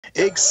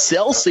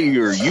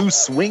Excelsior, you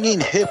swinging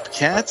hip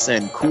cats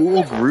and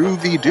cool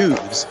groovy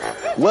dudes.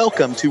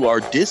 Welcome to our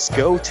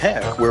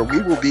Discotheque, where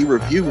we will be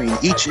reviewing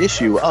each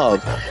issue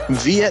of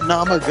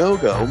Vietnam A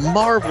Go-Go,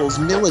 Marvel's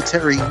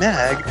military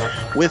mag,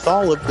 with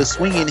all of the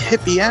swinging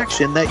hippie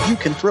action that you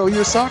can throw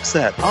your socks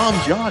at. I'm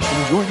Josh,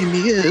 and joining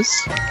me is...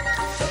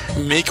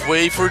 Make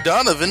way for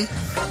Donovan.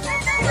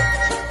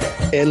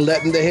 And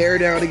letting the hair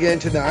down again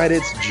tonight,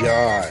 it's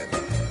John.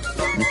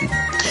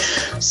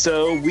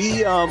 So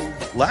we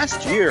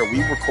last year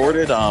we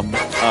recorded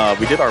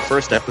we did our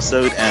first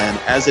episode, and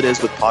as it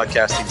is with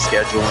podcasting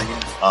scheduling,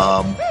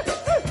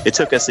 it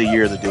took us a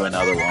year to do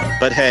another one.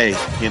 But hey,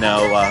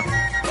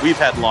 we've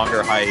had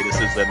longer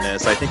hiatuses than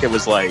this. I think it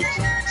was like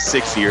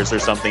 6 years or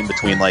something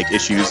between like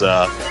issues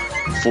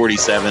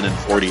 47 and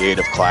 48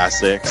 of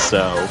Classics.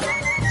 So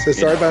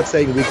sorry about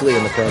saying weekly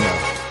in the promo.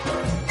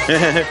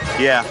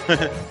 Yeah.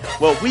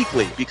 Well,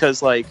 weekly,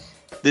 because like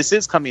this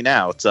is coming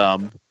out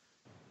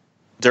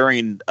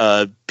during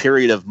a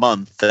period of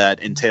month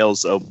that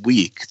entails a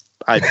week.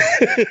 It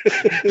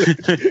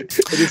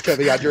is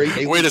coming out during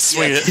a way to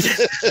swing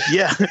it.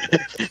 Yeah.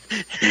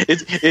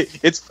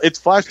 It's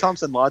Flash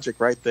Thompson logic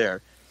right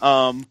there.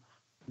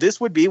 This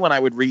would be when I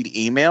would read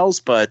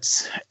emails,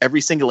 but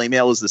every single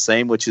email is the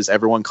same, which is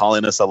everyone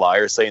calling us a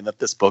liar, saying that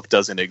this book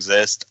doesn't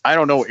exist. I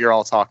don't know what you're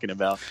all talking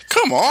about.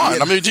 Come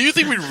on. I mean, do you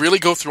think we'd really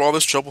go through all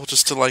this trouble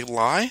just to, like,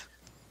 lie?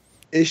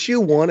 Issue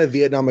 1 of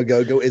Vietnam A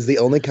Go-Go is the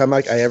only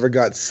comic I ever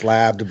got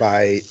slabbed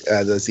by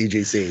the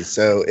CGC,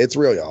 so it's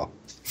real, y'all.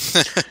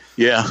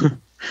 Yeah.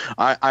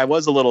 I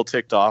was a little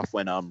ticked off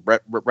when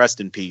rest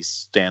in peace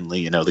Stan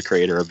Lee, the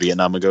creator of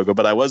Vietnam A Go-Go,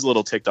 but I was a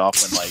little ticked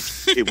off when like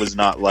it was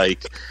not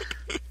like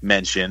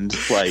mentioned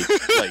like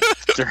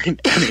during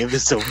any of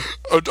this.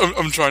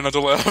 I'm trying not to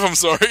laugh. I'm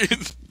sorry.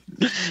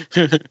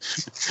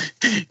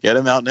 Get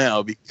him out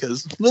now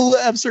because the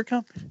labs are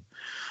coming.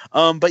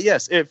 But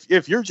yes,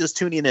 if you're just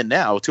tuning in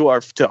now to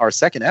our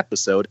second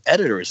episode,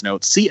 editor's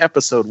note, see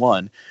episode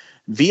 1.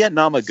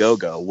 Vietnam A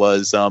Go-Go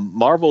was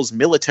Marvel's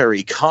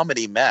military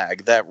comedy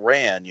mag that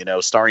ran,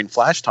 starring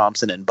Flash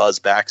Thompson and Buzz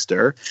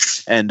Baxter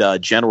and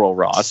General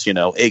Ross,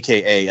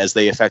 a.k.a. as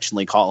they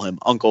affectionately call him,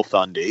 Uncle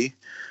Thundy,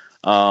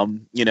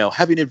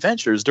 having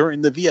adventures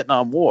during the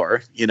Vietnam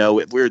War.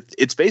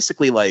 It's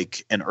basically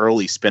like an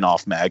early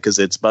spin-off mag because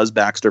it's Buzz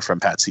Baxter from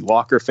Patsy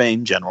Walker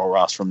fame, General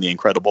Ross from The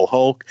Incredible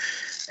Hulk,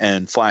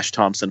 and Flash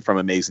Thompson from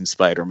Amazing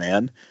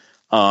Spider-Man.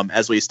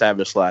 As we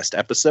established last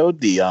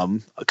episode,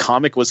 the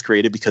comic was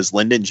created because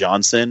Lyndon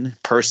Johnson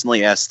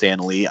personally asked Stan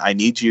Lee, I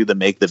need you to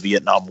make the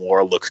Vietnam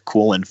War look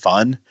cool and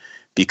fun,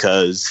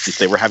 because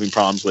they were having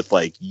problems with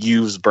like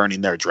youths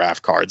burning their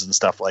draft cards and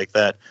stuff like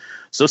that.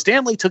 So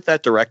Stan Lee took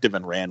that directive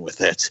and ran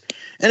with it.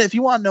 And if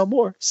you want to know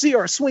more, see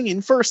our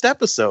swinging first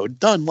episode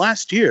done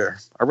last year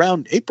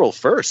around April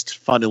 1st,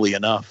 funnily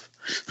enough.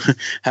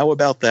 How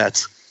about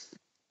that?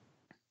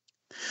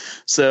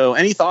 So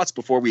any thoughts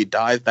before we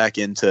dive back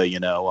into,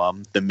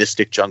 the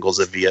mystic jungles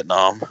of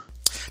Vietnam?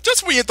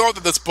 Just when you thought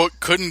that this book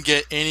couldn't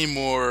get any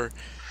more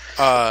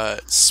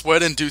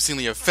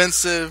sweat-inducingly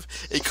offensive,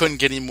 it couldn't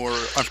get any more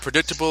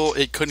unpredictable,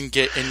 it couldn't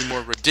get any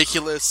more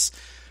ridiculous,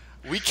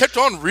 we kept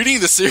on reading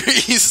the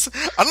series.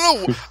 I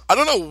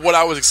don't know what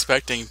I was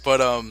expecting,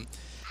 but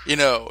you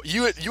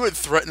had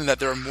threatened that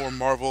there are more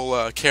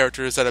Marvel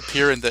characters that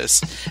appear in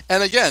this,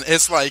 and again,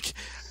 it's like,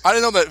 I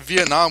didn't know that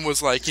Vietnam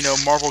was like,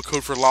 Marvel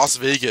code for Las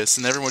Vegas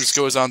and everyone just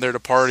goes on there to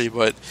party,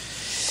 but...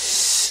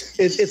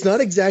 It's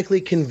not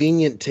exactly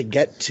convenient to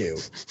get to.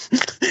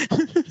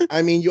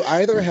 I mean, you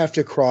either have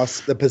to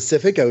cross the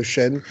Pacific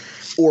Ocean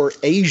or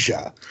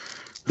Asia,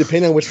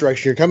 depending on which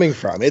direction you're coming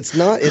from. It's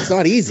not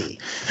easy.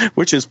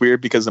 Which is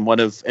weird because in one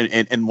of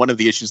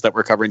the issues that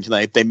we're covering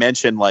tonight, they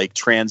mention like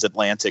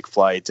transatlantic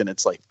flights, and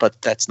it's like, but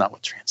that's not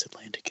what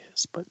transatlantic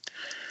is, but...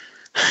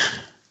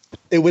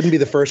 It wouldn't be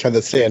the first time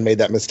that Stan made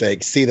that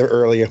mistake. See the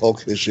earlier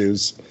Hulk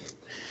issues.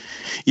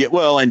 Yeah,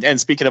 well, and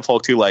speaking of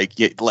Hulk too,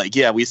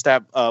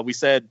 we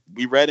said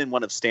we read in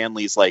one of Stan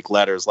Lee's like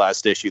letters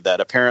last issue that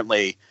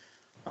apparently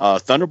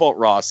Thunderbolt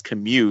Ross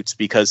commutes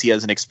because he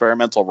has an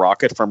experimental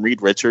rocket from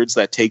Reed Richards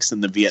that takes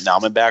him to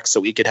Vietnam and back,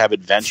 so he could have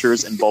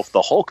adventures in both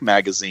the Hulk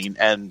magazine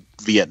and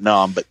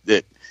Vietnam. But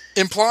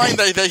implying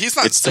that he's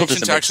not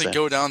sanctioned to actually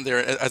go down there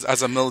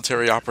as a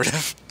military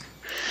operative.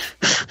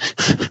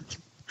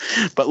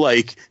 But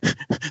like,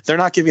 they're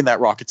not giving that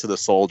rocket to the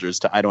soldiers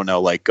to, I don't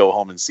know, like go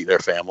home and see their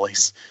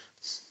families.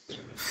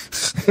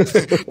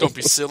 Don't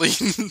be silly.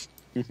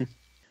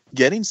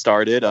 Getting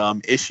started,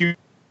 issue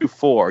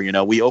 4,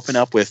 we open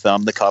up with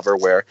the cover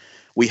where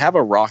we have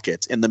a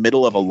rocket in the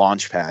middle of a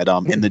launch pad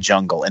in the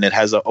jungle, and it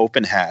has an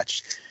open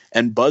hatch.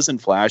 And Buzz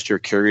and Flash are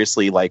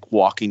curiously like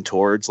walking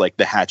towards like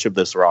the hatch of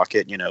this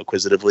rocket,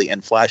 inquisitively.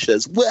 And Flash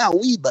says,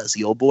 "Well,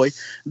 Buzzy, old boy,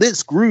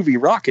 this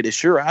groovy rocket is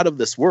sure out of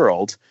this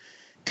world."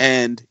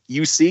 And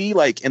you see,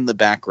 like, in the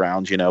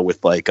background,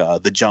 with, like,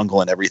 the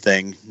jungle and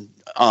everything,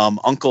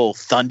 Uncle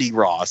Thundy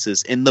Ross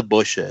is in the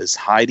bushes,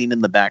 hiding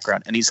in the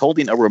background, and he's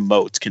holding a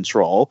remote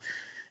control,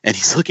 and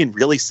he's looking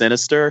really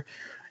sinister.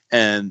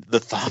 And the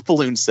thought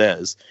balloon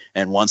says,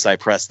 and once I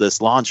press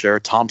this launcher,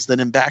 Thompson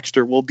and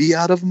Baxter will be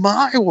out of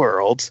my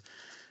world.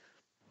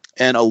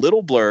 And a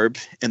little blurb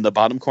in the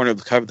bottom corner of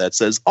the cover that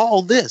says,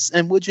 all this,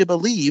 and would you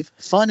believe,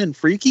 fun and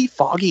freaky,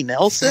 Foggy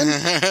Nelson?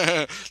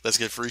 Let's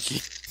get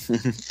freaky.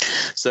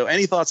 So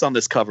any thoughts on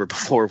this cover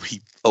before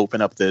we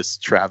open up this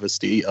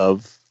travesty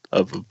of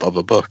a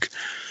book?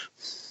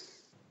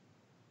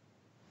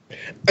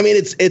 I mean,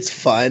 it's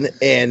fun,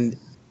 and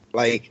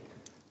like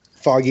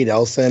Foggy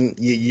Nelson,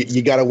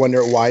 you got to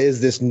wonder, why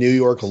is this New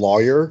York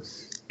lawyer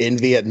in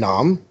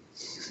Vietnam?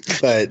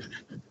 But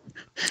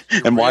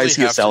and why is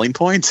he a selling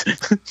point?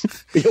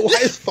 Why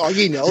is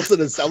Foggy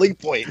Nelson a selling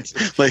point?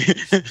 Like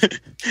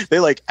they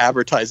like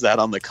advertise that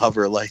on the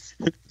cover, like.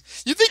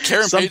 You think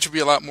Karen Page would be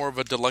a lot more of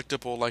a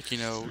delectable, like,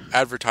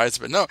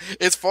 advertisement? No,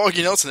 it's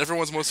Foggy Nelson,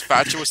 everyone's most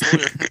fatuous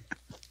lawyer.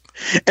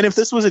 And if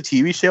this was a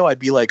TV show, I'd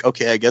be like,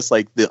 okay, I guess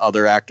like the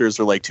other actors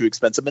are like too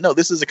expensive. But no,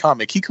 this is a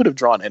comic. He could have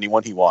drawn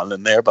anyone he wanted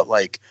in there, but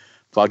like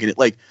Foggy,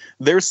 like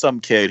there's some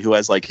kid who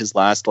has like his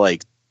last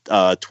like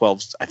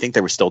 12, I think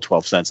they were still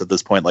 12 cents at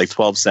this point, like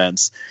 12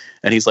 cents.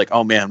 And he's like,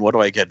 oh man, what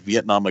do I get?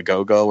 Vietnam a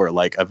Go-Go or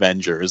like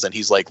Avengers? And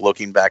he's like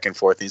looking back and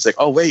forth. And he's like,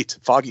 oh wait,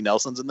 Foggy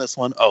Nelson's in this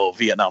one. Oh,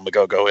 Vietnam a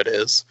Go-Go it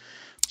is.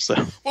 So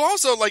well,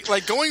 also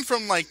like going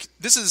from like,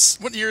 this is,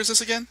 what year is this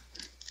again?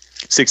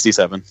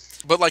 67.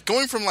 But like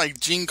going from like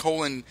Gene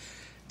Colan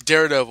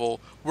Daredevil,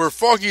 where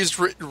Foggy is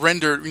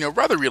rendered,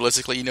 rather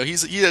realistically,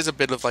 he has a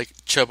bit of like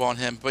chub on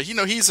him, but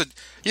he's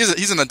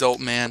an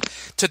adult man.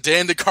 To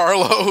Dan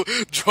DeCarlo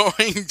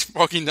drawing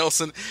Foggy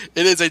Nelson,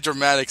 it is a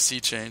dramatic sea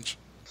change.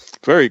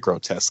 Very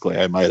grotesquely,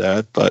 I might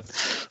add, but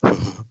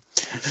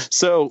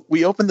so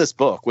we open this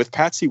book with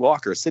Patsy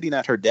Walker sitting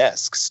at her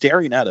desk,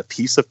 staring at a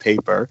piece of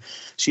paper.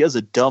 She has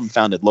a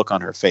dumbfounded look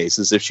on her face,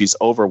 as if she's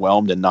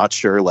overwhelmed and not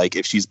sure, like,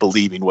 if she's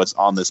believing what's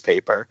on this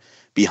paper.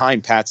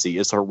 Behind Patsy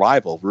is her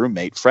rival,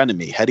 roommate,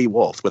 frenemy, Hetty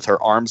Wolf, with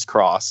her arms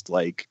crossed,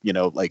 like,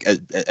 like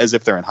as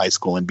if they're in high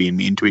school and being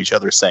mean to each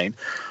other, saying,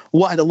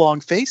 "Why the long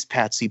face,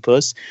 Patsy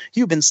Puss?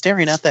 You've been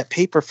staring at that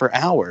paper for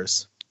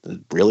hours."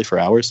 Really, for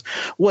hours?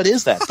 What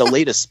is that? The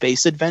latest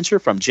space adventure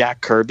from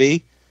Jack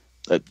Kirby?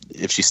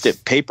 If she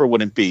stipped paper,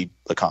 wouldn't be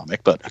the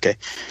comic, but okay.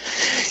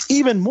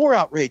 Even more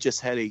outrageous,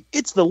 Hetty.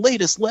 It's the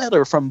latest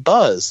letter from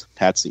Buzz,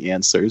 Patsy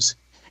answers.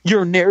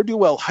 Your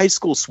ne'er-do-well high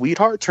school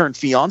sweetheart turned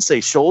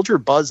fiance soldier,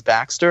 Buzz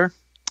Baxter.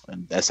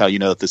 And that's how you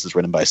know that this is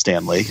written by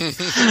Stan Lee.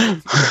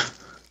 The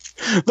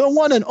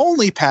one and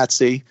only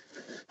Patsy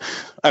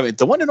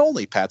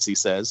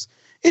says.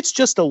 It's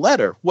just a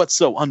letter. What's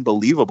so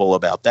unbelievable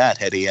about that,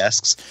 Hetty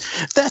asks.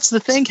 That's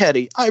the thing,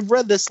 Hetty. I've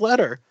read this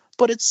letter,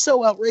 but it's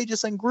so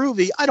outrageous and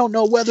groovy, I don't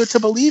know whether to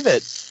believe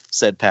it,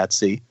 said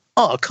Patsy.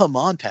 Oh, come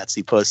on,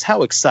 Patsy Puss.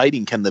 How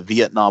exciting can the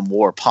Vietnam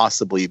War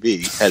possibly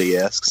be, Hetty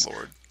asks.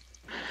 Lord.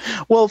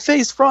 Well,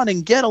 face front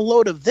and get a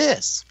load of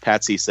this,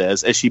 Patsy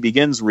says, as she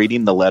begins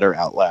reading the letter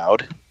out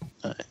loud.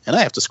 And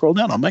I have to scroll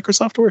down on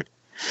Microsoft Word.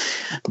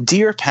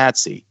 Dear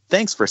Patsy,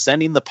 thanks for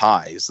sending the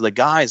pies. The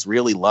guys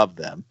really love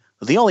them.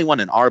 The only one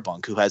in our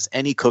bunk who has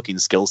any cooking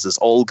skills is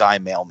old guy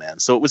mailman,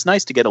 so it was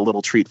nice to get a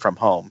little treat from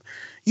home.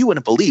 You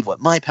wouldn't believe what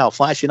my pal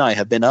Flash and I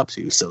have been up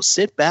to, so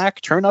sit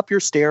back, turn up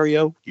your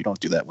stereo, you don't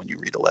do that when you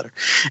read a letter,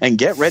 and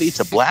get ready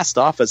to blast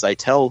off as I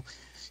tell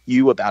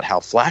you about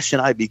how Flash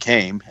and I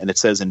became, and it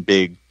says in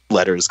big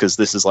letters because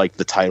this is like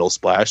the title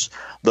splash,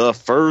 the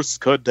first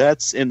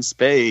cadets in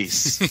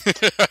space.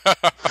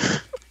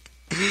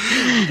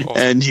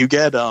 And you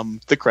get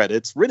the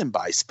credits written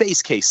by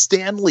Space Case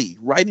Stan Lee,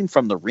 writing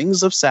from the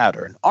Rings of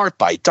Saturn, art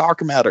by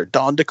Dark Matter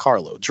Don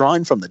DeCarlo,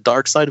 drawing from the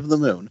dark side of the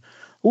moon,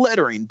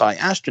 lettering by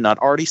astronaut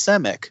Artie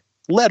Semick,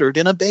 lettered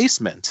in a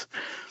basement.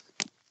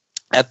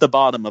 At the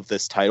bottom of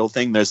this title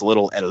thing, there's a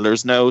little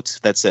editor's note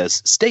that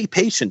says, stay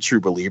patient, true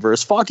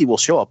believers. Foggy will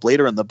show up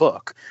later in the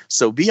book,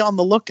 so be on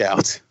the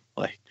lookout.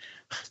 Like,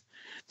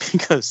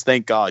 because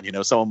thank God,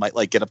 someone might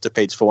like get up to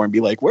page 4 and be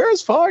like,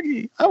 where's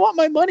Foggy? I want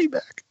my money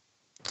back.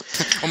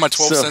 I want my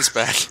 12 cents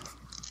back.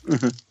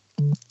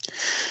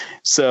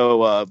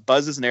 So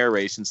Buzz's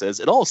narration says,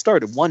 it all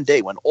started one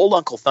day when old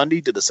Uncle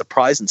Thundy did a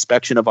surprise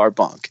inspection of our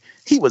bunk.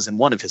 He was in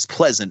one of his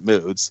pleasant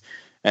moods.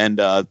 And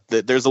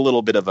there's a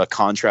little bit of a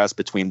contrast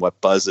between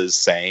what Buzz is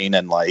saying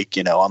and like,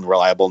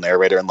 unreliable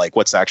narrator and like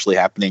what's actually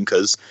happening.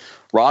 Because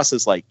Ross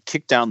is like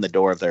kicked down the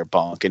door of their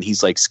bunk and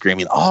he's like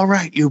screaming, all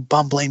right, you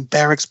bumbling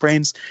barracks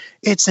brains,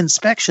 it's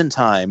inspection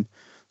time.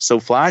 So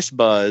Flash,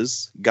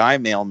 Buzz, Guy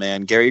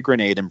Mailman, Gary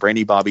Grenade, and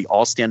Brainy Bobby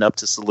all stand up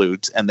to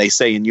salute, and they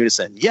say in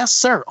unison, yes,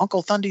 sir,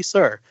 Uncle Thundy,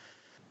 sir.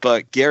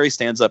 But Gary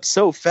stands up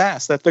so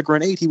fast that the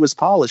grenade he was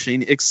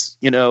polishing, is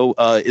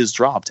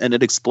dropped, and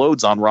it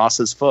explodes on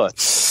Ross's foot.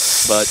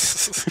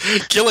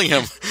 But killing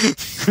him.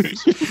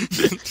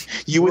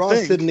 You would Ross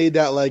think. Didn't need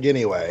that leg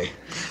anyway.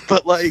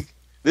 But, like,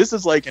 this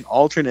is like an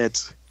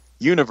alternate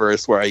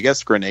universe where I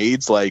guess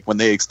grenades, like when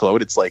they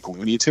explode, it's like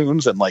Looney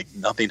Tunes and like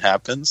nothing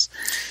happens.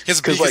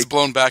 His beak is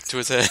blown back to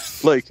his head.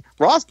 Like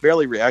Ross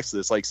barely reacts to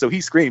this. Like, so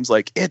he screams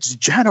like, "It's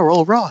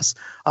General Ross!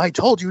 I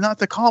told you not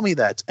to call me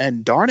that.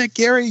 And darn it,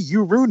 Gary,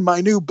 you ruined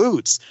my new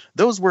boots.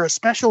 Those were a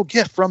special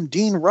gift from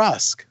Dean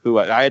Rusk," who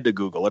I had to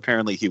Google.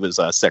 Apparently, he was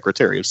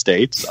Secretary of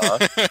State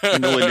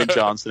in the Lyndon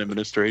Johnson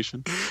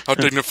administration. How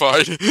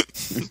dignified.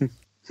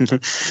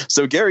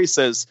 So Gary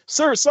says,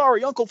 "Sir,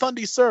 sorry, Uncle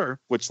Thundy, sir,"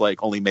 which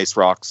like only makes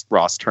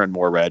Ross turn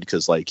more red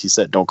because like he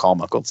said, "Don't call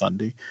him Uncle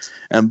Thundy."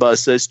 And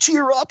Buzz says,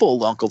 "Cheer up,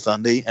 old Uncle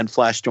Thundy." And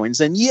Flash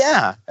joins in,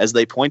 "Yeah," as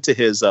they point to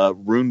his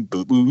rune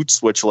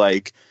boots, which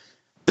like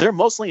they're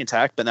mostly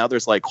intact, but now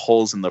there's like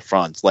holes in the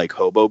front, like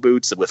hobo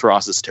boots with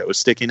Ross's toes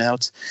sticking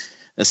out.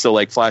 And so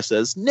like Flash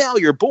says, "Now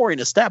your boring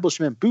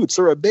establishment boots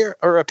are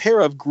a pair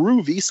of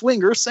groovy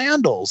swinger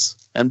sandals."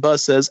 And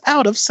Buzz says,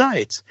 "Out of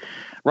sight."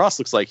 Ross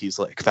looks like he's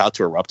like about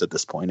to erupt at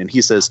this point, and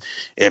he says,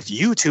 "If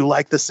you two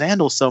like the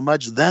sandals so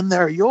much, then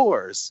they're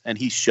yours." And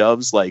he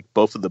shoves like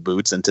both of the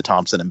boots into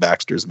Thompson and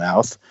Baxter's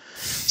mouth.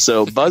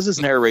 So Buzz's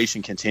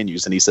narration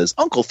continues, and he says,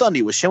 "Uncle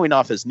Thundy was showing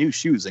off his new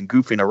shoes and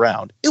goofing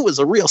around. It was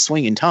a real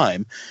swinging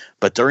time,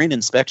 but during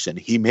inspection,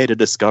 he made a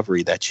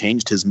discovery that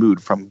changed his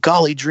mood from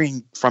Jolly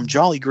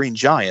Green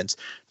Giant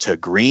to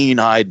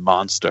Green-Eyed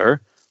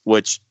Monster,"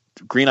 which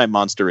Green-Eyed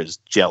Monster is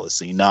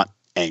jealousy, not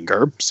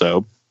anger.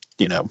 So,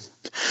 you know,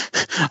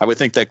 I would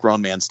think that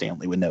grown man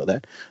Stanley would know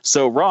that.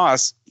 So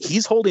Ross,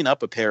 he's holding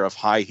up a pair of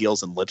high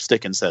heels and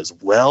lipstick and says,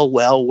 well,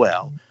 well,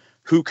 well,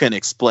 who can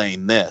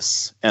explain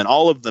this?" And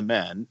all of the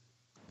men,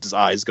 his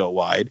eyes go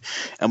wide.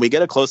 And we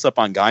get a close-up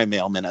on Guy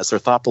Mailman as her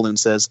thought balloon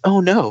says, "Oh,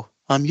 no,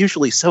 I'm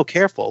usually so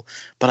careful,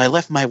 but I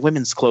left my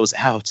women's clothes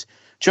out.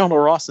 General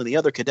Ross and the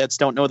other cadets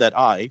don't know that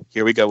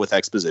here we go with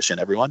exposition,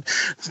 everyone.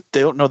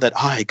 They don't know that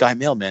I, Guy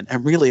Mailman,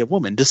 am really a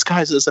woman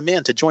disguised as a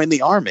man to join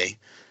the army."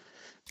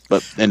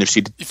 But and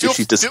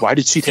why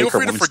did she take her? Feel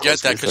free to forget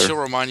that because she'll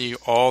remind you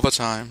all the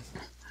time.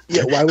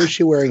 Yeah, why was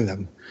she wearing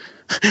them?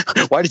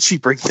 Why did she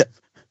bring them?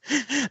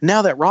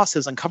 "Now that Ross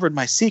has uncovered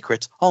my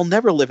secret, I'll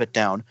never live it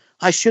down.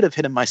 I should have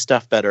hidden my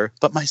stuff better,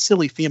 but my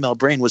silly female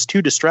brain was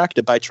too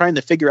distracted by trying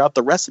to figure out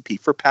the recipe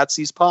for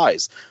Patsy's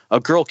pies. A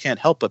girl can't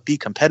help but be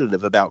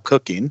competitive about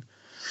cooking."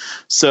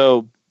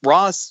 So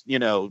Ross,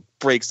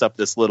 breaks up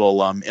this little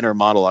inner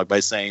monologue by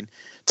saying,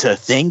 "To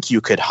think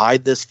you could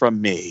hide this from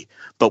me.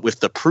 But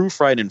with the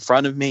proof right in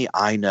front of me,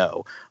 I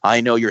know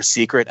your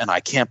secret, and I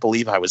can't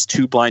believe I was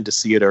too blind to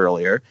see it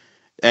earlier."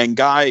 And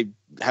Guy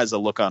has a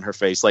look on her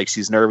face like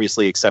she's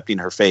nervously accepting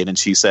her fate, and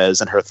she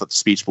says in her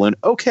speech balloon,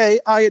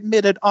 "Okay, I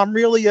admit it, I'm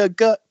really a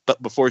gut."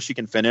 But before she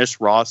can finish,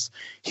 Ross,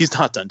 he's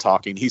not done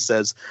talking. He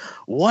says,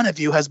 "One of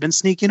you has been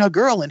sneaking a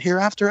girl in here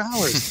after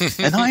hours,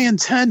 and I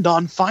intend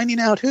on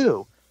finding out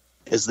who.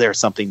 Is there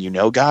something you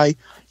know, Guy?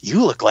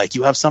 You look like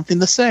you have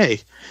something to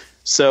say."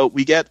 So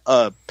we get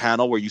a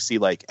panel where you see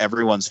like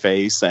everyone's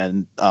face,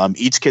 and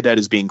each cadet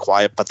is being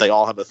quiet, but they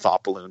all have a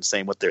thought balloon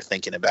saying what they're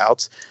thinking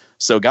about.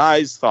 So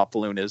Guy's thought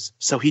balloon is,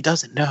 "So he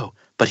doesn't know,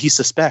 but he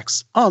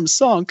suspects. I'm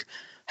sunk.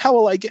 How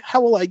will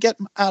I get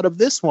out of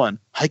this one?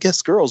 I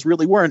guess girls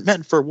really weren't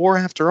meant for war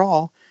after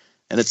all."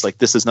 And it's like,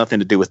 this has nothing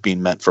to do with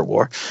being meant for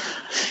war.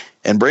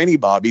 And Brainy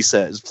Bobby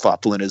says,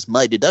 thought balloon is,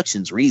 "My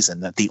deductions reason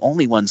that the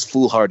only ones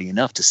foolhardy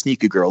enough to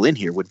sneak a girl in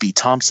here would be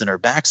Thompson or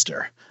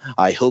Baxter.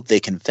 I hope they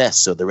confess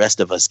so the rest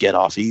of us get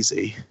off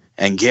easy."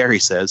 And Gary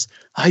says,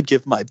 "I'd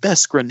give my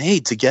best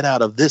grenade to get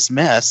out of this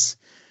mess."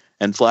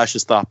 And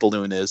Flash's thought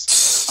balloon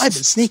is, "I've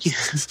been sneaking."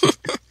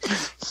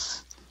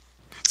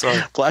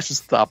 Sorry. Flash's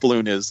thought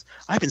balloon is,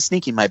 "I've been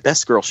sneaking my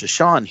best girl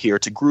Shashan here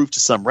to groove to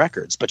some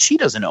records, but she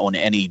doesn't own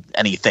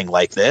anything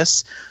like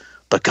this."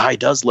 But Guy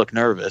does look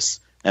nervous.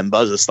 And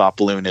Buzz's thought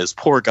balloon is,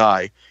 "Poor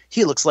Guy.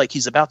 He looks like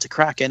he's about to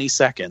crack any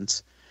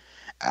second."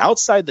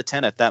 Outside the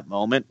tent at that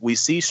moment, we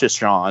see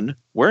Shashan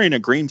wearing a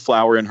green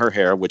flower in her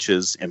hair, which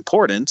is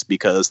important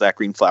because that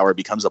green flower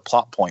becomes a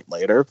plot point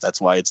later. That's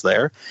why it's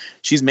there.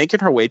 She's making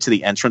her way to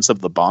the entrance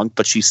of the bunk,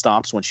 but she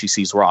stops when she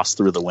sees Ross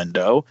through the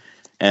window.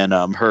 And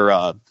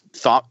her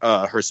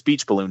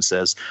speech balloon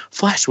says,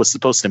 "Flash was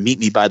supposed to meet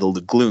me by the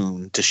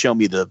lagoon to show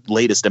me the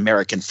latest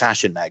American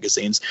fashion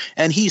magazines,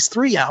 and he's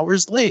 3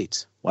 hours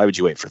late." Why would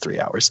you wait for 3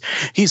 hours?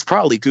 "He's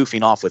probably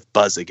goofing off with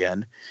Buzz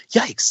again.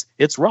 Yikes,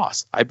 it's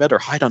Ross. I better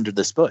hide under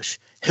this bush.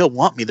 He'll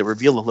want me to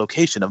reveal the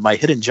location of my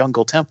hidden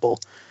jungle temple."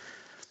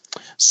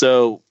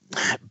 So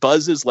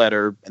Buzz's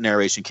letter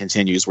narration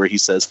continues where he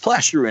says,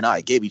 "Flasher and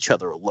I gave each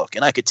other a look,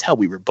 and I could tell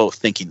we were both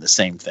thinking the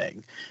same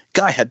thing.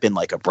 Guy had been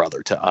like a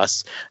brother to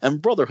us,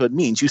 and brotherhood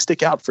means you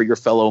stick out for your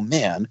fellow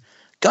man.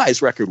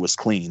 Guy's record was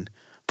clean,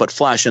 but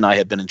Flash and I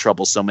had been in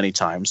trouble so many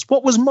times.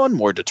 What was one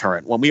more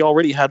deterrent when we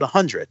already had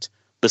 100?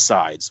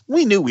 Besides,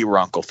 we knew we were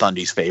Uncle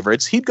Thundy's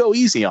favorites. He'd go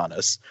easy on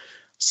us."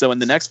 So in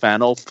the next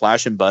panel,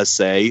 Flash and Buzz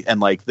say,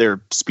 and like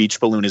their speech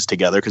balloon is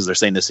together because they're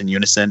saying this in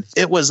unison,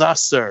 "It was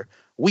us, sir.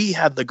 We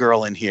had the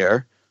girl in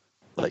here."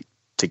 Like,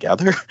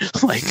 together?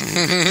 Like,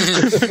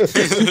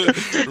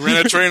 ran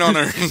a train on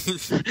her.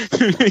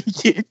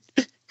 Yeah.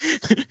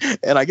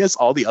 And I guess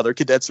all the other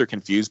cadets are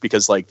confused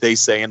because like they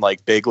say in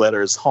like big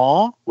letters,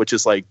 huh? Which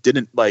is like,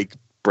 didn't like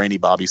Brainy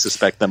Bobby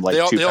suspect them like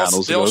two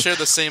panels they ago? all share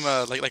the same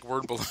like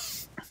word balloon.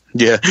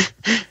 Yeah.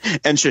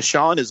 And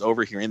Shashan is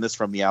overhearing this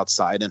from the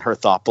outside, and her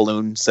thought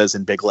balloon says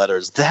in big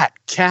letters, "That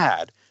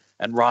cad."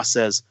 And Ross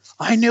says,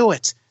 "I knew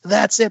it.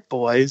 That's it,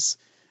 boys."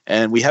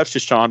 And we have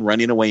Shashan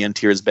running away in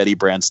tears, Betty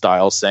Brant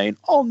style, saying,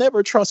 "I'll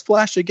never trust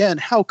Flash again.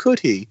 How could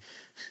he?"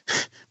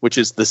 Which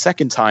is the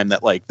second time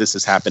that like this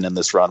has happened in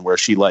this run where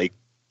she like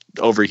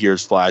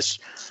overhears Flash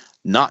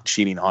not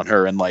cheating on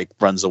her and like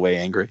runs away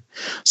angry.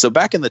 So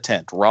back in the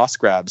tent, Ross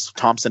grabs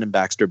Thompson and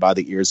Baxter by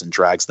the ears and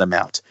drags them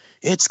out.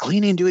 "It's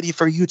cleaning duty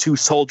for you two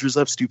soldiers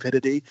of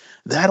stupidity.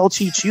 That'll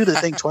teach you to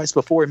think twice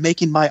before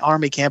making my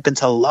army camp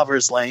into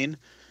Lover's Lane."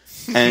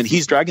 And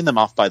he's dragging them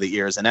off by the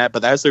ears.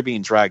 But as they're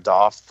being dragged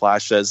off,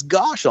 Flash says,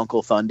 "Gosh,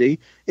 Uncle Thundy,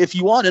 if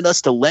you wanted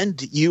us to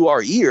lend you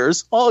our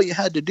ears, all you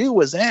had to do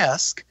was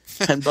ask."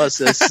 And Buzz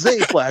says, "Say,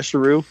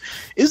 Flasharoo,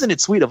 isn't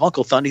it sweet of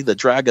Uncle Thundy to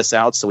drag us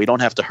out so we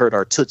don't have to hurt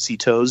our tootsie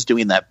toes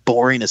doing that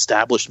boring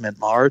establishment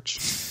march?"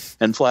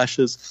 And Flash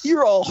says,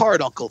 "You're all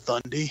hard, Uncle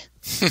Thundy."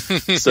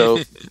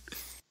 So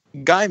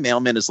Guy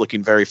Mailman is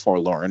looking very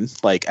forlorn,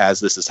 like as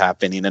this is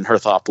happening, and her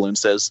thought balloon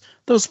says,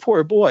 "Those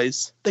poor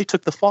boys, they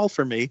took the fall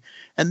for me,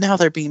 and now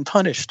they're being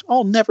punished.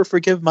 I'll never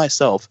forgive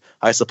myself.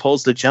 I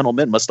suppose the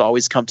gentleman must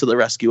always come to the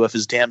rescue of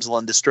his damsel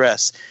in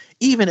distress,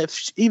 even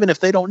if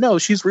they don't know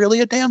she's really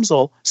a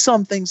damsel.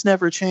 Some things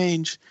never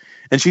change."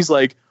 And she's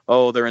like,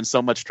 "Oh, they're in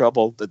so much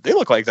trouble that they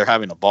look like they're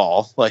having a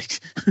ball." Like,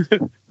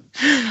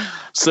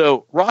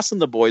 so Ross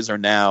and the boys are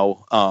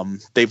now,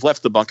 they've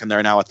left the bunk and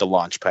they're now at the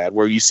launch pad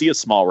where you see a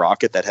small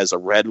rocket that has a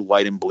red,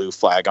 white, and blue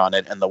flag on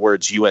it and the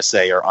words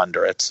USA are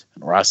under it.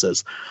 And Ross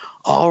says,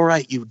 "All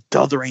right, you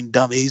dothering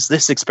dummies,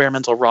 this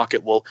experimental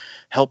rocket will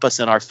help us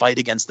in our fight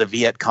against the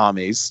Viet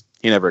commies."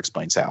 He never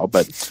explains how,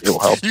 but it will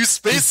help. Use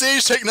space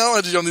age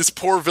technology on these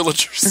poor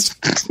villagers.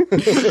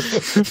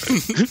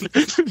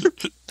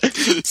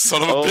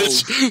 Son of a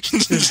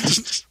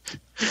bitch.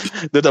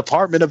 The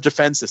Department of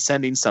Defense is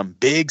sending some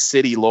big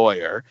city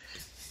lawyer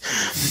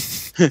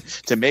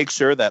to make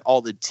sure that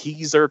all the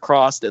T's are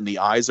crossed and the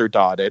I's are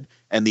dotted.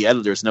 And the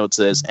editor's note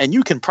says, "And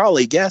you can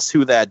probably guess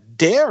who that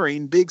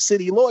daring big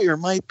city lawyer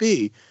might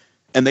be."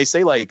 And they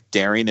say like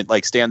daring, it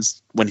like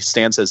stands, when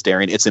Stan says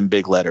daring, it's in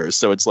big letters.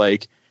 So it's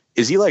like,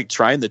 is he like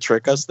trying to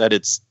trick us that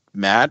it's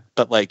Matt,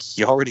 but like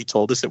he already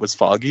told us it was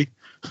Foggy?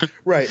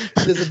 Right.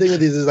 There's the thing with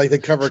these is like the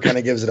cover kind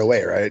of gives it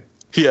away, right?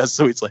 Yeah,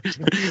 so he's like,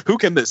 "Who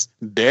can this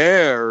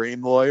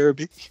daring lawyer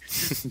be?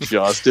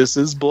 Justice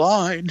is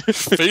blind."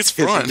 Face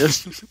front.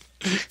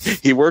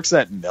 He works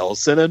at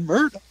Nelson and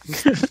Murdoch.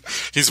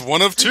 He's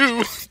one of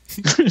two.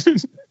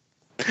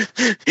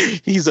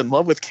 He's in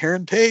love with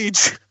Karen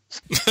Page.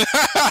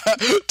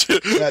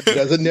 That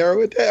doesn't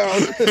narrow it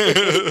down.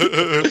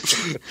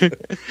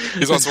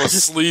 He's also a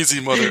sleazy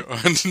mother.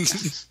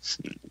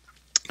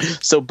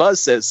 So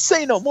Buzz says,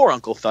 "Say no more,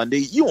 Uncle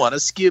Thundy. You want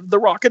us to give the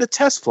rocket a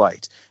test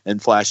flight."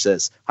 And Flash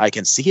says, "I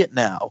can see it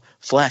now.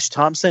 Flash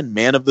Thompson,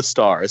 man of the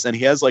stars." And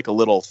he has like a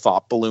little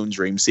thought balloon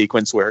dream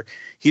sequence where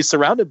he's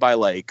surrounded by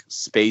like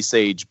space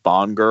age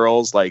Bond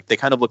girls. Like they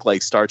kind of look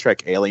like Star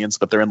Trek aliens,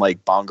 but they're in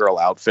like Bond girl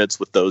outfits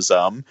with those,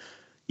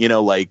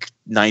 like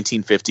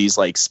 1950s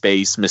like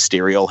space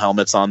Mysterio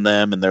helmets on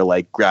them. And they're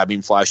like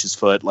grabbing Flash's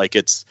foot. Like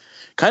it's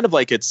kind of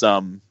like it's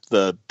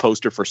the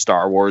poster for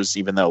Star Wars,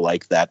 even though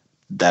like that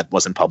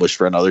wasn't published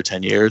for another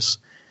 10 years.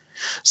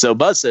 So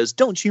Buzz says,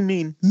 "Don't you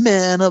mean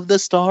man of the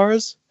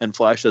stars?" And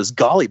Flash says,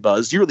 "Golly,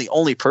 Buzz, you're the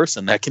only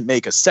person that can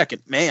make a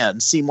second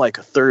man seem like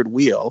a third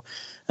wheel."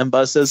 And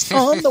Buzz says,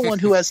 "I'm the one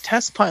who has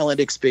test pilot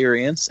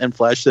experience." And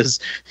Flash says,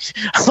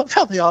 I love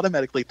how they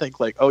automatically think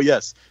like, "Oh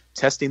yes,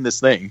 testing this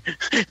thing.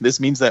 This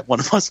means that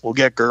one of us will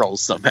get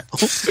girls somehow."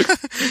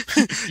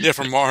 Yeah,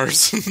 from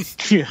Mars.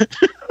 Yeah.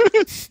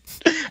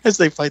 As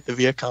they fight the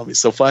Viet commies.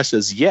 So Flash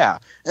says, "Yeah,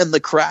 and the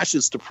crash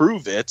is to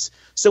prove it.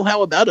 So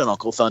how about it,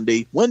 Uncle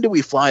Thundy? When do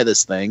we fly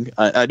this thing?"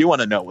 I do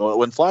want to know,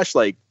 when Flash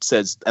like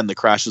says, "And the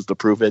crash is to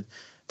prove it,"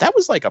 that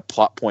was like a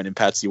plot point in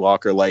Patsy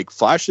Walker. Like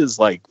Flash's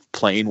like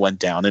plane went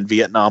down in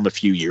Vietnam a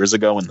few years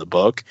ago in the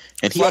book,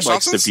 and he Flash had like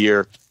Johnson's?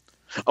 severe.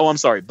 Oh, I'm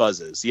sorry,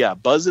 Buzz's. Yeah,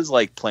 Buzz's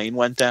like plane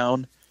went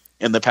down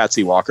in the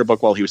Patsy Walker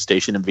book while he was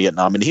stationed in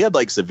Vietnam, and he had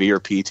like severe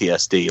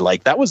PTSD.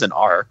 Like that was an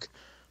arc,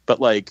 but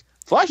like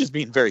Flash is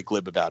being very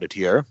glib about it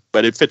here,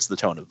 but it fits the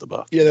tone of the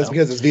book. Yeah, that's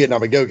because it's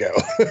Vietnam a go-go.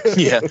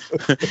 Yeah.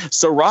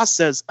 So Ross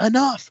says,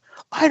 "Enough.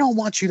 I don't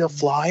want you to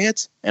fly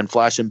it." And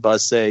Flash and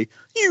Buzz say,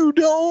 "You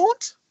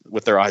don't?"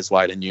 with their eyes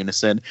wide in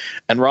unison.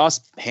 And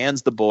Ross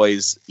hands the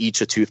boys each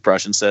a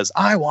toothbrush and says,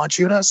 "I want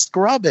you to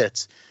scrub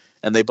it."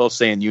 And they both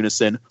say in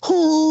unison,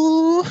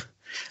 "Ooh."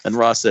 And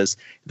Ross says,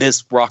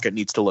 "This rocket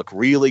needs to look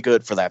really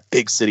good for that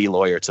big city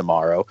lawyer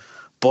tomorrow.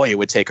 Boy, it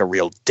would take a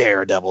real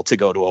daredevil to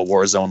go to a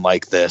war zone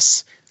like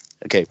this."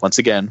 Okay, once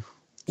again,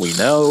 we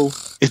know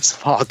it's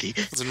Foggy.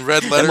 It's in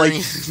red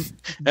lettering.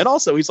 And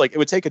also, he's like, "It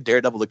would take a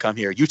daredevil to come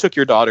here. You took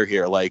your daughter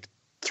here like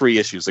 3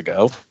 issues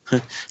ago."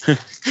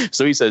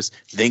 So he says,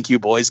 "Think you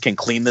boys can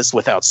clean this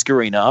without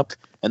screwing up?"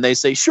 And they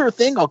say, sure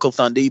thing, Uncle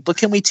Thundy, but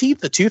can we keep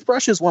the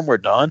toothbrushes when we're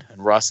done?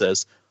 And Ross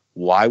says,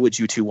 why would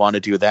you two want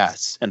to do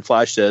that? And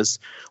Flash says,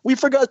 we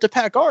forgot to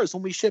pack ours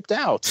when we shipped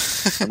out.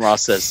 And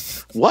Ross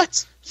says,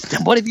 what?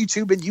 Then what have you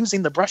two been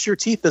using to brush your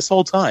teeth this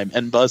whole time?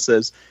 And Buzz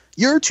says,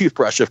 your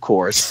toothbrush, of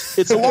course.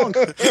 It's a long...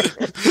 I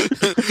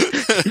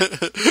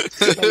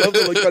love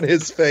the look on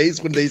his face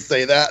when they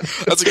say that.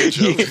 That's a good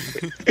joke.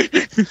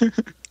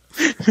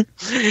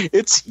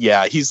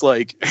 He's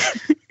like...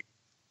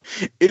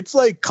 It's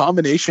like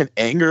combination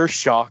anger,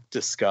 shock,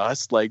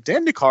 disgust. Like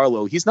Dan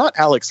DeCarlo, he's not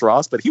Alex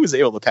Ross, but he was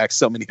able to pack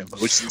so many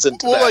emotions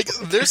into that. Like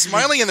they're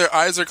smiling and their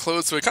eyes are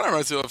closed, so it kind of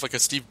reminds me of like a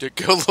Steve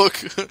Ditko look.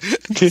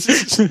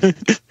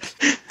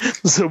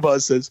 So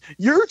Buzz says,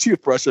 "Your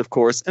toothbrush, of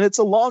course, and it's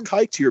a long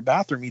hike to your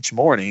bathroom each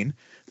morning.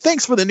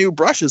 Thanks for the new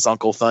brushes,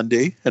 Uncle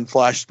Thundy." And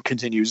Flash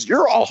continues,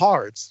 "You're all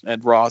hearts."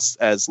 And Ross,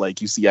 as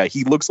like you see,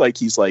 he looks like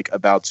he's like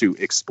about to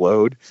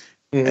explode,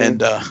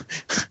 and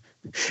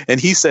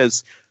he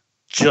says,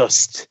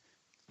 "Just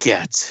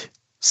get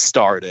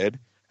started."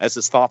 As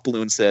his thought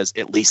balloon says,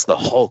 "At least the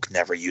Hulk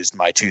never used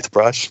my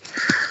toothbrush."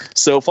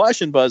 So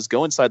Flash and Buzz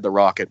go inside the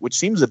rocket, which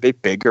seems a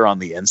bit bigger on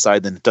the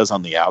inside than it does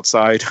on the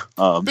outside.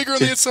 Bigger on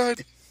the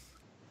inside?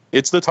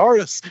 It's the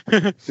TARDIS.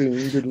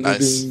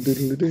 Nice.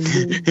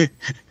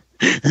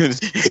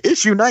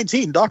 Issue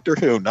 19, Doctor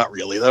Who. Not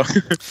really, though.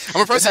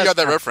 I'm impressed you got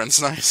that reference.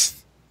 Nice.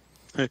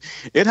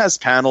 It has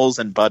panels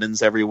and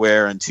buttons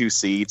everywhere and 2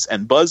 seats.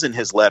 And Buzz in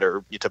his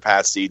letter to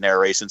Patsy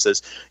narration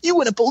says, "You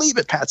wouldn't believe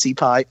it, Patsy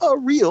Pie. A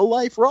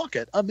real-life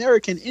rocket.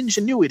 American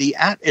ingenuity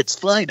at its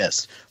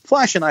finest.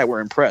 Flash and I were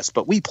impressed,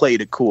 but we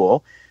played it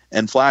cool."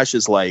 And Flash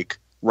is like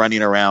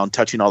running around,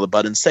 touching all the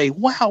buttons, say,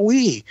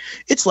 "Wowee,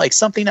 it's like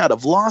something out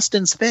of Lost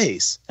in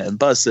Space." And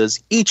Buzz says,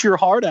 "Eat your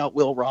heart out,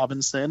 Will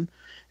Robinson."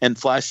 And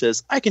Flash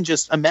says, "I can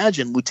just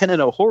imagine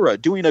Lieutenant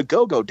Uhura doing a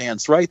go-go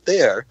dance right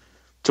there."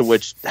 To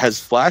which, has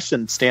Flash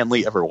and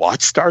Stanley ever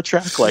watched Star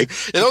Trek? Like,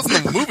 yeah, that was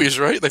in the movies,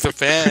 right? Like the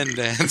fan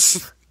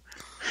dance.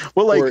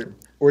 Well, like,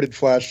 or did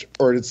Flash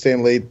or did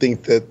Stanley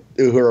think that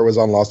Uhura was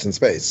on Lost in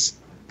Space?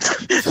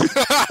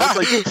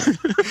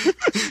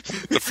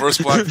 The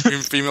first black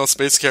female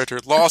space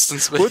character, Lost in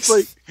Space.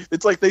 Well,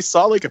 it's like they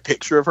saw like a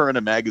picture of her in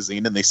a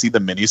magazine and they see the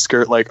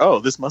miniskirt, like, oh,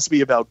 this must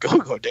be about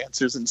go-go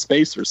dancers in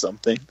space or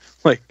something.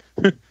 Like,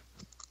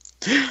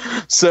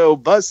 so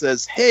Buzz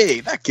says, "Hey,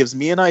 that gives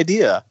me an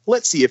idea.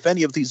 Let's see if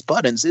any of these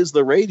buttons is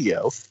the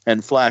radio."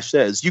 And Flash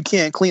says, "You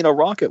can't clean a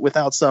rocket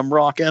without some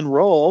rock and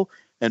roll."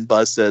 And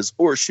Buzz says,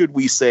 "Or should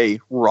we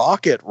say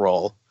rocket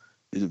roll?"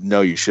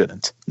 No, you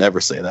shouldn't. Never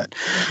say that.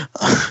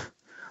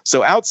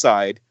 So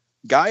outside,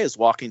 Guy is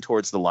walking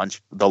towards the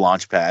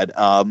launch pad,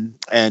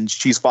 and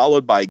she's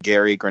followed by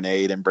Gary,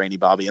 Grenade, and Brainy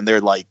Bobby, and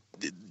they're like,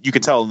 you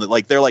can tell that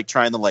like they're like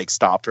trying to like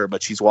stop her,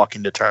 but she's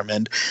walking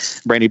determined.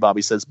 Brainy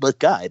Bobby says, "But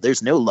Guy,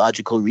 there's no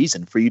logical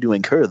reason for you to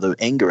incur the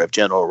anger of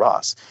General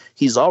Ross.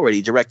 He's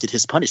already directed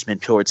his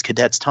punishment towards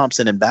Cadets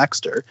Thompson and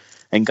Baxter."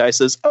 And Guy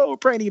says, "Oh,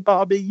 Brainy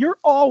Bobby, you're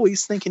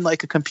always thinking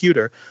like a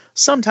computer.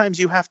 Sometimes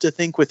you have to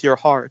think with your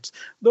heart.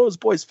 Those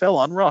boys fell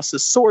on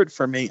Ross's sword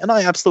for me, and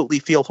I absolutely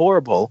feel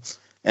horrible."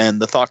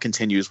 And the thought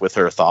continues with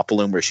her thought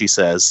balloon where she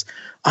says,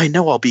 "I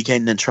know I'll be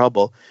getting in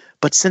trouble,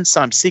 but since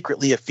I'm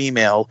secretly a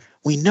female,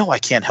 we know I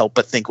can't help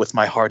but think with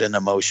my heart and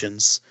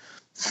emotions."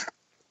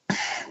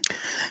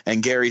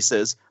 And Gary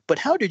says, "But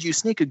how did you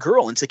sneak a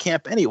girl into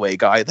camp anyway,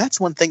 Guy? That's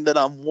one thing that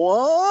I'm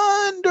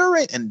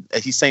wondering." And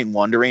he's saying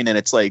wondering, and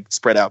it's like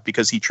spread out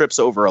because he trips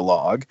over a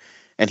log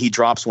and he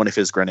drops one of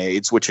his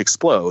grenades, which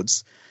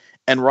explodes.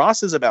 And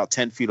Ross is about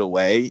 10 feet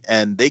away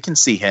and they can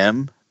see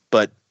him,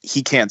 but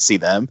he can't see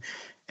them.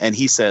 And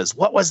he says,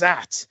 "What was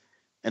that?"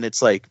 And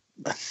it's like,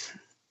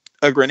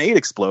 a grenade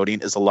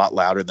exploding is a lot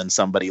louder than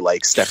somebody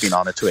like stepping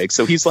on a twig.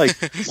 So he's like,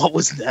 "What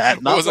was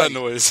that?" What was like, that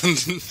noise?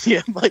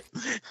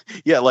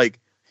 like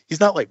he's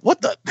not like,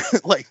 "What the?"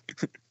 Like,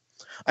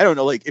 I don't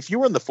know. Like, if you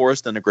were in the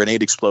forest and a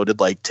grenade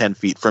exploded like 10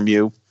 feet from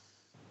you,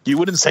 you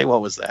wouldn't say,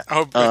 "What was that?"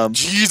 Oh,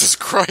 Jesus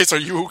Christ, are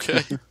you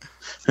okay?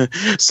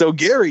 So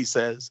Gary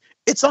says,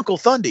 "It's Uncle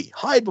Thundy.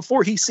 Hide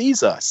before he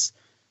sees us."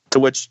 To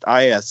which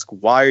I ask,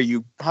 "Why are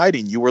you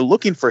hiding? You were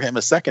looking for him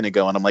a second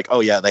ago." And I'm like, "Oh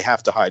yeah, they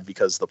have to hide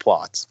because the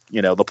plot.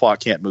 The plot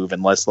can't move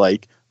unless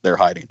like they're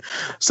hiding."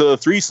 So the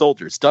 3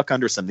 soldiers duck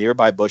under some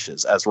nearby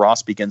bushes as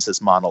Ross begins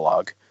his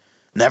monologue.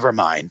 "Never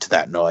mind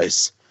that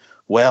noise.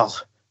 Well,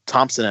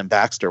 Thompson and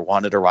Baxter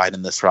wanted a ride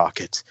in this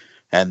rocket,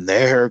 and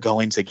they're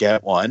going to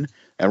get one."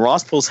 And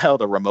Ross pulls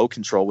out a remote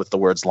control with the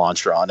words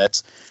launcher on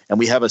it. And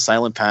we have a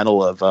silent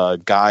panel of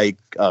Guy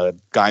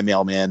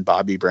Mailman,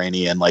 Bobby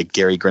Brainy, and like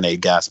Gary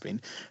Grenade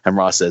gasping. And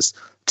Ross says,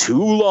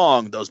 "Too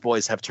long. Those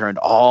boys have turned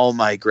all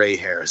my gray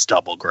hairs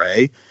double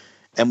gray."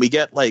 And we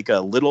get like a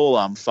little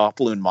thought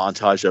balloon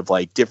montage of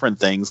like different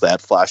things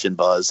that Flash and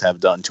Buzz have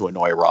done to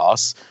annoy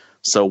Ross.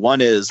 So one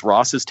is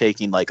Ross is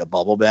taking like a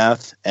bubble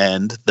bath,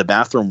 and the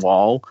bathroom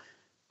wall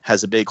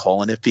has a big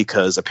hole in it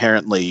because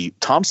apparently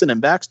Thompson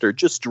and Baxter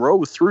just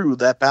drove through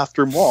that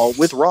bathroom wall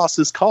with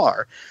Ross's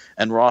car.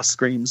 And Ross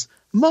screams,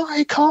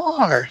 "My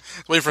car!"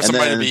 Wait for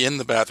somebody to be in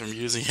the bathroom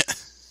using it.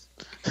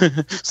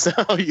 So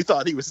you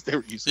thought they were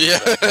using Yeah,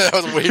 that.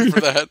 I was waiting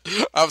for that.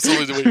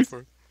 Absolutely waiting for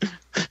it.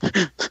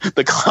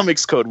 The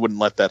comics code wouldn't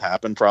let that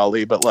happen,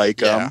 probably, but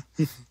like, Yeah.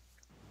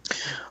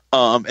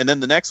 and then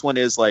the next one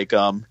is like,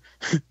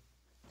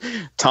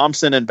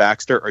 Thompson and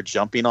Baxter are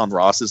jumping on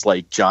Ross's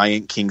like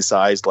giant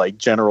king-sized like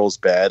general's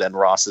bed, and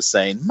Ross is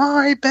saying,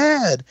 "My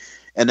bed."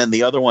 And then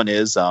the other one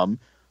is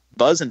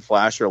Buzz and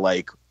Flash are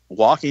like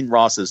walking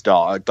Ross's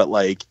dog, but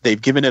like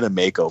they've given it a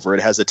makeover.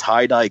 It has a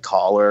tie-dye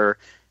collar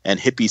and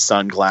hippie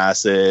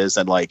sunglasses,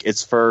 and like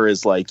its fur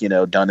is like, you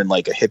know, done in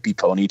like a hippie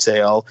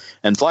ponytail.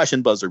 And Flash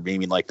and Buzz are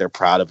beaming like they're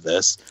proud of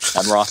this.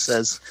 And Ross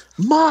says,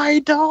 "My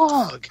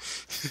dog."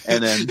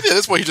 And then Yeah,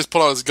 that's why he just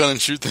pulled out his gun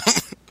and shoot them.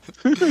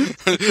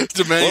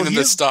 Demanding them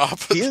to stop.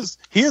 He is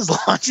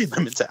launching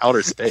them into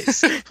outer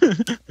space.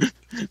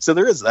 So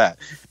there is that.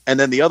 And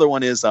then the other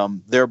one is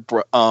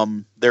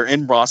they're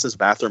in Ross's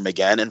bathroom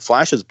again, and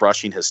Flash is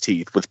brushing his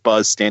teeth with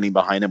Buzz standing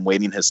behind him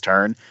waiting his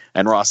turn,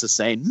 and Ross is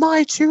saying,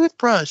 "My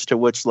toothbrush," to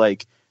which,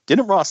 like,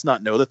 didn't Ross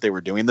not know that they were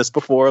doing this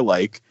before?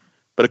 Like,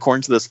 but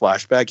according to this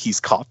flashback,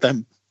 he's caught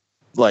them.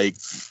 Like,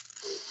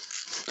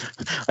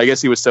 I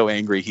guess he was so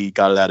angry he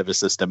got it out of his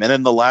system. And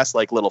then the last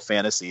like little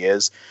fantasy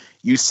is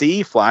you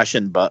see Flash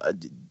and Buzz.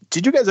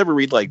 Did you guys ever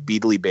read like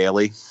Beadly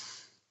Bailey?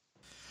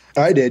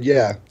 I did,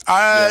 yeah.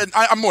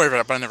 I'm aware of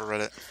it, but I never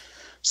read it.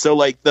 So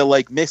like the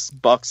like Miss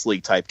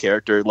Buxley type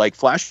character, like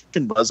Flash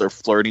and Buzz are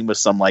flirting with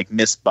some like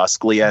Miss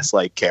Buxley-esque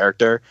like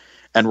character,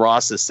 and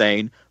Ross is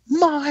saying,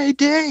 "My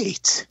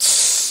date."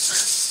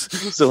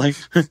 So like,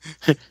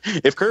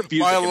 if Kurt Busiek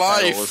My and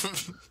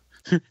life.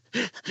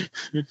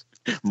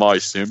 my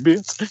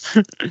symbiote.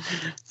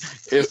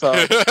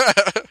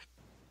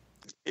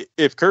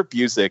 If Kurt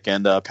Busiek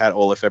and Pat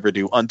Olaf ever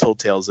do Untold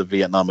Tales of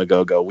Vietnam a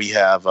Go-Go, we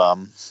have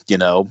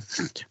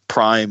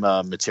prime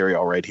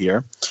material right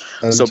here.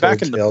 Untold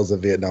Tales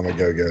of Vietnam a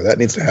Go-Go. That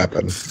needs to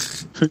happen.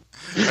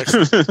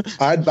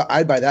 I'd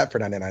buy that for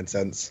 99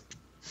 cents.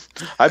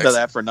 I'd buy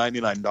that for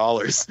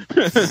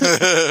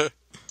 $99.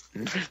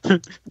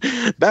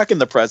 Back in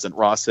the present,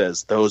 Ross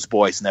says, "Those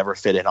boys never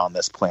fit in on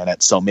this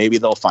planet, so maybe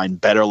they'll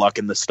find better luck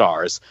in the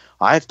stars.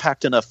 I've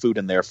packed enough food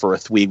in there for a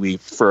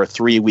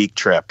 3-week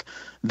trip.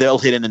 They'll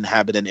hit and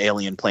inhabit an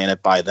alien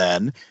planet by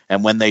then,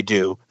 and when they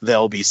do,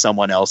 they'll be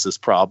someone else's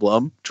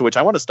problem." To which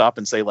I want to stop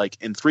and say, like,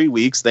 in 3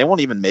 weeks, they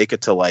won't even make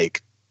it to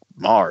like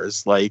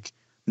Mars. Like,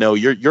 no,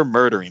 you're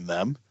murdering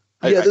them.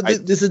 Yeah,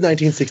 this is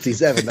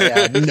 1967. They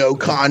had no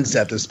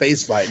concept of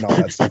spaceflight and all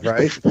that stuff,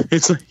 right?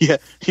 It's like, yeah,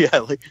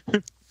 like.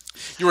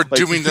 You were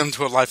dooming them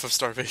to a life of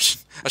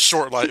starvation, a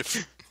short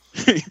life.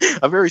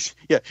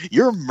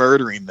 You're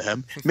murdering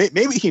them.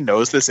 Maybe he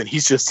knows this and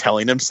he's just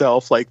telling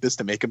himself like this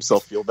to make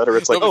himself feel better.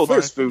 It's like, oh,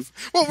 there's food.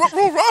 Well,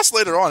 Ross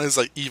later on is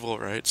like evil,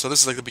 right? So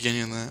this is like the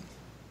beginning of that.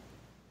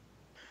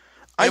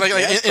 In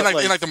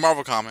the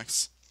Marvel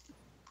comics.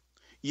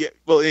 Yeah,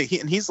 well,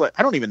 he's like,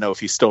 I don't even know if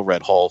he still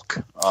read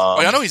Hulk.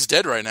 I know he's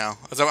dead right now.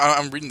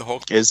 I'm reading the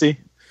Hulk. Is he?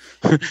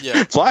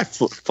 Yeah.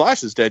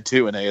 Flash is dead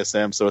too in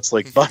ASM, so it's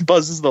like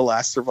Buzz is the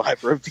last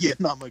survivor of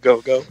Vietnam a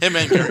Go-Go. Him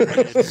and Gary.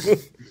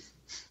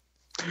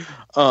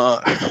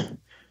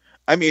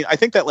 I mean, I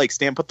think that like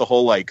Stan put the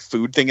whole like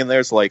food thing in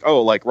there. So like,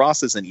 oh, like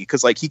Ross isn't,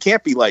 because like he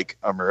can't be like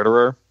a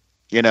murderer,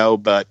 you know,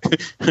 but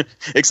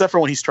except for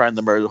when he's trying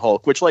to murder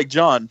Hulk, which like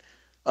John,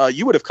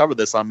 you would have covered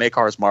this on Make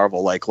Ours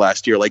Marvel like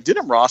last year. Like,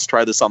 didn't Ross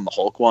try this on the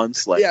Hulk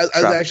once? Like, yeah,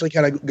 I was actually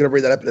kind of going to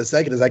bring that up in a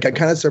second. Is like I'm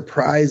kind of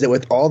surprised that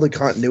with all the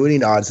continuity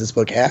nods this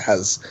book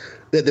has,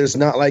 that there's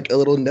not like a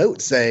little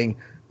note saying,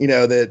 you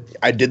know, that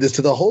I did this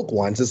to the Hulk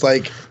once. It's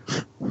like,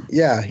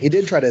 yeah, he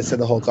did try to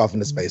send the Hulk off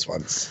into space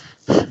once.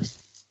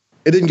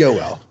 It didn't go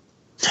well.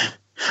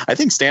 I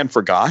think Stan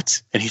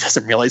forgot, and he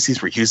doesn't realize he's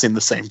reusing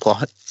the same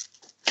plot.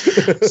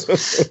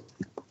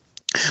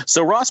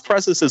 So Ross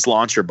presses his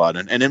launcher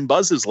button, and in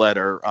Buzz's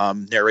letter,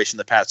 narration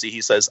to Patsy,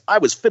 he says, "I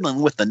was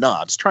fiddling with the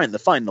knobs, trying to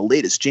find the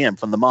latest jam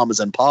from the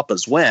Mamas and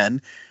Papas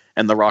when,"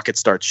 and the rocket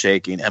starts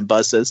shaking, and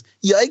Buzz says,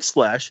 "Yikes,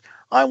 Flash,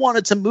 I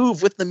wanted to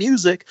move with the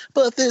music,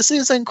 but this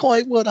isn't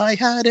quite what I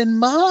had in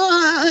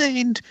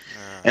mind."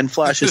 And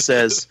Flash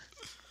says,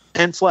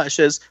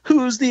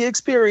 "Who's the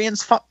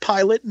experienced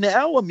pilot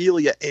now,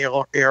 Amelia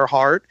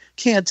Earhart?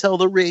 Can't tell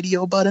the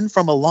radio button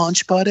from a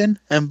launch button?"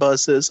 And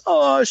Buzz says,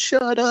 "Oh,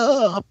 shut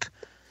up."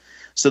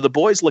 So the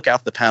boys look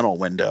out the panel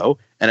window,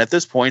 and at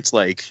this point,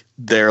 like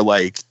they're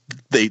like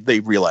they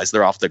realize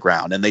they're off the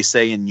ground, and they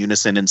say in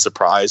unison in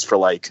surprise for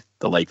like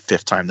the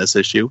fifth time this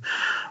issue,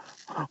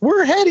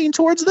 "We're heading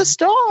towards the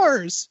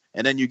stars."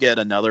 And then you get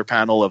another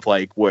panel of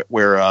like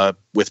where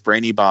with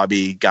Brainy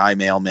Bobby, Guy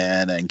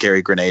Mailman, and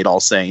Gary Grenade all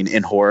saying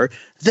in horror,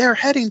 "They're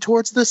heading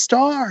towards the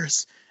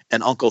stars."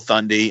 And Uncle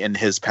Thundy in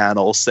his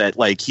panel said,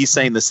 like, he's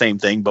saying the same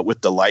thing, but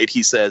with delight.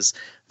 He says,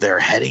 They're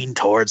heading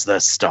towards the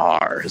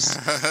stars.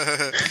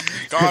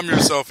 Calm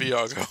yourself,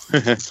 Iago.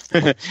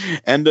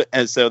 and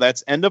so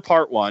that's end of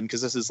part 1,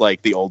 because this is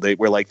like the old day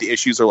where like the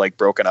issues are like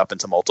broken up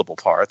into multiple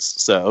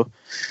parts. So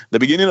the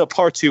beginning of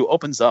part 2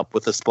 opens up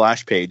with a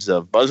splash page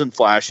of Buzz and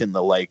Flash in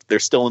the like they're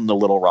still in the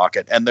little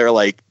rocket and they're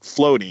like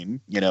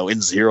floating,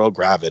 in zero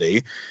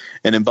gravity.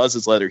 And in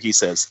Buzz's letter, he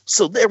says,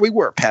 "So there we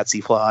were,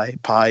 Patsy Pie,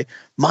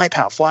 my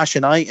pal Flash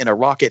and I in a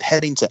rocket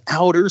heading to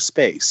outer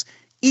space.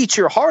 Eat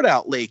your heart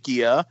out,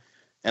 Lakia."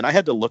 And I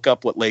had to look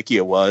up what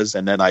Lakia was,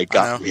 and then I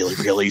got really,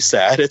 really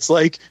sad. It's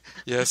like,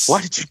 yes,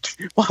 why did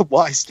you?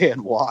 Why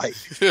Stan? Why?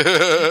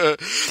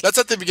 That's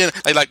at the beginning.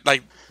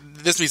 Like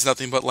this means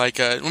nothing, but like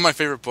one of my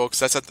favorite books.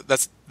 That's at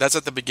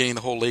the beginning.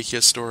 The whole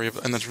Lakia story,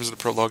 and then there's the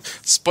prologue,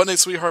 "Sputnik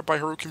Sweetheart" by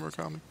Haruki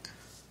Murakami.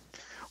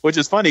 Which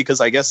is funny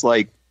because I guess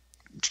like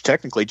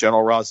technically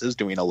General Ross is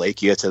doing a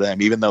Lakia to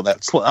them, even though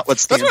that's not what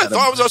Stan. That's what I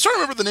thought. I was trying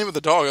to remember the name of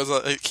the dog. I was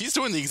like, he's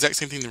doing the exact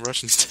same thing the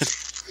Russians did.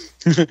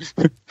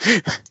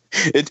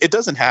 It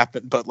doesn't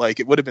happen, but like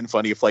it would have been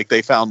funny if like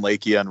they found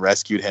Lakia and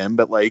rescued him,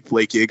 but like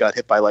Lakia got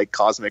hit by like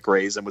cosmic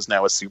rays and was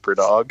now a super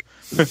dog.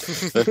 And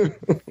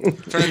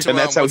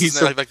that's how he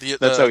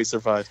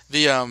survived.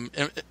 The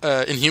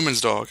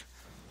Inhumans dog.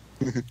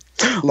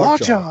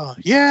 Lockjaw.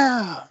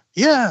 Yeah,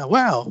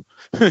 wow.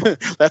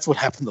 That's what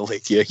happened to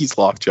Lakia. He's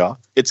Lockjaw.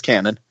 It's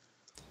canon.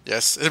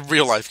 Yes,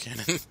 real life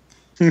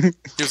canon.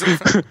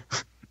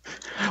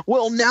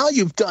 Well, now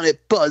you've done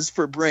it, Buzz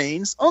for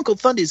brains. Uncle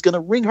Thundy's going to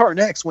wring our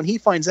necks when he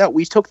finds out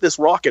we took this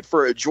rocket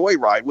for a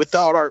joyride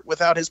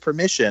without his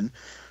permission.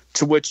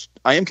 To which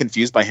I am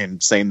confused by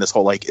him saying this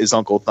whole, like, is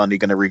Uncle Thundy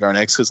going to wring our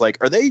necks? Because, like,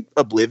 are they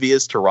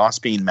oblivious to Ross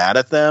being mad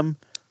at them?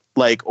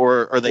 Like,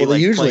 or are they, they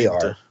usually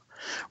are.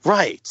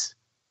 Right.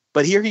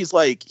 But here he's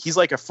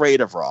like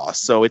afraid of Ross.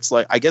 So it's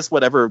like, I guess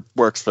whatever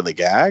works for the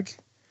gag.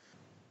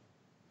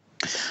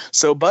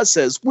 So Buzz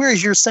says,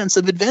 "Where's your sense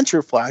of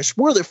adventure, Flash?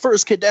 We're the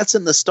first cadets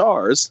in the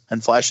stars."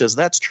 And Flash says,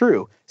 "That's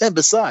true. And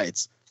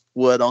besides,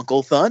 what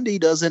Uncle Thundy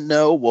doesn't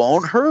know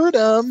won't hurt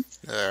him."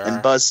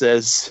 And Buzz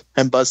says,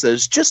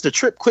 "Just a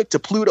trip quick to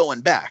Pluto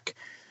and back.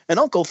 And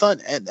Uncle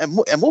Thund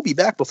and we'll be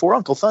back before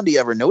Uncle Thundy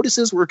ever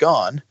notices we're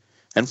gone."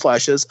 And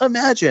Flash says,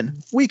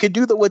 "Imagine, we could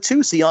do the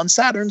Watusi on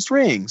Saturn's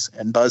rings."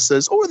 And Buzz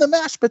says, "Or the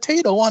mashed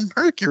potato on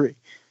Mercury.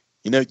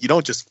 You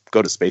don't just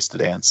go to space to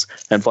dance."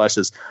 And Flash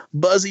says,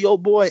 "Buzzy,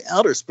 old boy,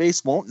 outer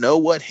space won't know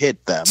what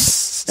hit them."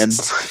 And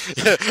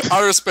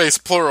outer space,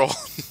 plural.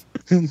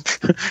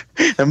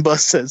 And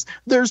Buzz says,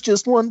 "There's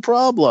just one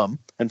problem."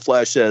 And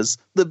Flash says,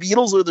 "The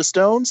Beatles or the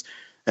Stones?"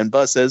 And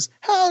Buzz says,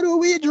 "How do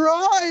we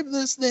drive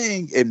this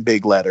thing?" in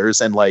big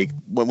letters. And like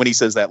when he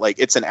says that, like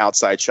it's an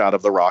outside shot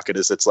of the rocket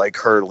as it's like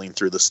hurtling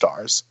through the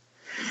stars.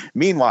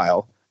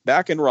 Meanwhile,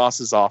 back in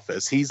Ross's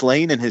office, he's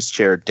laying in his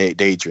chair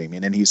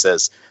daydreaming, and he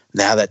says,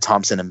 "Now that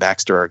Thompson and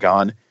Baxter are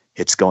gone,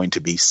 it's going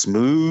to be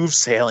smooth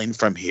sailing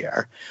from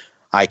here.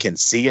 I can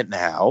see it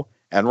now."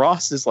 And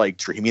Ross is like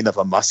dreaming of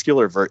a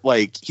muscular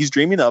he's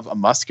dreaming of a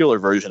muscular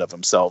version of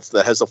himself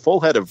that has a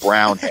full head of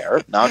brown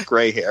hair, not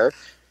gray hair,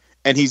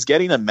 and he's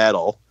getting a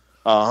medal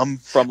from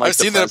like I've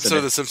seen that episode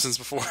of The Simpsons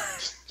before.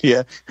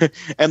 Yeah.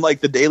 And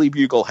like the Daily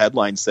Bugle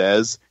headline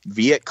says,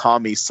 "Viet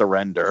Commie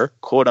surrender,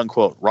 quote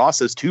unquote.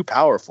 Ross is too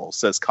powerful,"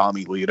 says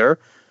commie leader.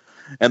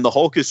 And the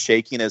Hulk is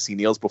shaking as he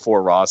kneels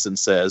before Ross and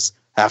says,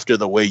 "After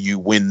the way you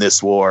win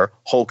this war,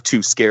 Hulk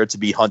too scared to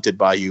be hunted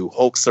by you.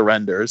 Hulk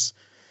surrenders."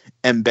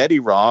 And Betty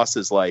Ross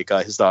is like,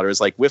 his daughter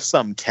is like with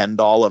some Ken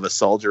doll of a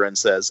soldier and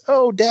says,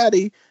 "Oh,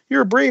 Daddy,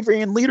 your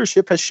bravery and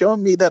leadership has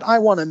shown me that I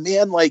want a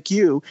man like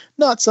you,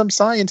 not some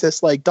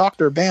scientist like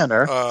Dr.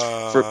 Banner."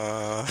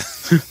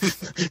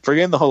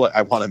 Forgetting the whole,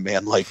 "I want a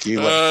man like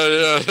you."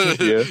 Yeah.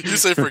 You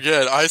say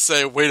forget. I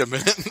say, wait a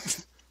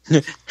minute.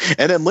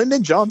 And then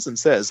Lyndon Johnson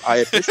says, "I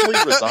officially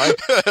resign."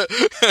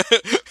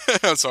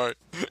 I'm sorry.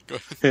 Go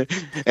ahead.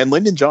 And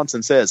Lyndon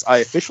Johnson says, "I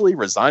officially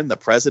resign the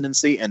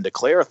presidency and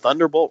declare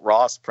Thunderbolt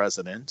Ross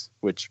president,"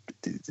 which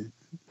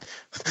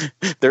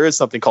there is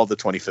something called the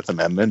 25th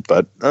Amendment,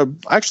 but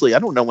actually I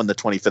don't know when the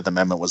 25th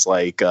Amendment was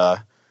like,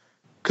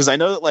 because I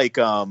know that like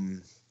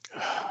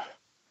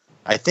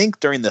I think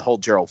during the whole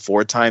Gerald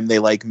Ford time they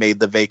like made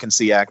the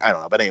Vacancy Act. I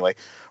don't know, but anyway,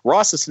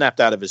 Ross has snapped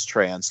out of his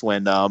trance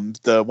when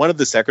one of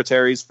the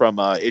secretaries from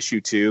issue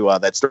 2,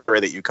 that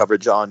story that you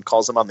covered, John,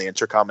 calls him on the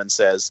intercom and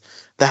says,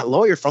 "That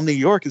lawyer from New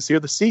York is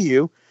here to see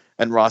you."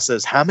 And Ross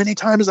says, "How many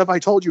times have I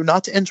told you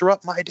not to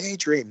interrupt my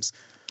daydreams?"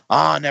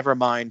 "Ah, never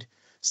mind.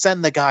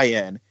 Send the guy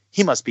in.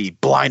 He must be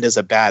blind as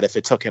a bat if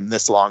it took him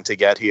this long to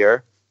get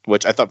here."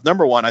 Which I thought,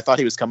 number one, I thought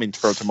he was coming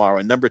for tomorrow.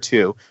 And number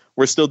two,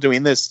 we're still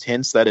doing this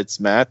hints that it's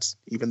Matt,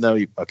 even though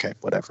okay,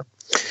 whatever.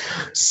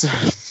 So,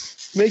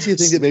 makes you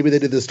think that maybe they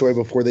did this story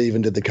before they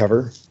even did the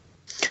cover.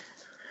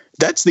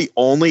 That's the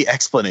only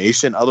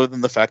explanation, other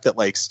than the fact that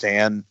like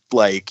Stan,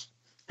 like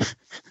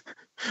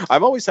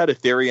I've always had a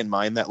theory in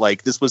mind that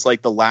like this was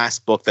like the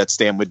last book that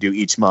Stan would do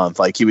each month.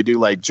 Like he would do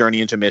like Journey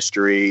into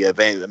Mystery,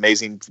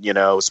 Amazing,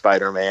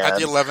 Spider-Man at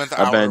the 11th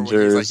hour,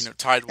 Avengers, when he's like,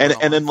 tied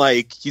and then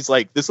like he's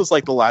like this was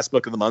like the last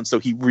book of the month, so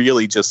he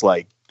really just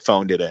like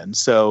phoned it in.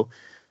 So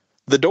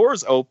The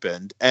doors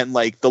opened and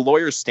like the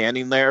lawyer's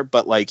standing there,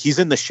 but like he's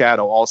in the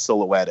shadow, all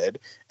silhouetted,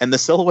 and the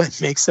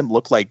silhouette makes him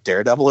look like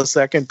Daredevil a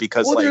second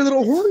because there are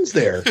little horns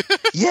there.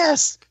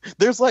 Yes,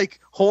 there's like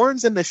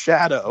horns in the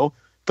shadow,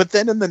 but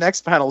then in the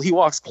next panel he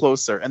walks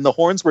closer and the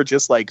horns were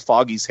just like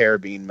Foggy's hair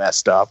being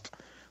messed up.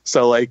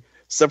 So like,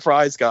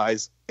 surprise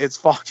guys, it's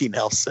Foggy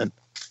Nelson.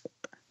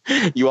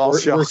 You all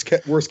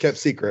worst kept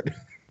secret.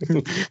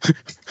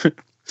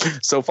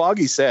 So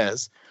Foggy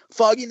says,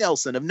 Foggy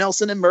Nelson of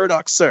Nelson and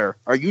Murdoch, sir.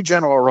 Are you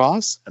General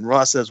Ross? And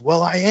Ross says,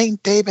 well, I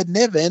ain't David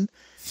Niven.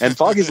 And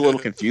Foggy's a little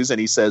confused, and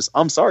he says,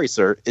 I'm sorry,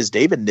 sir. Is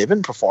David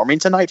Niven performing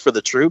tonight for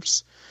the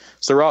troops?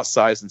 So Ross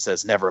sighs and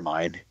says, never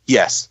mind.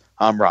 Yes,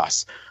 I'm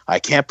Ross. I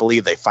can't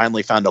believe they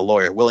finally found a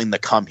lawyer willing to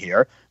come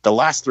here. The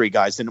last 3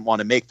 guys didn't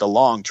want to make the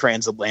long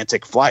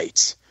transatlantic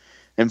flights.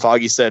 And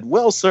Foggy said,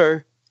 well,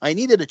 sir, I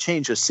needed a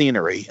change of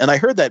scenery, and I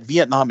heard that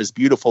Vietnam is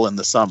beautiful in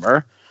the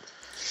summer.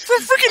 For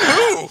freaking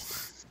who?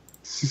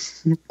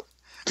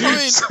 I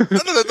mean,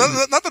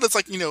 not that it's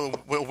like, you know,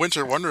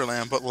 Winter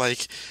Wonderland, but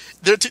like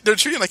they're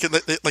treating like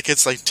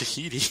it's like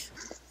Tahiti.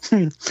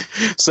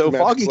 So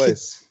Foggy,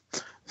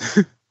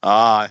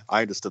 I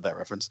understood that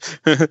reference.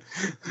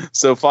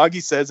 So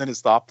Foggy says in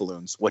his thought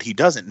balloons, what he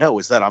doesn't know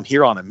is that I'm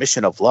here on a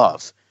mission of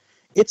love.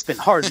 It's been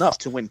hard enough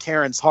to win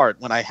Karen's heart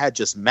when I had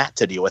just Matt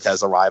to deal with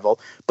as a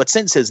rival, but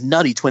since his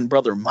nutty twin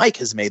brother Mike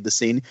has made the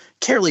scene,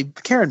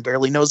 Karen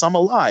barely knows I'm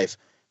alive.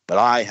 But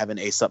I have an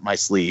ace up my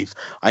sleeve.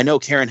 I know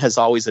Karen has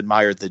always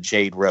admired the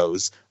jade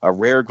rose, a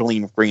rare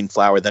green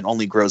flower that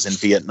only grows in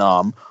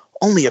Vietnam.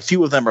 Only a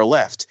few of them are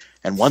left,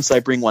 and once I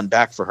bring one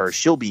back for her,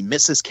 she'll be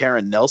Mrs.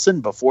 Karen Nelson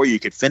before you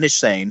could finish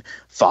saying,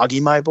 Foggy,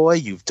 my boy,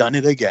 you've done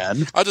it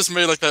again. I just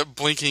made like that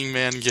blinking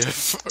man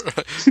gif.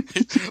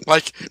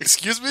 Like,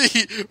 excuse me?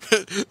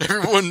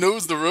 Everyone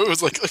knows the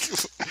rose. Like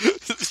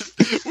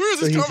where is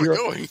this comic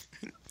going?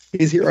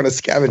 He's here on a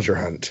scavenger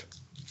hunt.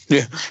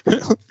 Yeah.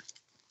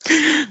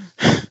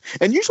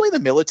 And usually the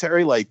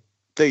military, like,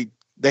 they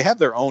have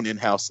their own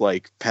in-house,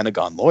 like,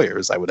 Pentagon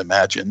lawyers, I would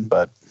imagine.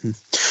 But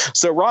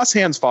so Ross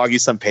hands Foggy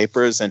some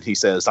papers, and he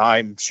says,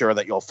 I'm sure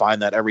that you'll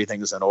find that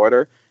everything's in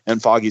order.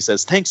 And Foggy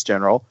says, thanks,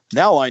 General.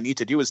 Now all I need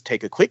to do is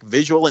take a quick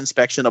visual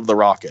inspection of the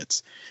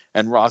rockets.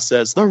 And Ross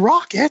says, the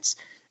rockets?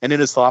 And in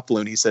his thought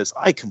balloon, he says,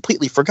 I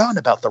completely forgot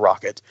about the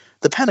rocket.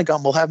 The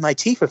Pentagon will have my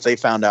teeth if they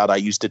found out I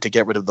used it to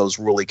get rid of those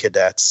unruly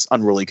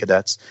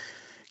cadets.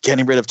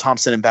 Getting rid of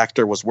Thompson and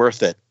Baxter was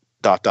worth it. ...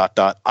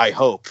 I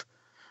hope.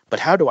 But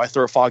how do I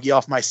throw Foggy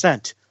off my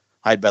scent?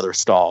 I'd better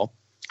stall.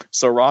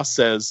 So Ross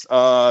says,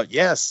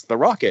 yes, the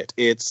rocket.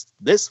 It's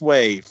this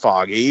way,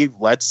 Foggy.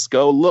 Let's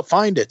go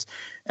find it.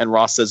 And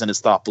Ross says in his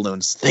thought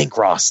balloons, think,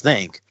 Ross,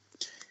 think.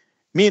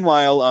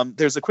 Meanwhile,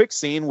 there's a quick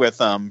scene with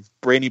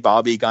Brainy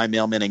Bobby, Guy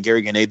Mailman, and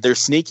Gary Gannade. They're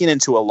sneaking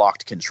into a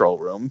locked control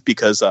room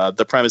because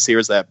the premise here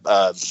is that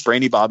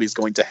Brainy Bobby's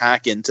going to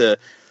hack into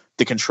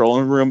the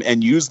control room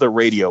and use the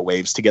radio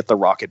waves to get the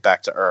rocket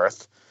back to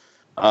Earth.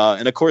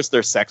 And of course,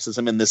 there's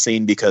sexism in this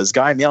scene because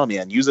Guy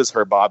Mailman uses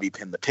her bobby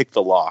pin to pick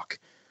the lock.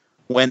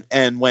 When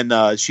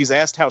she's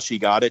asked how she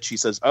got it, she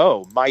says,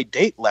 "Oh, my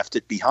date left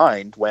it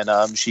behind when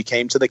she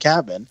came to the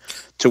cabin."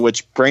 To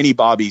which Brainy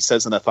Bobby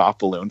says in a thought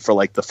balloon for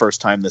like the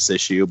first time this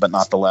issue, but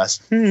not the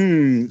last.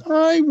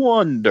 I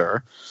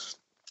wonder.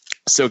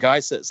 So Guy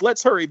says,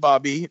 "Let's hurry,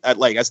 Bobby."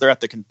 As they're at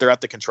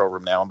the control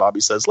room now, and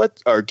Bobby says,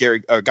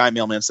 Guy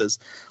Mailman says,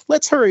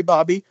 "Let's hurry,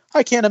 Bobby.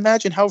 I can't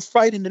imagine how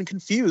frightened and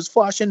confused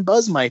Flash and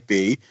Buzz might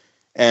be."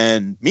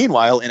 And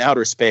meanwhile, in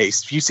outer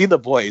space, you see the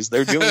boys.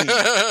 They're doing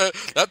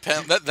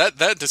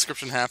that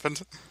description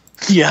happened.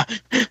 Yeah,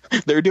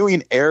 they're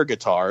doing air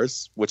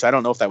guitars, which I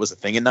don't know if that was a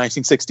thing in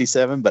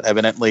 1967, but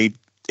evidently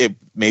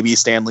maybe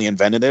Stanley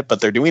invented it. But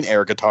they're doing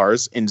air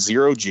guitars in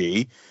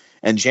 0G.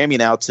 And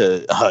jamming out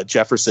to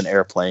Jefferson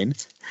Airplane.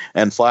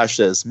 And Flash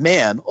says,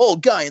 "Man,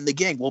 old Guy and the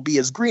gang will be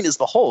as green as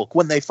the Hulk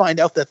when they find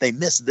out that they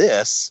missed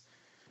this."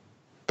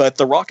 But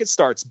the rocket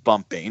starts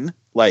bumping,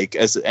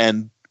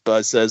 and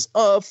Buzz says,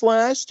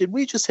 Flash, did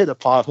we just hit a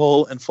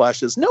pothole? And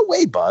Flash says, "No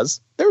way, Buzz.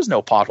 There's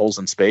no potholes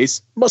in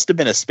space. Must have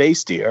been a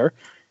space deer."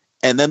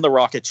 And then the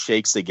rocket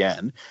shakes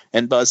again.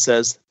 And Buzz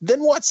says,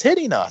 "Then what's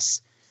hitting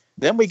us?"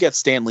 Then we get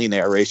Stan Lee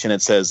narration.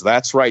 It says,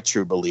 "That's right,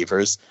 true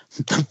believers.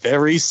 The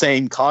very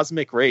same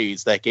cosmic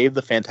rays that gave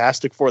the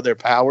Fantastic Four their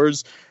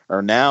powers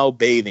are now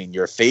bathing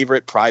your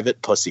favorite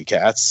private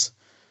pussycats."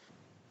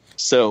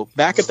 So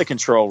back at the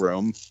control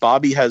room,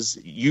 Bobby has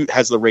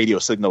the radio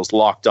signals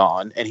locked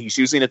on, and he's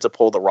using it to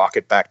pull the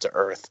rocket back to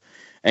Earth.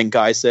 And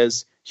Guy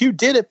says, "You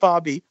did it,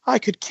 Bobby. I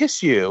could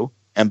kiss you."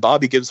 And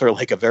Bobby gives her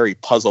like a very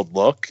puzzled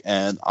look.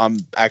 And I'm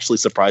actually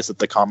surprised that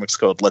the Comics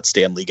Code let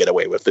Stan Lee get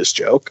away with this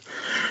joke.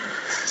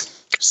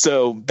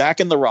 So back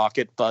in the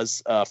rocket,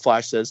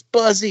 Flash says,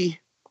 "Buzzy,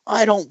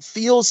 I don't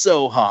feel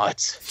so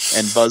hot."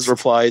 And Buzz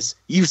replies,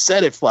 "You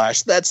said it,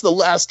 Flash. That's the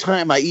last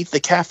time I eat the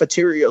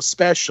cafeteria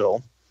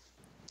special."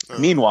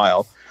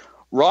 Meanwhile,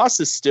 Ross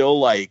is still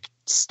like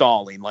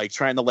stalling, like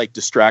trying to like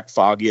distract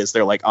Foggy as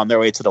they're like on their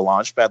way to the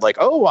launch pad. Like,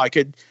 "Oh, I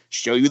could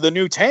show you the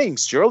new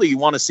tanks. Surely you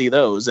want to see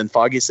those." And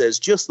Foggy says,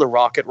 "Just the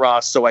rocket,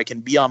 Ross, so I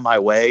can be on my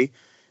way."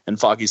 And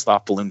Foggy's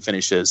thought balloon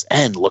finishes,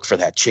 and look for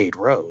that jade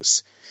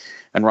rose.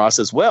 And Ross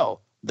says,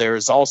 well,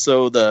 there's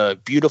also the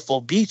beautiful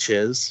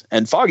beaches.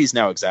 And Foggy's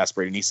now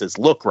exasperated. And he says,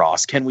 look,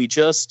 Ross, can we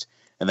just...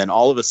 And then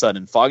all of a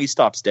sudden, Foggy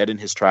stops dead in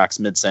his tracks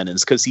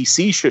mid-sentence because he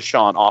sees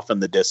Shashan off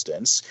in the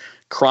distance,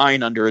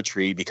 crying under a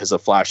tree because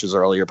of Flash's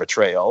earlier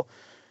betrayal.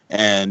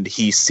 And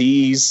he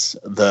sees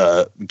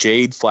the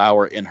jade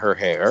flower in her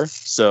hair.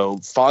 So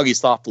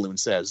Foggy's thought balloon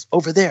says,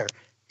 over there,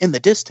 in the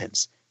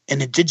distance,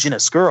 an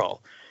indigenous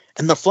girl.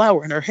 And the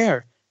flower in her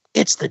hair,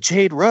 it's the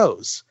jade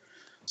rose.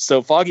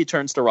 So Foggy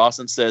turns to Ross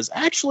and says,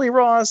 actually,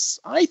 Ross,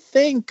 I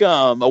think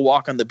a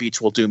walk on the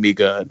beach will do me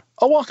good.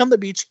 A walk on the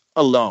beach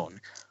alone.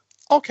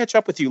 I'll catch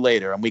up with you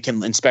later and we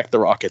can inspect the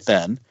rocket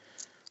then.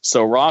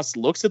 So Ross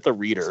looks at the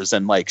readers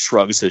and like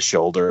shrugs his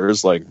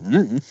shoulders like,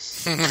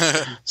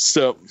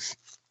 So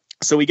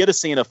we get a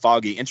scene of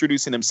Foggy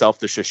introducing himself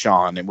to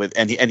Shashan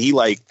and he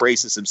like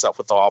braces himself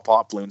with the all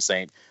plot balloon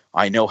saying,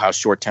 I know how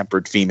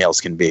short-tempered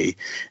females can be,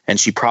 and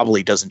she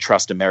probably doesn't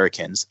trust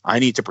Americans. I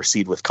need to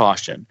proceed with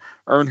caution,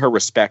 earn her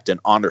respect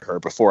and honor her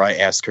before I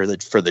ask her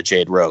for the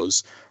Jade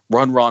Rose.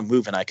 One wrong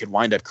move and I could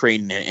wind up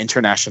creating an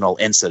international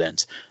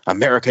incident.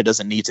 America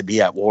doesn't need to be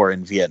at war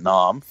in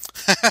Vietnam.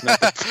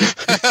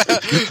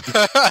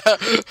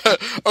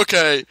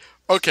 Okay.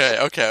 What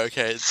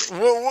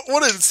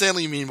did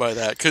Stanley mean by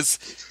that? Because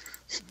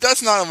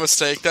that's not a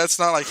mistake. That's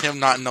not like him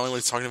not knowing what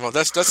he's talking about.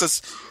 That's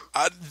just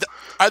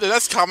either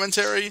that's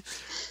commentary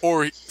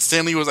or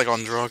Stanley was like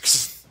on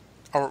drugs.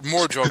 Or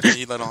more drugs than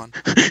he let on.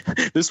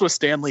 This was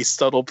Stanley's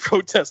subtle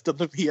protest of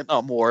the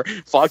Vietnam War.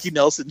 Foggy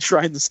Nelson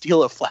trying to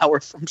steal a flower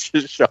from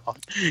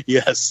Shashan.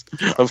 Yes,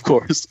 of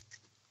course.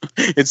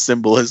 It's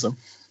symbolism.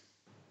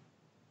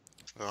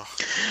 Ugh.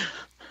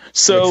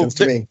 So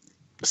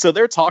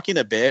they're talking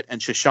a bit, and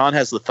Shashan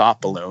has the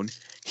thought balloon.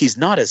 He's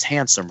not as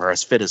handsome or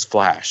as fit as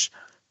Flash,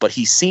 but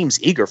he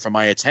seems eager for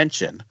my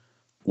attention,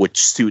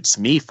 which suits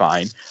me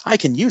fine. I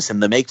can use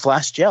him to make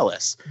Flash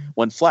jealous.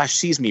 When Flash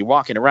sees me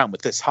walking around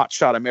with this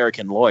hotshot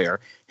American lawyer,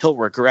 he'll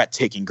regret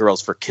taking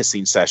girls for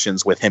kissing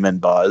sessions with him and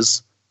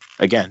Buzz.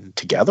 Again,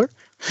 together?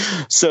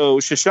 So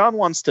Shashan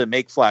wants to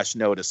make Flash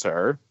notice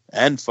her,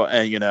 and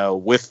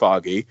with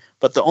Foggy,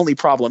 but the only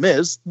problem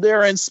is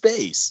they're in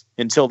space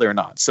until they're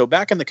not. So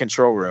back in the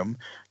control room,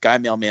 Guy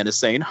Mailman is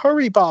saying,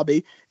 hurry,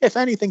 Bobby. If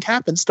anything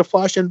happens to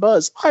Flash and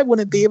Buzz, I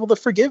wouldn't be able to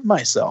forgive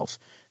myself.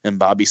 And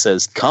Bobby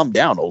says, calm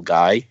down, old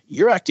guy.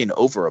 You're acting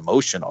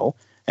over-emotional.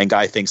 And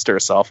Guy thinks to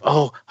herself,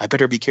 oh, I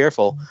better be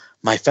careful.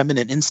 My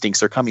feminine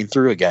instincts are coming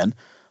through again.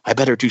 I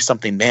better do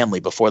something manly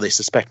before they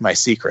suspect my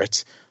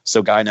secret.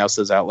 So Guy now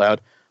says out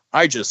loud,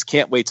 I just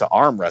can't wait to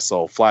arm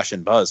wrestle Flash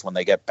and Buzz when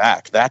they get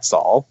back. That's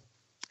all.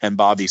 And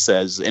Bobby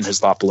says in his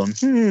thought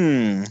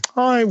balloon,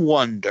 I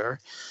wonder.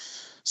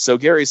 So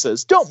Gary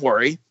says, don't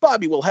worry.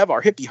 Bobby will have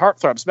our hippie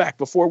heartthrobs back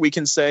before we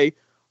can say,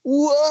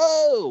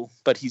 whoa.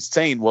 But he's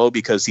saying whoa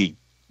because he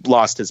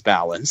lost his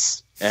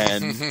balance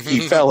and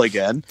he fell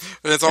again.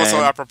 It's also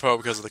apropos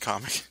because of the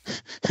comic.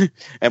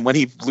 And when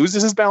he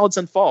loses his balance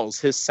and falls,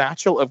 his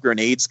satchel of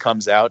grenades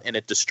comes out and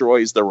it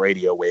destroys the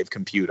radio wave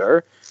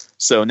computer.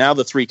 So now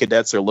the three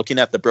cadets are looking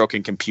at the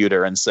broken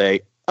computer and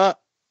say,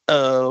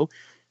 uh-oh.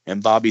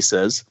 And Bobby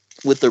says,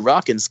 with the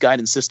rocket's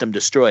guidance system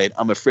destroyed,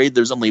 I'm afraid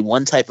there's only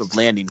one type of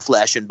landing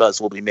Flash and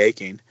Buzz will be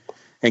making.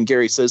 And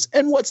Gary says,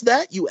 and what's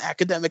that, you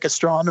academic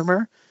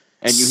astronomer?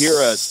 And you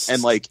hear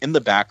in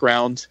the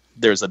background,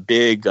 there's a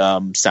big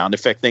sound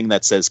effect thing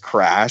that says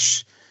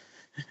crash.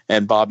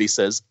 And Bobby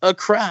says, a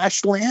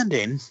crash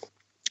landing.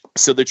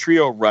 So the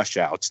trio rush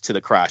out to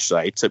the crash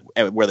site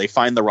where they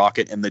find the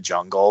rocket in the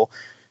jungle.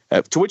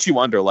 To which you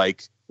wonder,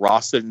 like,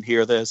 Ross didn't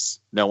hear this.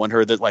 No one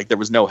heard that. Like, there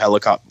was no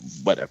helicopter.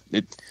 Whatever.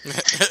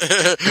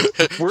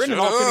 We're in an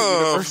alternate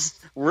universe.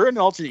 We're in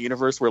an alternate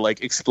universe where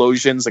like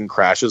explosions and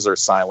crashes are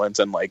silent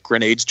and like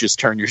grenades just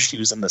turn your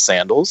shoes into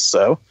sandals.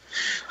 So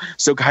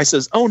Guy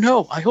says, oh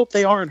no, I hope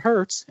they aren't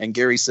hurt. And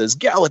Gary says,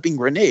 galloping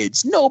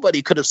grenades.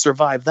 Nobody could have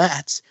survived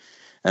that.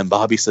 And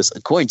Bobby says,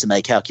 according to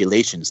my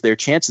calculations, their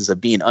chances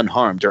of being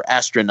unharmed are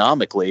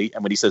astronomically,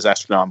 and when he says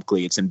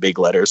astronomically, it's in big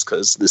letters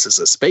because this is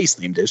a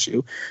space-themed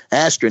issue,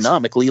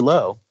 astronomically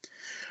low.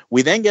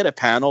 We then get a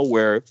panel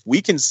where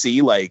we can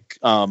see like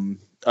Guy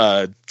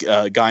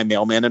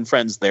Mailman and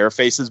friends, their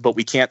faces, but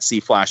we can't see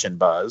Flash and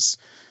Buzz.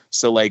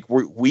 So like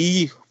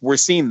we're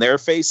seeing their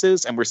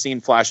faces and we're seeing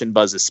Flash and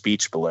Buzz's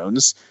speech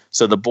balloons.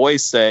 So the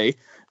boys say,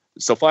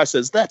 so Flash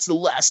says, that's the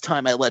last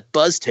time I let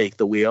Buzz take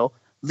the wheel.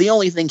 The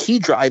only thing he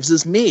drives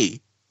is me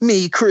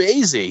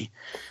crazy.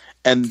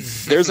 And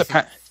there's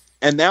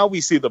and now we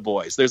see the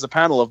boys. There's a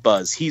panel of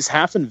Buzz. He's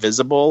half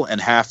invisible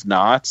and half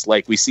not.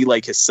 Like we see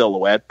like his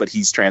silhouette, but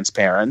he's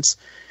transparent.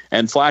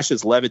 And Flash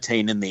is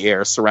levitating in the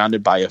air,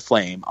 surrounded by a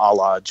flame, a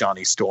la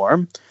Johnny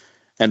Storm.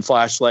 And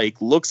Flash like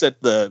looks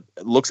at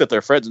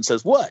their friends and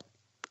says, "What?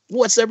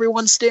 What's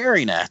everyone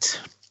staring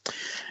at?"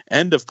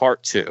 End of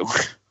part 2.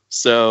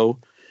 So,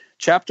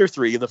 chapter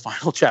 3, the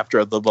final chapter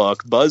of the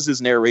book.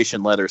 Buzz's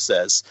narration letter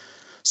says,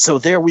 So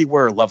there we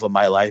were, love of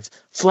my life,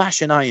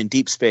 Flash and I in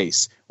deep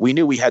space. We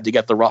knew we had to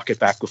get the rocket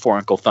back before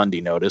Uncle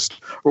Thundy noticed,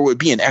 or it would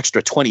be an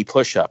extra 20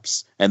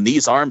 push-ups. And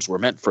these arms were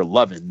meant for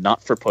loving,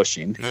 not for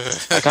pushing.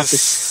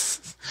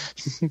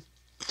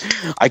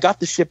 I got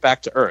the ship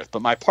back to Earth,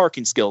 but my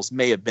parking skills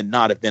may have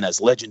not have been as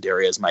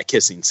legendary as my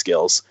kissing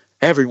skills.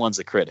 Everyone's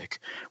a critic.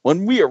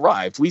 When we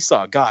arrived, we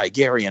saw Guy,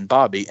 Gary, and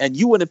Bobby, and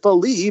you wouldn't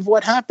believe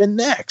what happened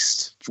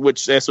next.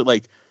 Which that's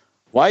like,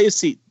 why is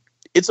he?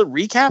 It's a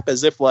recap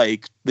as if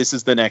like this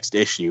is the next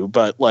issue,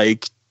 but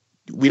like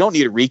we don't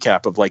need a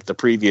recap of like the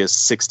previous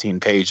 16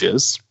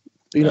 pages.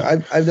 You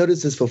know, I've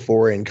noticed this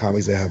before in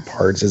comics that have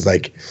parts. Is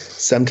like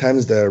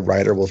sometimes the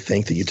writer will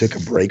think that you took a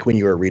break when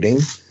you were reading,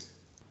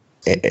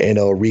 and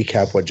it'll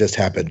recap what just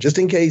happened, just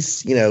in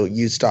case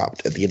you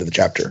stopped at the end of the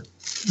chapter.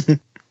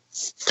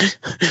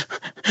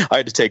 I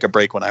had to take a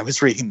break when I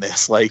was reading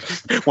this. Like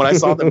when I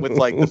saw them with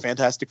like the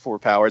Fantastic Four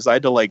powers, I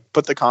had to like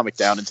put the comic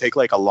down and take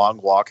like a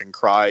long walk and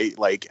cry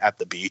like at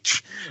the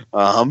beach.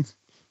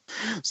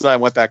 So I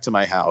went back to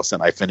my house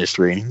and I finished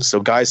reading. So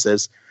Guy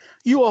says,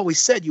 "You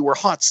always said you were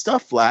hot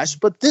stuff, Flash,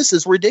 but this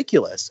is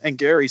ridiculous." And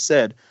Gary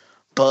said,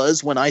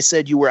 "Buzz, when I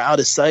said you were out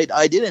of sight,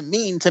 I didn't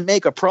mean to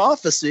make a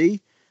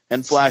prophecy."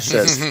 And Flash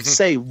says,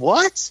 "Say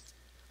what?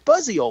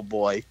 Buzzy, old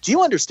boy, do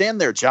you understand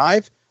their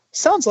jive?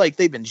 Sounds like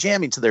they've been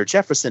jamming to their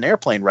Jefferson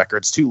Airplane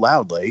records too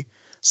loudly."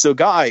 So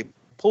Guy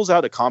pulls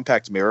out a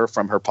compact mirror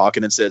from her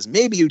pocket and says,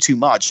 "Maybe you two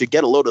mods should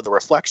get a load of the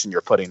reflection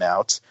you're putting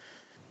out."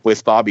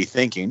 With Bobby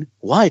thinking,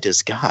 why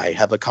does Guy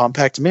have a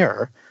compact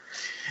mirror?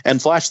 And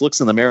Flash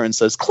looks in the mirror and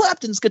says,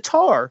 "Clapton's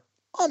guitar.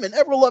 I'm an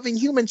ever-loving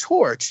Human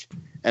Torch."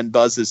 And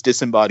Buzz's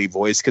disembodied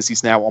voice, because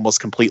he's now almost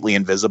completely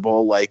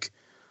invisible, like,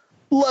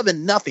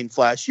 "Loving nothing,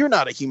 Flash. You're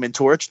not a Human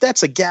Torch.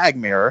 That's a gag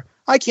mirror.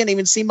 I can't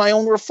even see my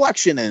own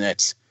reflection in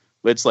it."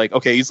 It's like,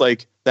 okay, he's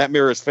like, that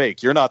mirror is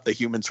fake. You're not the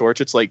Human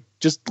Torch. It's like,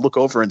 just look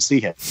over and see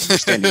him. You're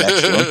standing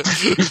next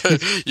to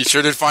him. You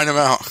sure did find him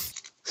out.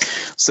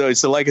 So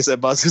like I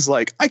said, Buzz is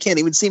like, "I can't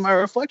even see my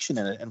reflection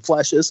in it." And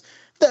Flash says,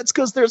 "That's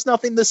because there's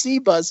nothing to see,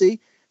 Buzzy.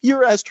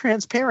 You're as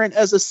transparent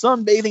as a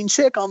sunbathing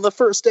chick on the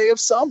first day of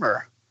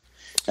summer."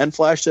 And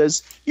Flash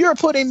says, "You're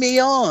putting me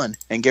on."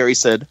 And Gary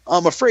said,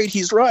 "I'm afraid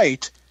he's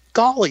right.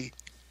 Golly,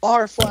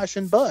 are Flash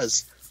and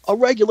Buzz a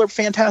regular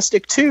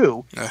Fantastic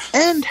Two?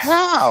 And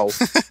how?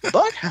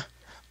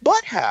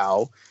 But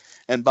how?"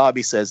 And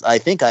Bobby says, "I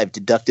think I've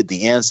deducted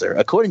the answer.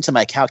 According to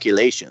my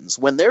calculations,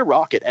 when their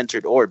rocket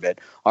entered orbit,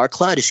 our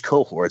cloudish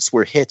cohorts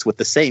were hit with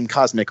the same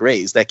cosmic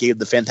rays that gave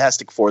the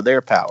Fantastic Four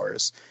their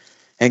powers."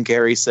 And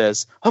Gary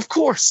says, "Of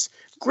course,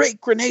 great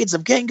grenades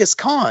of Genghis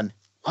Khan."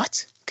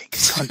 What?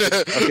 Genghis Khan?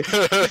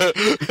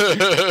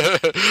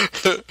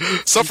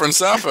 Suffering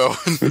Sappho.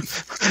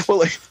 Well,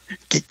 like,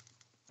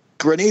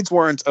 grenades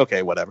weren't...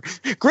 Okay, whatever.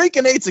 Great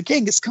grenades of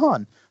Genghis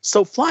Khan.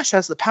 So Flash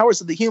has the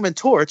powers of the Human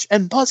Torch,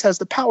 and Buzz has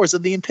the powers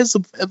of the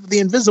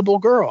Invisible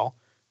Girl.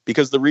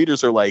 Because the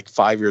readers are like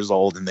 5 years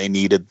old, and they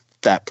needed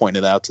that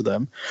pointed out to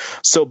them.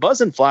 So Buzz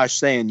and Flash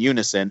say in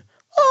unison,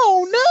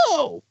 "Oh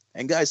no!"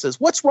 And Guy says,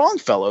 "What's wrong,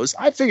 fellows?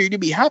 I figured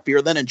you'd be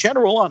happier than a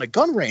general on a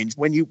gun range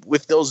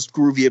with those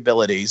groovy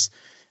abilities."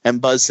 And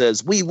Buzz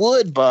says, "We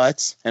would,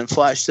 but..." And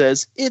Flash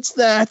says, "It's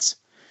that."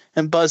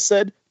 And Buzz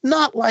said,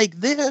 "Not like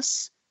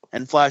this."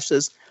 And Flash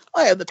says,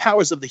 "I have the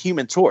powers of the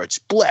Human Torch.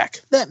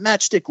 Black, that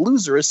matchstick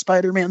loser is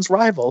Spider-Man's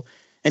rival,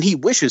 and he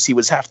wishes he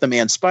was half the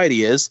man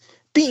Spidey is.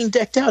 Being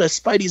decked out as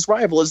Spidey's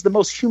rival is the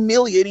most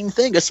humiliating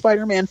thing a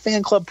Spider-Man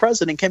fan club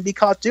president can be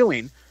caught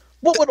doing.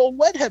 What would old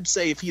Wedheb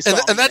say if he saw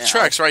And that now?"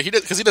 tracks, right?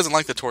 Because he doesn't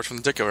like the Torch from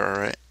the dick-o-era,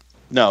 right?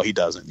 No, he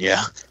doesn't,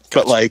 yeah.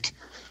 But, like,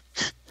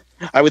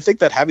 I would think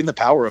that having the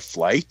power of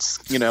flight,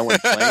 when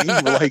playing,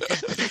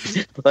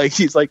 like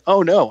he's like,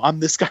 "Oh no,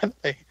 I'm this guy."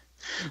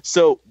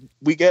 So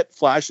we get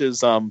Flash's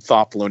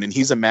thought balloon, and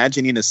he's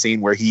imagining a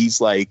scene where he's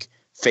like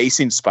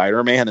facing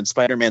Spider-Man, and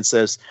Spider-Man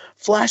says,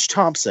 "Flash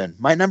Thompson,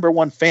 my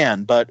 #1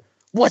 fan, but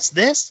what's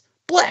this?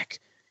 Black,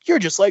 you're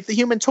just like the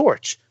Human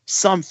Torch.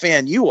 Some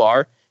fan you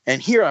are,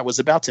 and here I was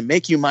about to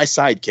make you my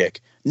sidekick.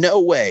 No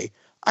way.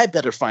 I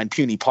better find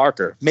Puny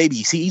Parker. Maybe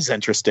he's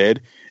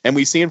interested." And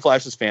we see in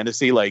Flash's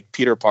fantasy like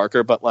Peter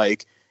Parker, but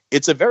like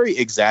it's a very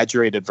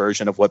exaggerated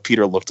version of what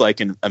Peter looked like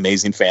in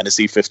Amazing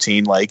Fantasy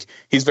 15. Like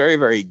he's very,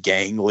 very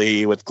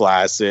gangly with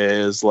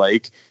glasses.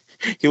 Like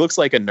he looks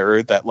like a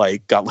nerd that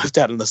like got left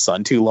out in the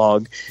sun too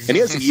long. And he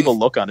has an evil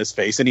look on his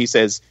face, and he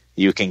says,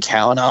 "You can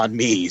count on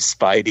me,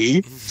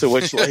 Spidey." To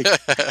which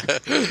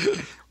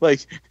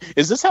like,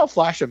 is this how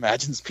Flash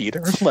imagines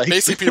Peter? Like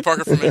basically Peter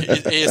Parker from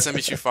ASM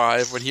issue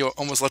 5 when he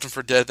almost left him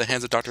for dead at the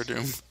hands of Dr.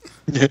 Doom.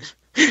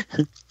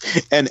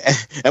 and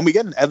we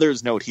get an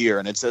Ether's note here,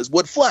 and it says,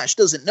 "What Flash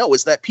doesn't know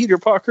is that Peter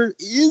Parker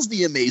is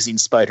the Amazing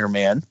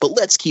Spider-Man, but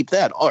let's keep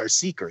that our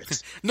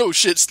secret." No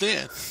shit,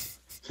 Stan.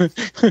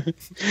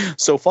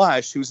 So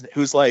Flash,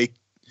 who's like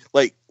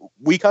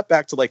we cut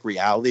back to like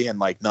reality and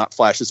like not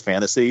Flash's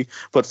fantasy,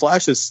 but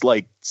Flash's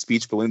like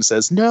speech balloon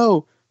says,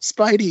 "No,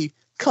 Spidey,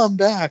 come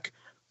back,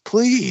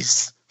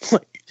 please."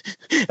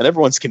 And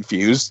everyone's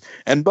confused.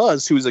 And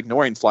Buzz, who's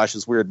ignoring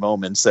Flash's weird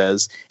moment,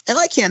 says, and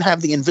I can't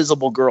have the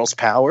invisible girl's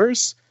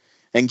powers.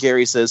 And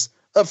Gary says,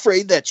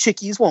 afraid that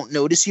chickies won't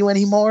notice you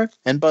anymore?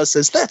 And Buzz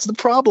says, that's the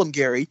problem,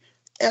 Gary.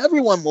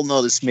 Everyone will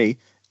notice me.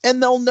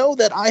 And they'll know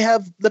that I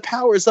have the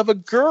powers of a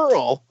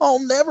girl.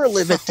 I'll never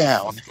live it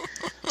down.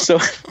 So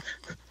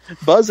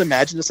Buzz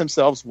imagines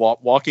himself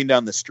walking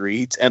down the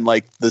street, and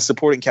like the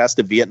supporting cast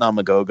of Vietnam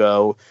a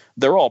Go-Go,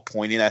 they're all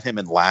pointing at him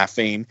and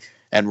laughing.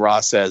 And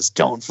Ross says,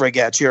 don't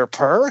forget your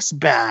purse,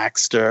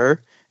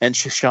 Baxter. And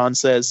Sean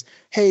says,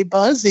 hey,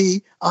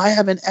 Buzzy, I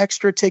have an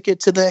extra ticket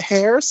to the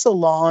hair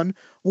salon.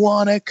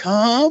 Wanna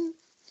come?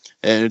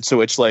 And so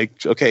it's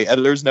like, okay,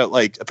 editor's note,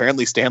 like,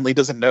 apparently Stanley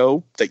doesn't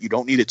know that you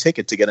don't need a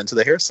ticket to get into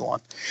the hair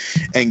salon.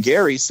 And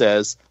Gary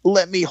says,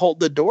 let me hold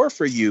the door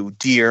for you,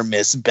 dear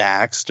Miss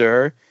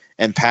Baxter.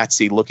 And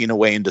Patsy, looking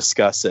away in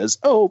disgust, says,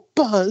 oh,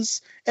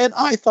 Buzz, and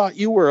I thought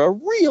you were a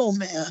real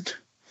man.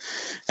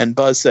 And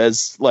Buzz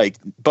says, like,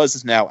 Buzz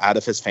is now out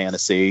of his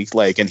fantasy,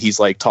 like, and he's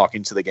like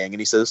talking to the gang,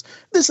 and he says,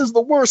 this is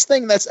the worst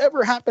thing that's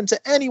ever happened to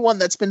anyone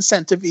that's been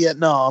sent to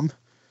Vietnam.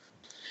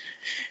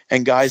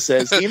 And Guy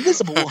says, the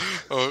invisible one.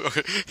 Oh,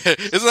 okay.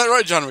 Isn't that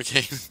right, John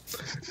McCain?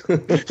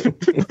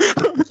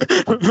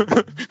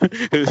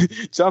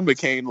 John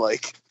McCain,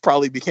 like,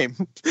 probably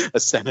became a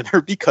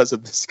senator because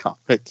of this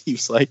comic. He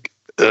was like,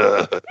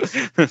 ugh.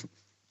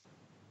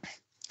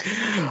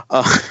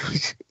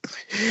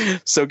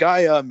 So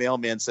Guy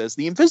Mailman says,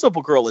 the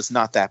invisible girl is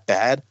not that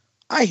bad.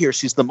 I hear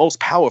she's the most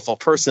powerful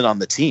person on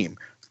the team.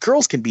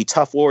 Girls can be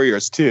tough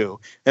warriors too.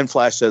 And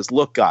Flash says,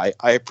 look, Guy,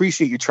 I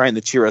appreciate you trying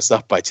to cheer us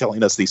up by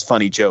telling us these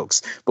funny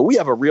jokes, but we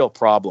have a real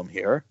problem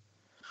here.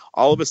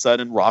 All of a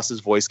sudden, Ross's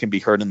voice can be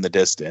heard in the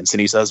distance,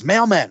 and he says,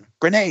 Mailman,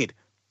 Grenade.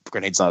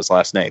 Grenade's not his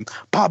last name.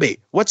 Bobby,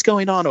 what's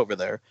going on over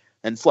there?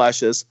 And Flash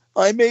says,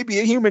 I may be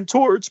a human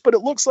torch, but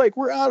it looks like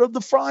we're out of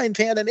the frying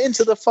pan and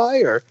into the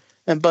fire.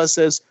 And Buzz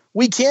says,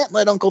 we can't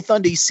let Uncle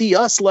Thundy see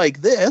us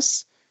like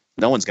this.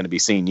 No one's going to be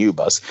seeing you,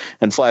 Buzz.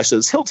 And Flash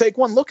says, he'll take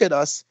one look at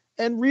us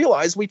and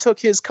realize we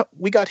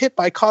got hit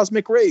by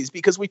cosmic rays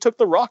because we took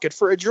the rocket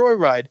for a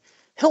joyride.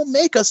 He'll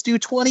make us do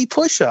 20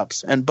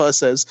 push-ups. And Buzz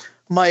says,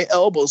 my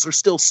elbows are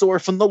still sore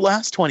from the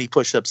last 20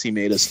 push-ups he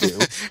made us do.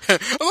 I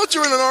thought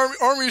you were in an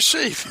army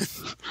shape.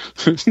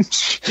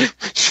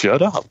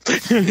 Shut up.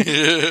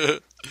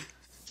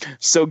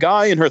 So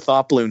Guy in her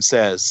thought balloon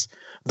says,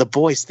 the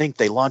boys think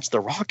they launched the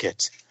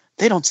rocket.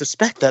 They don't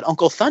suspect that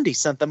Uncle Thundy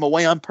sent them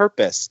away on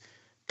purpose.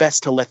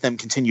 Best to let them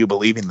continue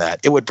believing that.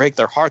 It would break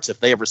their hearts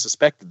if they ever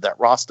suspected that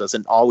Ross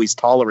doesn't always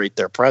tolerate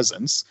their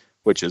presence,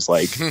 which is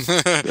like...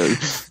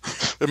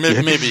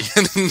 Maybe.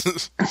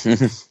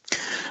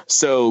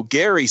 So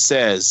Gary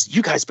says,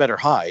 you guys better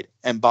hide.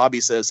 And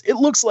Bobby says, it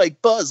looks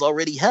like Buzz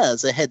already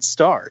has a head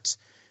start.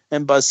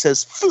 And Buzz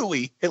says,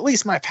 phooey, at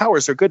least my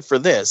powers are good for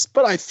this,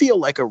 but I feel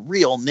like a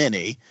real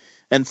ninny.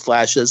 And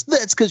Flash says,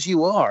 that's because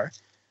you are.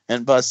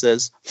 And Buzz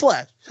says,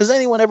 Flash, has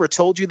anyone ever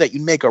told you that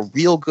you make a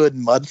real good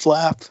mud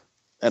flap?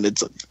 And I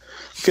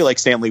feel like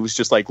Stanley was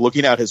just like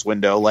looking out his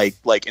window,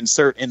 like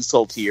insert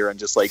insult here, and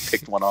just like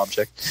picked one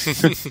object.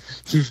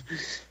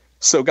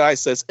 So Guy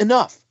says,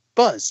 enough.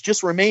 Buzz,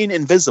 just remain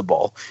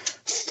invisible.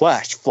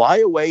 Flash, fly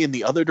away in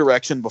the other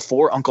direction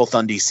before Uncle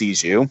Thundy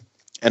sees you.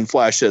 And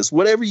Flash says,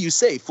 whatever you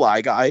say,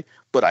 Fly Guy,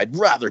 but I'd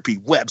rather be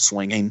web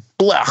swinging.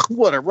 Blah,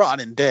 what a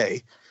rotten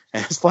day.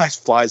 And his Flash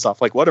flies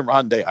off like, what a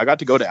rotten day. I got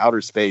to go to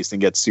outer space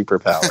and get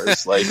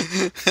superpowers. Like,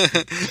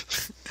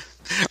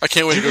 I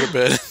can't wait to go to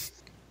bed.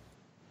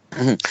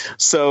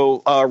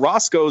 So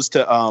Ross goes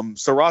to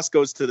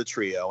the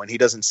trio, and he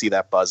doesn't see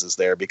that Buzz is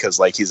there because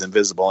like he's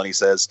invisible, and he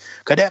says,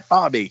 Cadet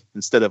Bobby,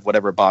 instead of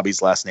whatever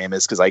Bobby's last name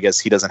is, because I guess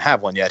he doesn't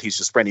have one yet. He's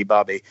just Sprinty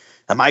Bobby.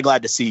 Am I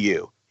glad to see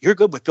you? You're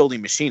good with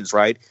building machines,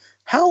 right?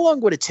 How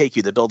long would it take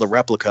you to build a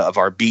replica of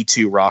our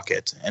B-2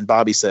 rocket? And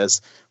Bobby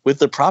says, with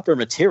the proper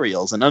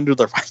materials and under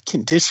the right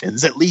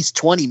conditions, at least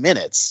 20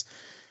 minutes.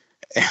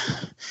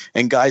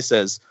 And Guy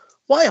says,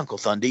 why, Uncle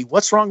Thundy?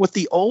 What's wrong with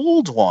the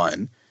old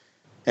one?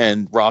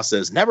 And Ross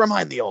says, never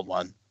mind the old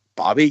one.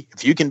 Bobby,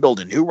 if you can build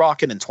a new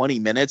rocket in 20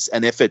 minutes,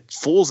 and if it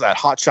fools that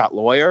hotshot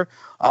lawyer,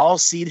 I'll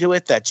see to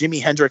it that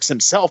Jimi Hendrix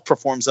himself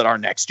performs at our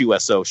next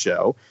USO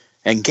show.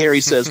 And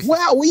Gary says,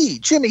 wowee,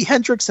 Jimi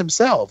Hendrix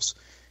himself.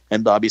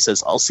 And Bobby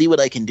says, I'll see what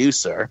I can do,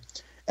 sir.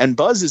 And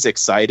Buzz is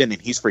excited,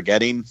 and he's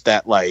forgetting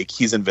that, like,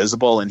 he's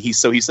invisible, and he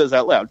says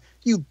out loud,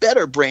 you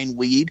better,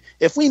 brainweed.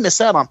 If we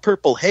miss out on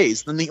Purple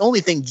Haze, then the only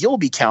thing you'll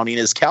be counting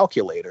is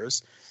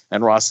calculators.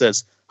 And Ross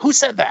says, who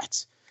said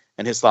that?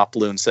 And his thought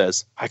balloon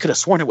says, I could have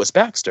sworn it was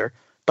Baxter,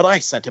 but I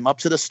sent him up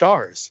to the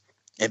stars.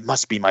 It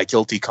must be my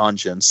guilty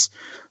conscience.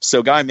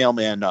 So Guy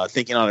Mailman,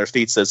 thinking on her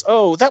feet, says,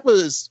 oh, that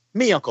was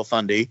me, Uncle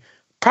Thundy,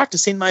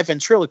 practicing my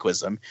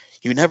ventriloquism.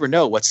 You never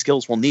know what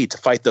skills we'll need to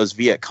fight those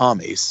Viet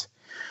commies.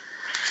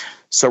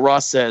 So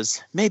Ross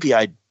says, maybe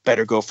I'd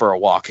better go for a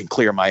walk and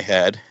clear my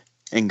head.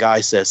 And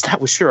Guy says,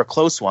 that was sure a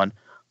close one.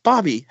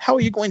 Bobby, how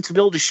are you going to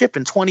build a ship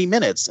in 20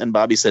 minutes? And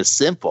Bobby says,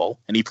 simple.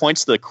 And he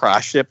points to the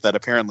crash ship that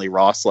apparently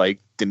Ross, like,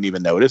 didn't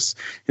even notice.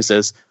 He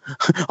says,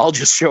 I'll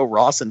just show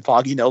Ross and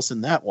Foggy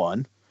Nelson that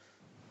one.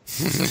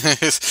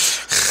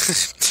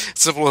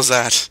 Simple as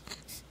that.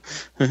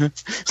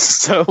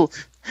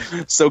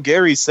 So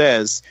Gary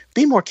says,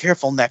 Be more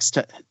careful next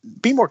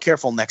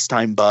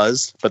time,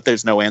 Buzz." But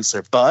there's no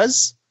answer.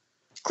 Buzz?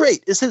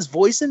 Great. Is his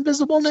voice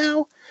invisible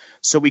now?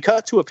 So we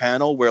cut to a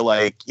panel where,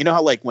 like, you know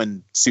how, like,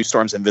 when Sue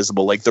Storm's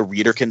invisible, like, the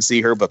reader can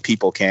see her, but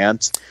people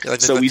can't. Yeah,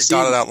 like so we see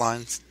dotted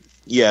outlines.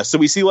 Yeah, so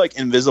we see, like,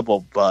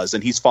 invisible Buzz,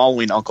 and he's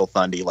following Uncle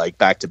Thundy, like,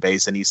 back to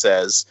base, and he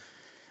says,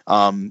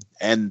 and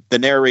the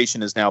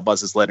narration is now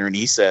Buzz's letter, and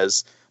he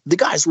says, "The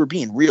guys were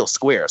being real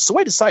square, so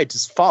I decided to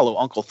follow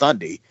Uncle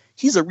Thundy.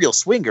 He's a real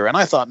swinger, and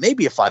I thought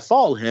maybe if I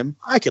follow him,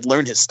 I could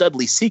learn his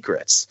studly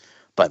secrets."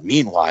 But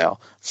meanwhile,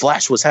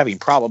 Flash was having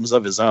problems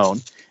of his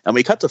own, and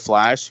we cut to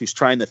Flash, who's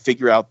trying to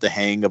figure out the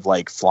hang of,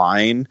 like,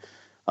 flying.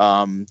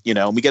 And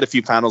we get a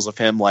few panels of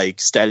him, like,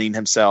 steadying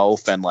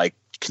himself and, like,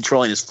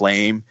 controlling his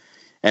flame.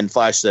 And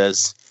Flash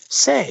says,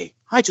 "Say,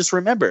 I just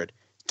remembered.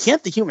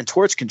 Can't the Human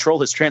Torch control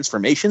his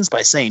transformations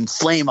by saying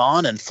flame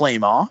on and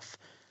flame off?"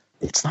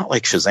 It's not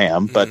like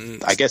Shazam, but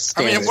I guess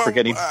Stan is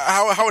forgetting.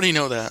 How would he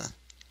know that?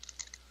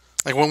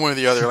 Like, one way or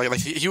the other. Like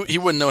he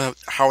wouldn't know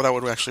how that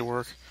would actually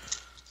work.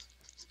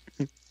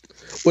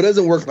 Well, it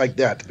doesn't work like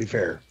that, to be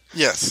fair.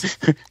 Yes.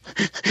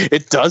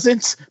 It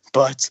doesn't,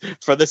 but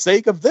for the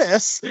sake of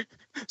this.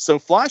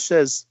 So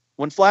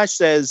when Flash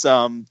says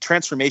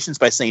transformations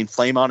by saying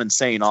flame on and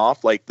saying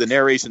off, like the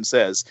narration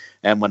says,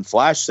 and when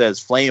Flash says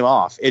flame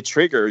off, it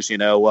triggers,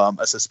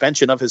 a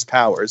suspension of his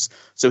powers.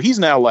 So he's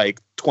now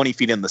like 20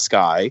 feet in the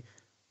sky,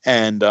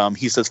 and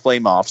he says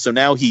flame off. So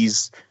now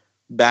he's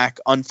back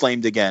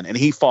unflamed again, and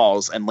he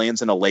falls and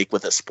lands in a lake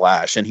with a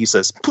splash, and he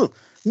says,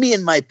 "Me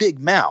and my big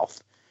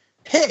mouth.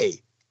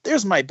 Hey,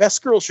 there's my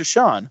best girl,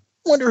 Shashan.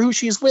 Wonder who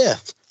she's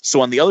with."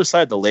 So on the other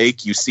side of the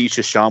lake, you see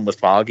Shashan with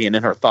Foggy, and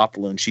in her thought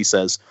balloon, she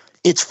says,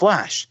 "It's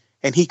Flash,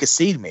 and he can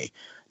see me.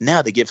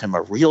 Now to give him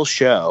a real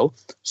show."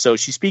 So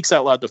she speaks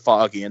out loud to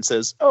Foggy and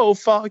says, "Oh,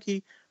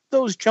 Foggy,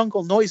 those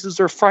jungle noises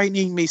are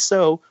frightening me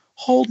so.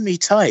 Hold me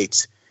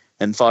tight."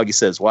 And Foggy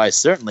says, "Why,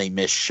 certainly,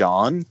 Miss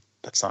Shawn."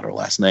 That's not her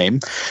last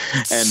name.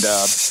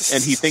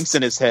 And he thinks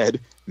in his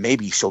head,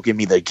 maybe she'll give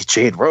me the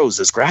Jade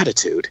Rose as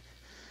gratitude.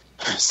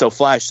 So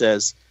Flash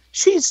says,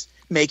 "She's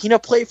making a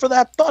play for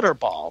that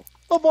Butterball.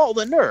 Of all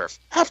the nerve,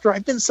 after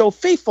I've been so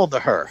faithful to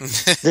her.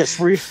 This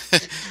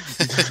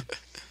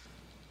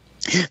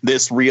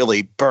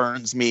really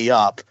burns me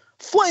up.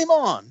 Flame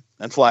on!"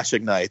 And Flash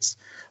ignites.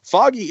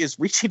 Foggy is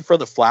reaching for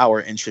the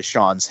flower in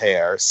Shashan's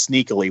hair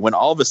sneakily when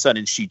all of a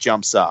sudden she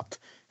jumps up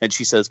and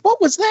she says, "What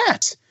was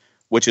that?"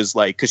 Which is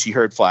like, because she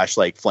heard Flash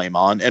like flame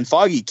on, and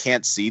Foggy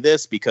can't see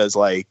this because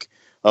like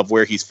of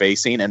where he's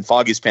facing, and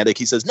Foggy's panic.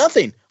 He says,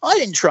 "Nothing. I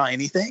didn't try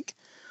anything."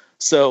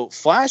 So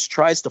Flash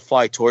tries to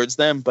fly towards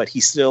them, but he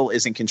still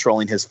isn't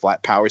controlling his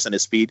flat powers and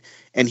his speed,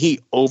 and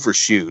he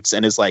overshoots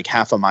and is like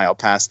half a mile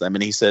past them,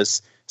 and he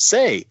says,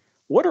 "Say,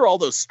 what are all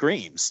those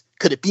screams?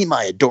 Could it be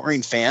my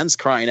adoring fans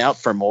crying out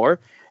for more?"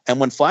 And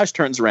when Flash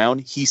turns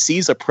around, he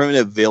sees a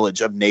primitive village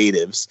of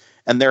natives,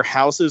 and their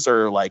houses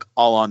are like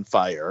all on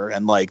fire,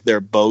 and like their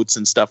boats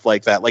and stuff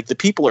like that. Like the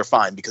people are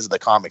fine because of the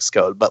comics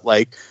code, but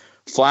like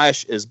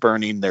Flash is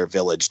burning their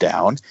village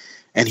down.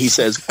 And he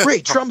says,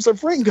 "Great drums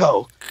of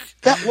Ringo!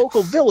 That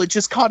local village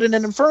is caught in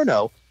an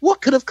inferno. What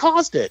could have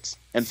caused it?"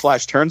 And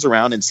Flash turns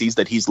around and sees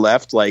that he's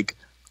left like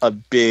a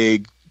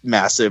big,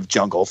 massive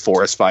jungle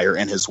forest fire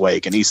in his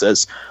wake. And he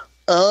says,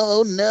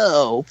 "Oh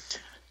no!"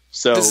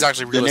 So this is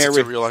actually realistic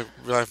to real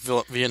life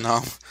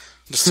Vietnam,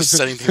 just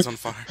setting things on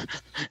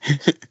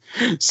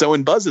fire. So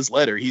in Buzz's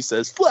letter, he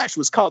says, "Flash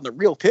was caught in a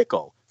real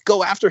pickle.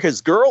 Go after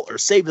his girl or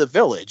save the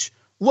village.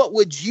 What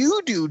would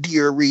you do,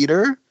 dear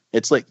reader?"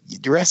 It's like,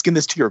 you're asking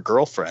this to your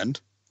girlfriend.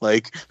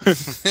 Like,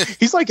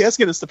 he's like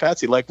asking this to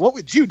Patsy. Like, what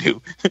would you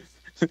do?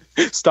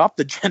 Stop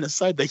the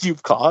genocide that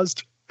you've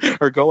caused?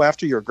 Or go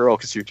after your girl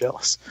because you're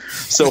jealous?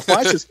 So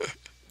Flash is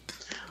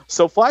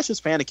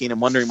panicking and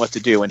wondering what to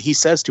do. And he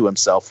says to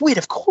himself, "Wait,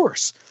 of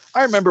course.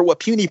 I remember what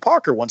Puny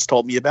Parker once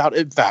told me about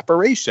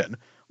evaporation.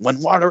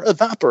 When water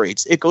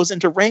evaporates, it goes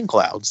into rain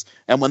clouds.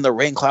 And when the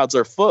rain clouds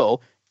are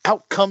full,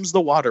 out comes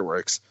the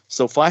waterworks."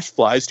 So Flash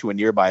flies to a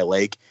nearby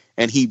lake,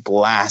 and he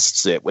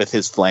blasts it with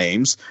his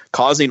flames,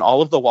 causing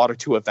all of the water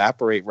to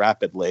evaporate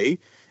rapidly.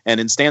 And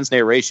in Stan's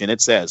narration, it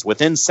says,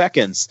 "Within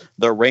seconds,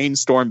 the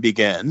rainstorm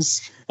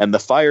begins, and the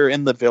fire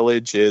in the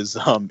village is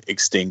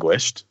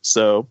extinguished."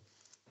 So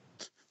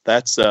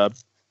that's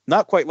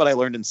not quite what I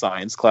learned in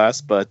science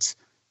class, but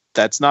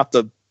that's not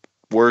the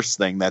worst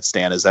thing that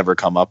Stan has ever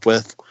come up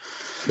with.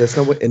 That's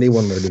not what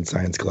anyone learned in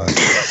science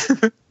class.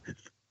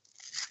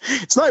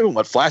 It's not even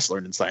what Flash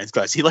learned in science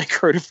class. He like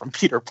heard it from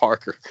Peter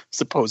Parker,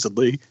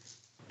 supposedly.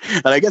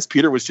 And I guess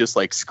Peter was just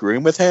like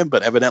screwing with him,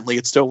 but evidently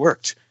it still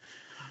worked.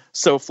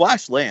 So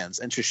Flash lands,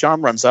 and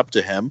Shashan runs up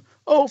to him.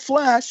 "Oh,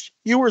 Flash,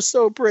 you were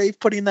so brave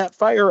putting that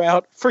fire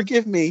out.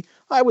 Forgive me.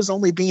 I was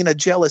only being a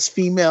jealous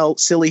female,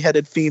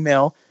 silly-headed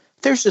female.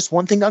 There's just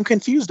one thing I'm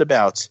confused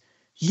about.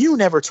 You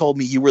never told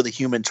me you were the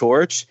Human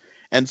Torch."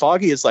 And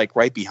Foggy is like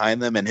right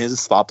behind them, and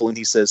his thought balloon,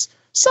 he says,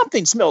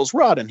 "Something smells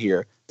rotten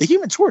here. The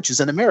Human Torch is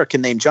an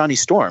American named Johnny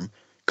Storm.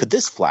 could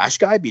this Flash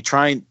guy be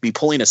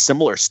pulling a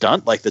similar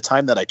stunt like the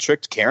time that I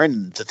tricked Karen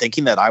into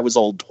thinking that I was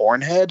old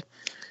Hornhead?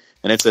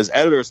 And it says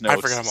editor's notes.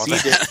 I forgot about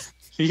that.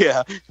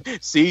 Yeah.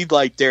 See,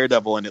 like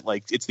Daredevil, and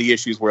it's the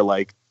issues where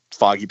like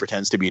Foggy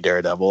pretends to be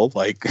Daredevil.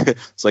 Like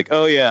it's like,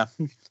 oh yeah,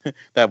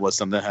 that was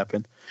something that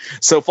happened.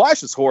 So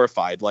Flash is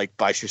horrified, like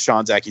by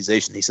Shashan's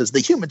accusation. He says,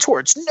 "The Human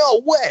Torch,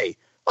 no way!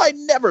 I'd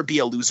never be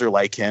a loser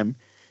like him."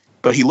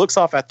 But he looks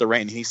off at the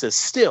rain and he says,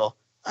 "Still,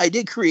 I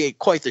did create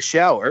quite the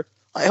shower.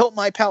 I hope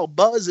my pal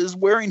Buzz is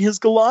wearing his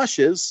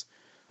galoshes."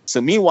 So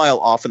meanwhile,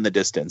 off in the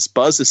distance,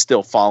 Buzz is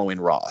still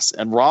following Ross,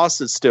 and Ross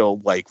is still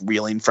like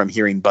reeling from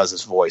hearing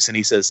Buzz's voice. And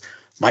he says,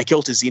 "My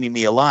guilt is eating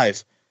me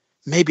alive.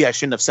 Maybe I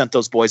shouldn't have sent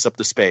those boys up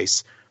to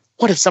space.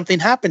 What if something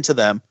happened to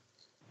them?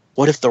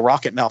 What if the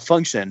rocket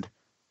malfunctioned?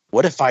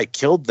 What if I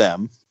killed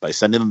them by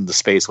sending them to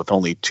space with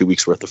only 2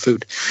 weeks worth of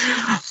food?"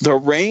 The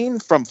rain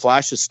from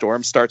Flash's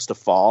storm starts to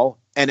fall,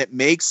 and it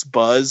makes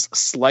Buzz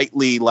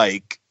slightly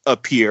like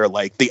appear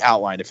like the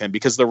outline of him,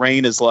 because the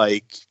rain is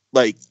like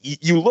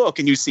you look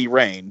and you see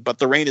rain, but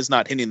the rain is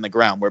not hitting the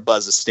ground where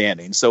Buzz is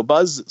standing. So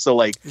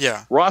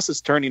Ross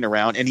is turning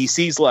around and he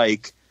sees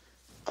like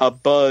a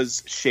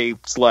Buzz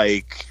shaped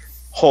like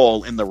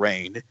hole in the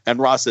rain, and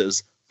Ross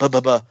says,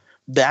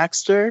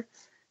 "Baxter?"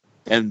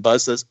 And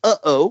Buzz says,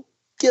 "Uh-oh,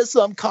 guess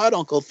I'm caught,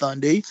 Uncle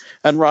Thundy."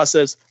 And Ross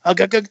says,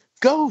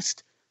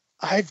 "Ghost,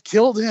 I've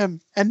killed him,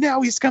 and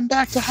now he's come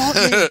back to haunt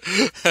me."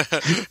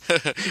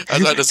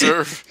 As I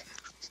deserve.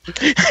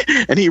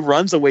 And he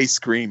runs away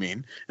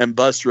screaming, and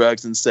Buzz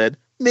shrugs and said,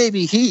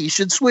 "Maybe he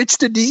should switch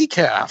to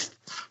decaf."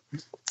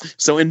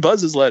 So in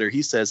Buzz's letter,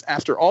 he says,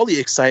 "After all the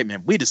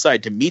excitement, we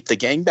decide to meet the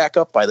gang back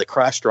up by the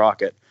crashed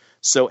rocket."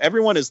 So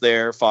everyone is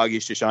there, Foggy,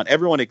 Shashan,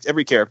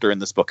 every character in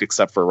this book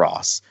except for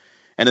Ross.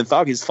 And in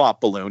Foggy's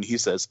Flop Balloon, he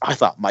says, "I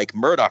thought Mike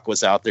Murdoch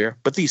was out there,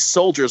 but these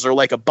soldiers are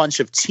like a bunch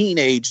of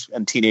teenage,"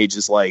 and teenage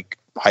is like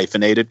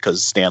hyphenated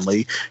because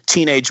Stanley,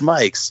 "teenage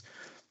Mikes."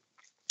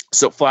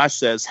 So Flash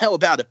says, "How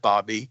about it,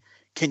 Bobby?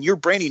 Can your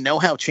brainy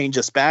know-how change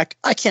us back?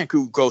 I can't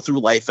go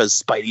through life as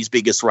Spidey's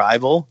biggest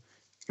rival."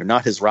 "You're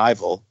not his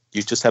rival.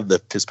 You just have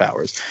his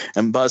powers."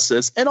 And Buzz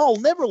says, "And I'll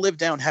never live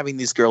down having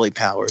these girly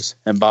powers."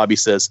 And Bobby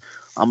says,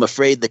 "I'm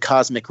afraid the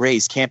cosmic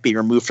rays can't be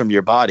removed from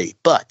your body,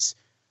 but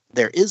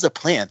there is a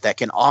plant that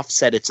can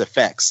offset its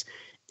effects.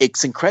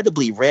 It's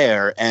incredibly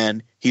rare."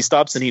 And he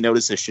stops and he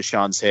notices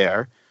Shashan's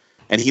hair,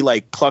 and he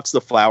like plucks the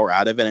flower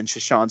out of it, and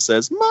Shashan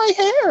says, "My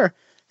hair."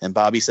 And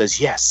Bobby says,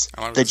 "Yes,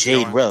 the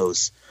Jade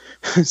Rose."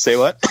 Say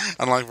what?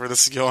 I don't like where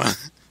this is going.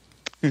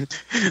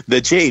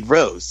 The Jade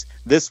Rose.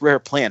 This rare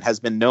plant has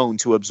been known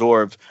to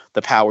absorb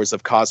the powers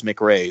of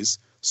cosmic rays.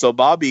 So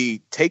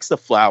Bobby takes the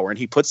flower and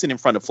he puts it in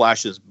front of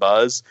Flash's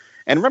Buzz.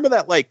 And remember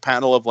that like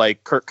panel of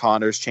like Kurt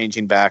Connors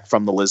changing back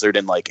from the Lizard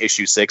in like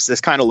issue 6? This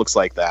kind of looks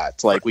like that.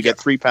 It's like we get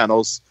 3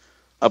 panels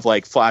of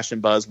like Flash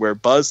and Buzz where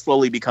Buzz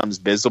slowly becomes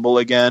visible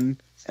again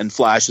and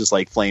Flash's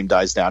like flame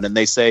dies down, and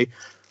they say,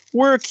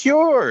 "We're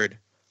cured."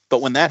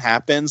 But when that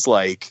happens,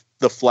 like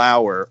the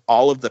flower,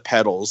 all of the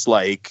petals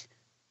like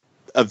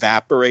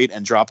evaporate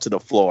and drop to the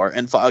floor,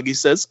 and Foggy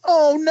says,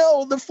 "Oh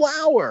no, the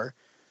flower."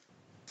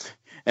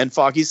 And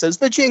Foggy says,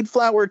 "The jade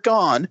flower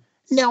gone.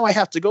 Now I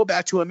have to go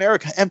back to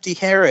America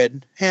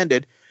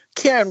empty-handed.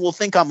 Karen will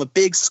think I'm a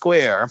big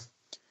square."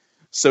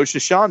 So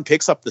Shashan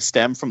picks up the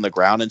stem from the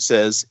ground and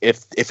says,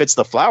 if it's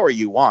the flower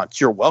you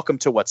want, you're welcome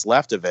to what's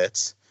left of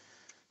it.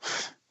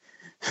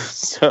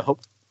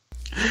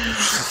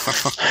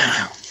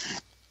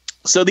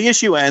 So the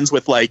issue ends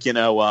with like,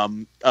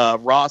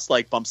 Ross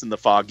like bumps into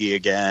Foggy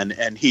again,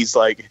 and he's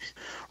like,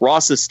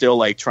 Ross is still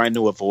like trying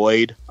to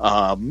avoid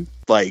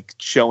like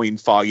showing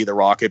Foggy the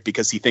rocket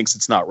because he thinks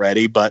it's not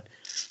ready, but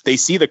they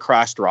see the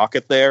crashed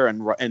rocket there,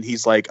 and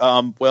he's like,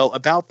 well,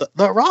 about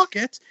the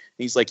rocket.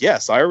 And he's like,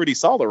 "Yes, I already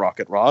saw the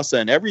rocket, Ross,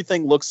 and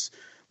everything looks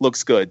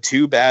good.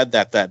 Too bad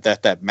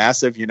that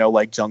massive,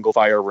 like jungle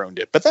fire ruined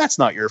it. But that's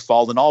not your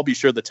fault, and I'll be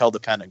sure to tell the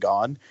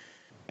Pentagon."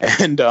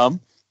 And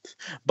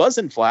Buzz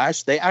and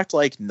Flash, they act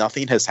like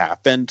nothing has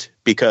happened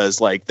because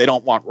like they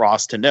don't want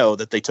Ross to know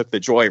that they took the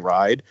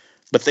joyride,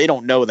 but they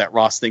don't know that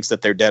Ross thinks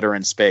that they're dead or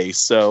in space.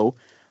 So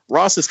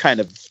Ross is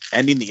kind of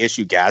ending the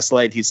issue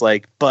gaslight. He's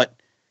like, but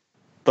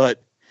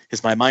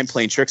is my mind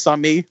playing tricks on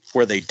me?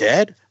 Were they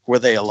dead? Were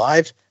they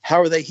alive?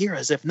 How are they here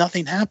as if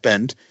nothing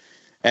happened?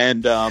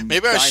 And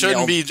maybe I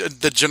shouldn't be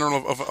the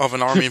general of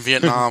an army in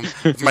Vietnam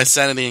with my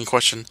sanity in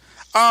question.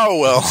 Oh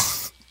well.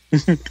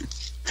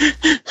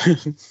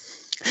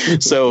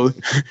 So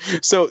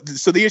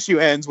the issue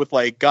ends with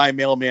like Guy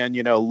Mailman,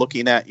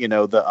 looking at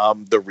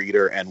the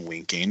reader and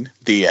winking.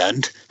 The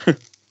end.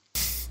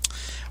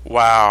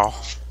 Wow.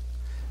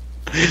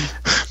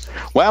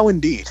 Wow,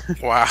 indeed.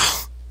 Wow.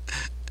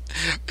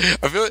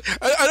 I feel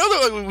I know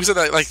that like, we said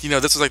that like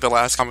this was like the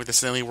last comic that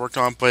Stanley worked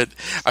on, but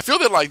I feel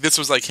that like this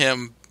was like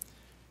him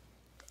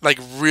like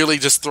really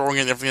just throwing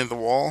in everything at the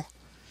wall,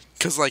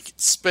 because like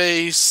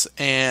space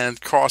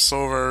and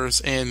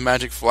crossovers and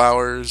magic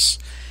flowers.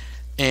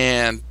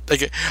 And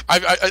like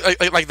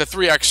I like the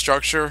 3-act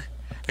structure.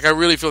 Like I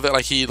really feel that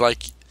like he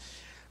like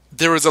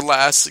there was a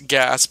last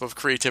gasp of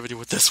creativity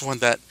with this one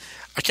that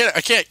I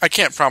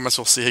can't promise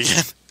we'll see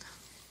again.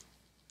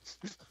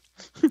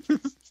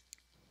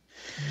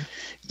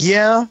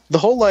 Yeah, the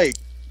whole like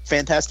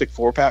Fantastic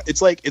Four power.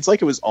 It's like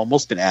it was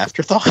almost an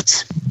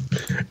afterthought.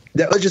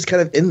 That was just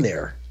kind of in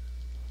there.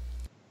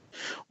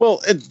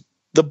 Well, and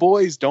the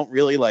boys don't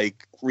really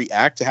like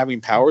react to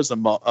having powers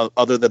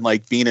other than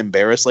like being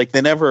embarrassed. Like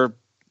they never,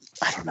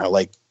 I don't know,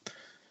 like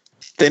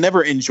they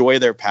never enjoy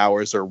their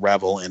powers or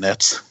revel in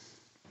it.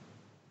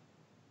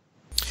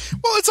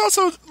 Well, it's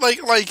also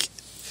like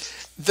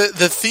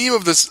the theme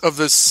of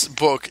this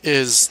book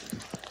is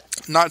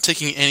not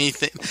taking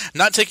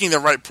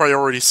the right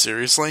priorities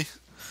seriously.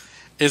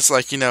 It's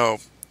like,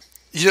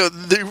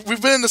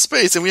 we've been into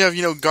space and we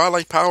have,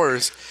 godlike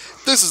powers.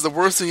 This is the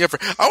worst thing ever.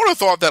 I would have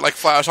thought that like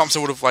Flash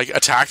Thompson would have like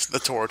attacked the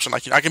torch and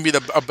like I can be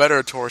a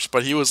better torch,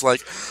 but he was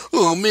like,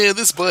 oh man,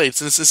 this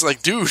bites, and it's just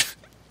like, dude,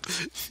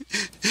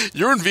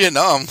 you're in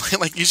Vietnam.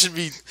 Like you should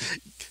be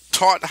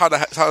taught how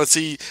to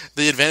see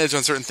the advantage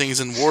on certain things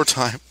in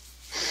wartime.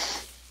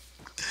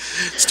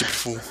 Stupid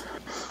fool.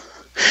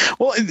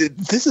 Well,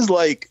 this is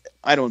like,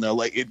 I don't know,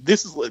 like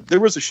there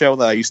was a show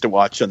that I used to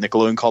watch on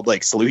Nickelodeon called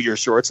like Salute Your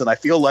Shorts, and I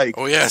feel like,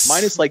 oh yes,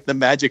 minus like the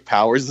magic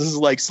powers, this is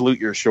like Salute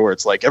Your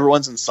Shorts. Like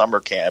everyone's in summer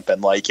camp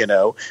and like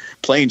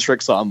playing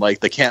tricks on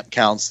like the camp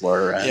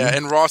counselor.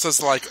 And Ross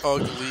is like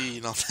ugly,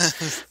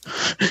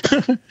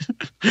 that.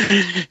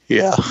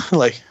 Yeah,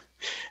 like,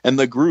 and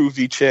the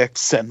groovy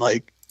chicks and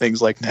like things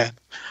like that.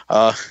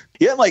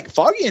 Yeah, like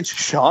Foggy and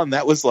Sean,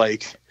 that was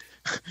like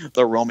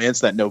the romance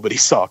that nobody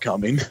saw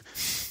coming.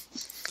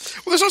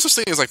 Well, there's no such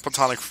thing as like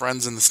platonic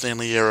friends in the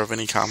Stanley era of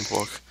any comic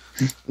book.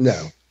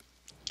 No.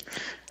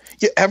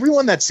 Yeah,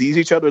 everyone that sees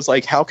each other is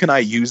like, how can I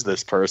use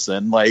this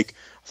person? Like,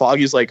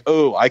 Foggy's like,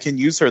 oh, I can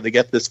use her to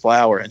get this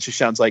flower. And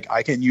Shashan's like,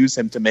 I can use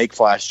him to make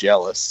Flash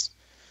jealous.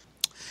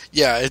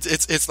 Yeah,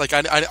 it's like,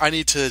 I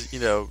need to,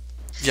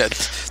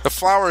 the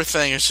flower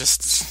thing is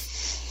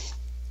just...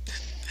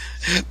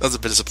 that was a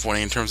bit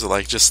disappointing in terms of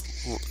like just...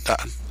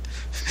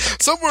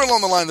 somewhere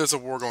along the line, there's a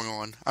war going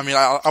on. I mean,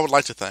 I would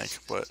like to think,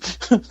 but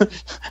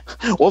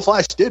well,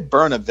 Flash did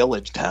burn a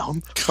village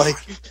down. Like,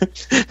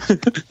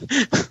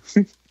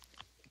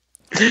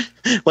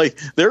 like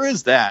there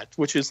is that,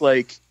 which is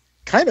like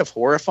kind of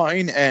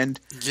horrifying. And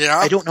yeah,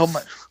 I don't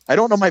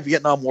know my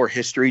Vietnam War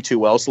history too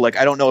well, so like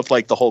I don't know if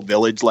like the whole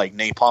village like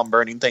napalm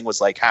burning thing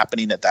was like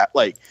happening at that,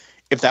 like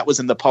if that was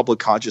in the public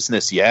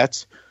consciousness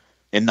yet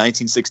in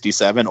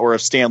 1967, or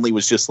if Stanley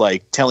was just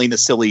like telling a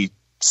silly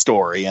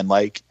story and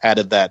like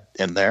added that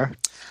in there.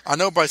 I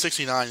know by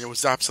 69 it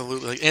was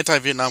absolutely like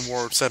anti-Vietnam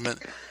War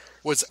sentiment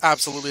was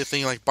absolutely a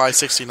thing like by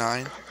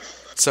 69,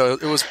 so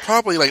it was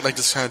probably like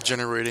just kind of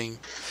generating,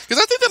 because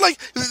I think that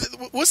like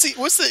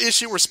what's the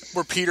issue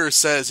where Peter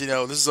says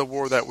this is a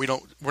war that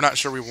we're not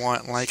sure we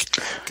want, like,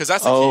 because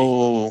that's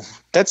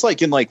that's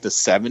like in like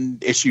the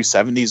issue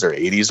 70s or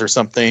 80s or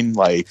something.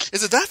 Like,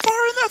 is it that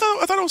far in there?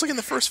 I thought it was like in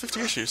the first 50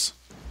 issues.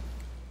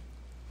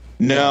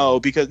 No,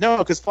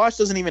 because Flash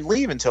doesn't even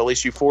leave until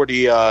issue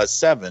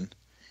 47.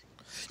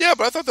 Yeah,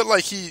 but I thought that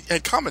like he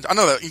had commented. I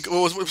know that it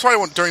was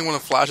probably during one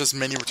of Flash's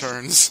many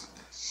returns.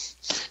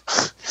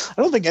 I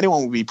don't think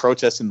anyone would be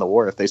protesting the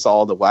war if they saw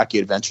all the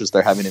wacky adventures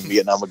they're having in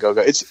Vietnam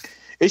Go-Go. It's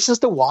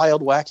just a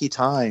wild, wacky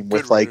time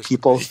with like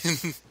people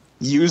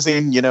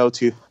using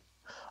to.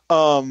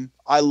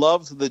 I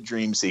loved the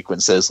dream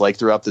sequences like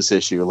throughout this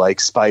issue, like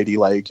Spidey,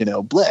 like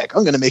Black,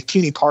 I'm going to make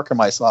Puny Parker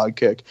my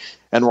sidekick,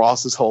 and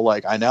Ross's whole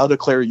like, I now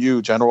declare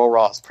you, General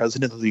Ross,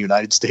 President of the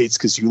United States,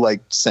 because you like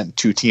sent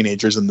 2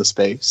 teenagers into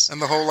space.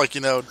 And the whole like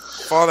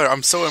Father,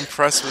 I'm so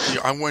impressed with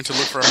you. I'm going to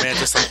look for a man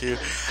just like you.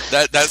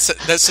 That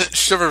sent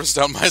shivers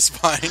down my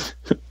spine.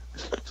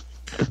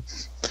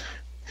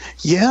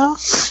 Yeah,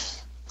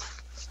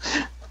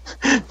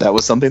 that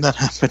was something that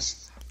happened.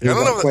 It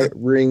does not quite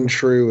ring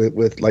true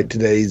with like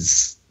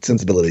today's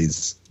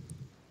sensibilities.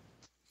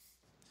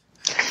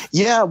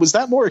 Yeah, was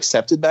that more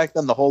accepted back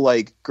then? The whole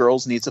like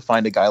girls need to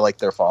find a guy like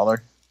their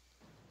father.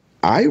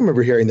 I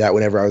remember hearing that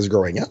whenever I was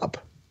growing up,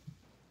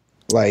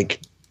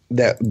 like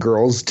that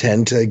girls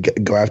tend to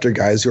go after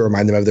guys who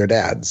remind them of their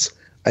dads.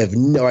 I have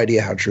no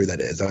idea how true that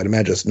is. I would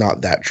imagine it's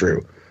not that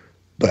true,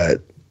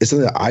 but it's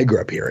something that I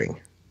grew up hearing.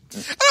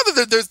 I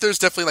know that there's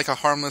definitely like a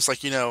harmless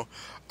like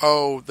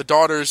the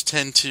daughters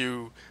tend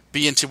to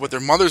be into what their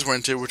mothers were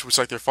into, which was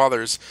like their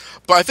fathers.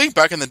 But I think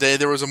back in the day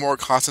there was a more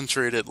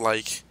concentrated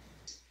like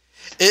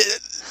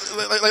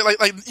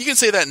you can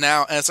say that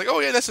now and it's like, oh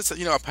yeah, that's just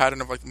a pattern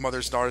of like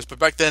mothers and daughters. But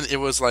back then it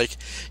was like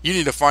you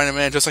need to find a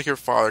man just like your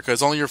father,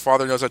 because only your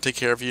father knows how to take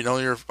care of you, and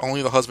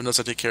only the husband knows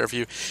how to take care of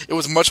you. It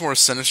was much more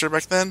sinister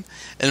back then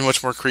and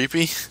much more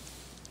creepy.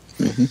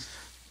 Mm-hmm.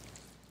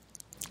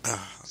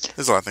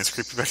 There's a lot of things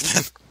creepy back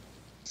then.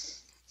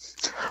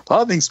 A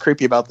lot of things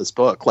creepy about this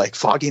book, like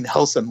Foggy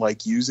Nelson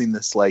like using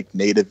this like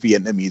native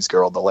Vietnamese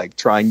girl to like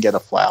try and get a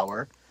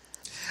flower.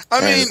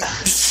 I mean,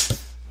 this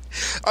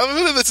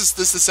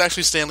is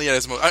actually Stanley at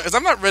his most. Because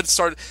I'm not read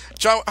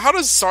John. How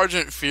does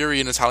Sergeant Fury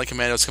and his Howling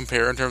Commandos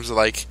compare in terms of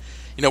like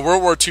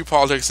World War II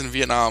politics and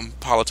Vietnam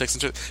politics,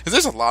 and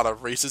there's a lot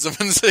of racism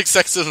and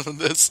sexism in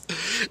this.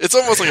 It's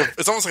almost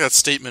like a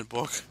statement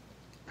book.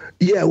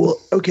 Yeah, well,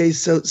 okay,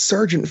 so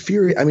Sergeant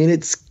Fury, I mean,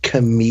 it's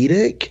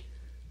comedic,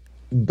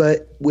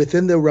 but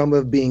within the realm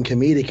of being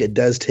comedic, it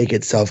does take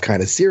itself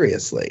kind of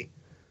seriously.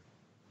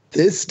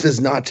 This does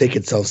not take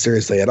itself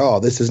seriously at all.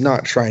 This is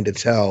not trying to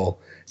tell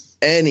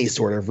any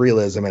sort of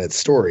realism in its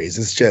stories.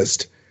 It's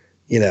just,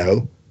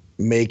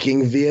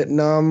 making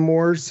Vietnam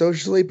more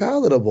socially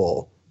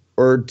palatable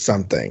or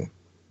something.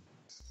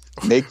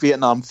 Make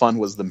Vietnam fun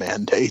was the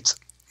mandate.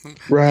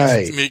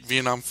 Right. Make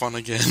Vietnam fun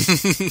again.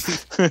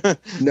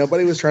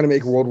 Nobody was trying to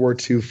make World War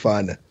II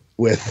fun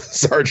with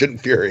Sergeant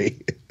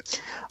Fury.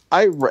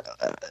 I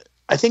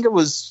think it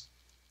was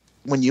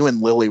when you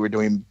and Lily were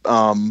doing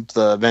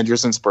the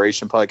Avengers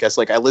Inspiration podcast.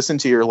 Like, I listened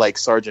to your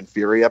Sergeant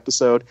Fury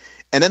episode,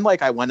 and then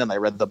I went and I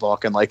read the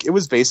book, and it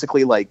was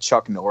basically like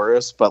Chuck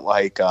Norris, but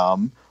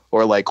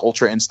or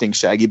Ultra Instinct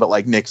Shaggy,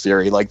 but Nick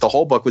Fury. The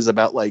whole book was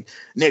about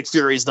Nick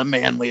Fury's the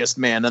manliest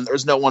man, and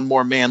there's no one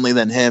more manly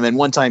than him. And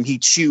one time he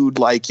chewed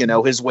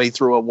his way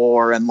through a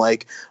war, and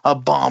a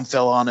bomb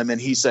fell on him,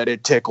 and he said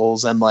it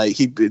tickles, and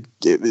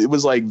it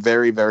was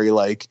very,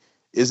 very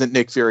isn't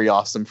Nick Fury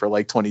awesome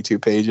for 22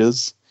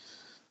 pages?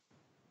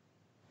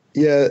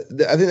 Yeah,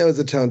 I think that was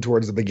the tone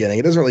towards the beginning.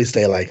 It doesn't really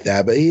stay like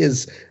that, but he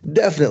is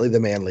definitely the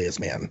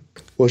manliest man.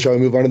 Well, shall we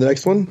move on to the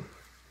next one?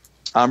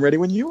 I'm ready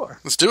when you are.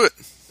 Let's do it.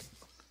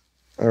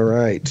 All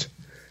right.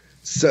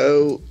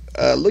 So,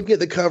 looking at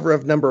the cover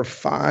of number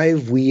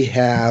 5, we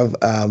have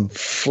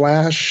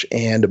Flash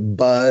and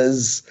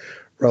Buzz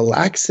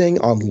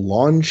relaxing on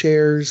lawn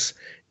chairs,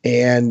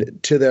 and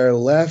to their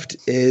left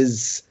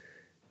is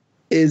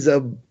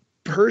a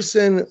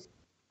person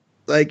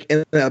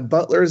in a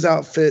butler's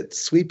outfit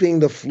sweeping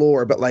the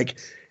floor, but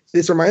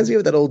this reminds me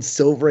of that old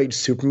Silver Age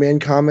Superman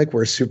comic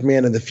where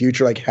Superman in the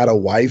future had a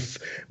wife,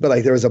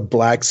 but there was a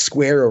black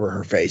square over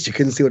her face. You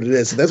couldn't see what it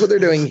is. So that's what they're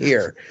doing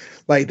here.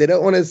 They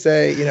don't want to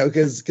say,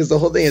 because the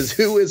whole thing is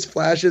who is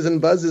Flash's and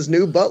Buzz's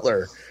new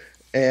butler,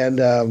 and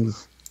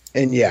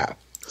yeah.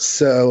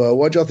 So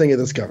what y'all think of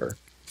this cover?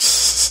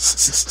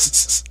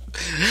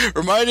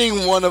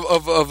 Reminding one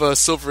of a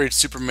Silver Age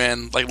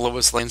Superman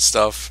Lois Lane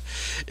stuff.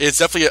 It's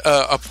definitely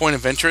a point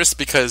of interest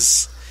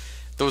because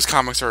those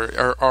comics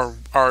are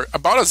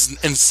about as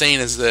insane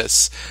as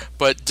this.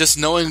 But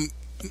just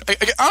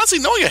honestly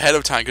knowing ahead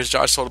of time, because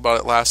Josh told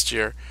about it last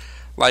year,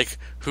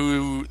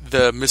 who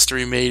the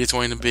mystery maid is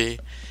going to be.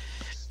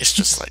 It's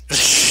just I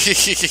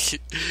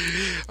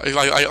don't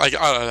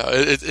know.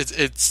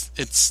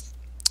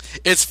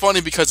 It's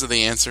funny because of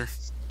the answer.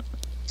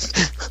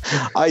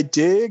 I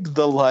dig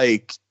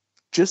the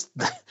just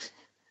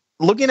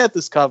looking at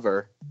this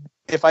cover.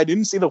 If I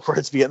didn't see the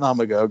words Vietnam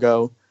a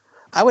Go-Go,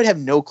 I would have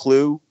no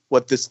clue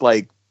what this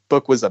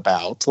book was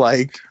about.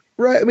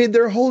 Right. I mean,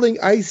 they're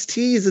holding iced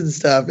teas and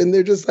stuff, and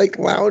they're just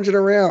lounging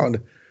around.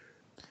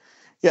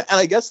 Yeah, and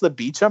I guess the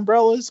beach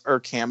umbrellas are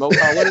camo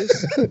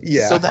colors.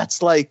 Yeah. So that's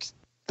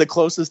the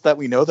closest that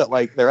we know that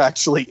they're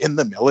actually in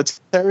the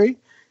military,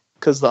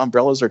 because the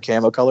umbrellas are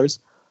camo colors.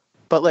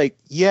 But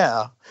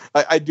yeah,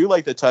 I do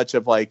like the touch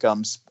of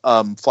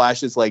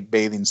Flash's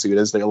bathing suit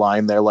as they're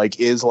lying there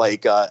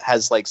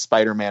has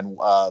Spider-Man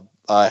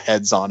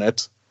heads on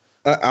it.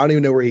 I don't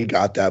even know where he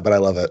got that, but I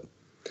love it.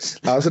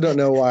 I also don't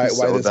know why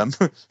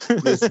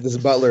this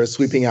butler is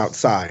sweeping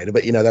outside,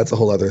 but that's a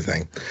whole other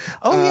thing.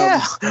 Oh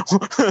yeah,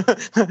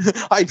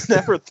 I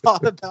never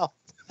thought about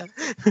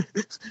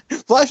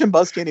that. Flash and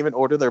Buzz can't even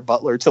order their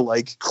butler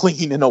to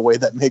clean in a way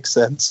that makes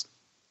sense.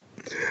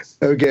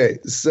 Okay,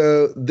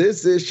 so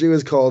this issue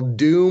is called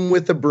Doom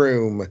with a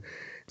Broom,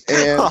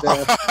 and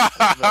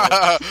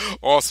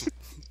awesome.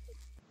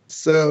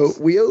 So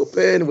we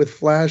open with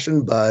Flash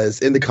and Buzz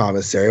in the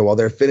commissary while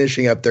they're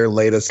finishing up their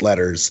latest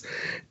letters.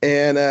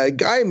 And a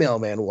Guy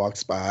mailman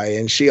walks by,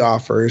 and she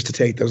offers to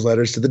take those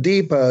letters to the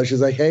depot. She's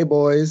like, hey,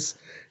 boys.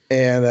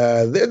 And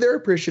they're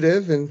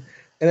appreciative. And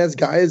as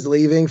Guy is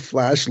leaving,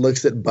 Flash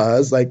looks at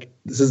Buzz like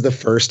this is the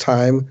first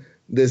time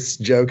this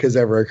joke has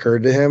ever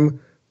occurred to him.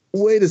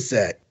 Wait a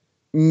sec.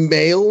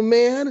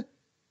 Mailman?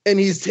 And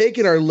he's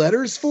taking our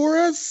letters for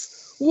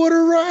us? What a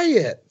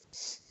riot.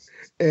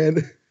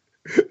 And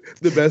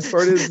the best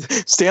part is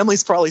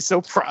Stanley's probably so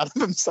proud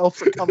of himself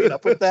for coming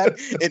up with that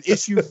in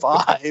issue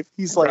 5.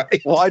 He's like,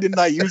 right. Why didn't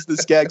I use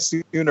this gag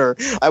sooner?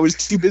 I was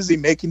too busy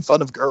making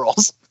fun of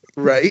girls.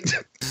 Right?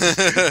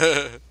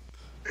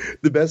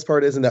 The best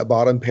part is in that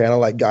bottom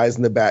panel, guys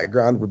in the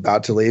background were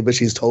about to leave, but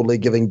she's totally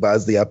giving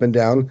Buzz the up and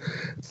down.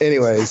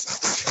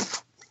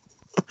 Anyways.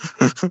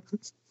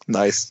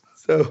 Nice.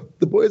 So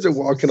the boys are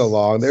walking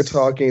along. They're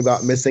talking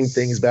about missing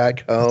things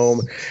back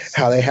home,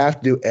 how they have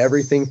to do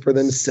everything for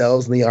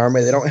themselves in the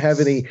army. They don't have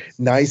any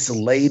nice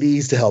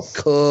ladies to help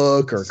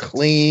cook or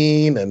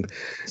clean. And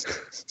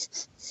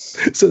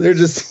so they're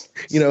just,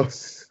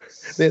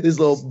 they have these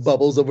little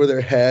bubbles over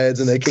their heads,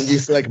 and they can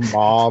use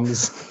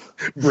moms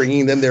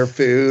bringing them their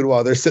food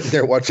while they're sitting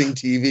there watching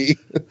TV.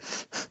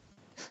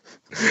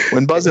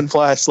 When Buzz and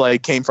Flash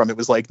came from, it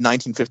was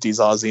 1950s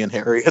Ozzy and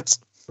Harriet.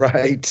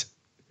 Right.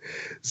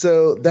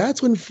 So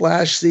that's when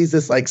Flash sees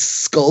this like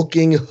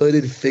skulking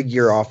hooded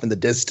figure off in the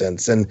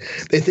distance, and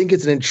they think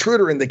it's an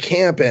intruder in the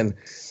camp.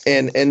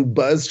 And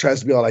Buzz tries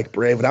to be all like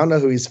brave, and I don't know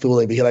who he's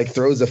fooling, but he like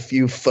throws a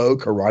few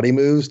faux karate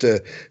moves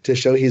to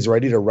show he's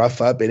ready to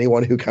rough up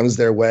anyone who comes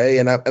their way.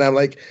 And I'm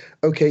like,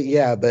 okay,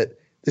 yeah, but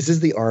this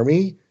is the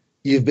Army.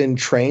 You've been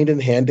trained in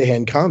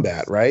hand-to-hand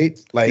combat, right?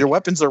 Like your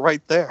weapons are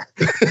right there.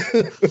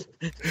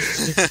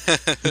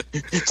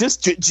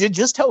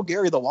 just tell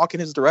Gary to walk in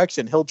his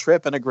direction. He'll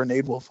trip and a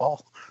grenade will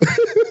fall.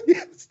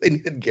 Yes, they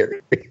needed Gary.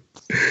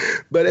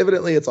 But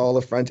evidently it's all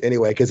a front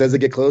anyway, because as they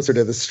get closer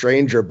to the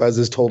stranger, Buzz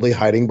is totally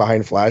hiding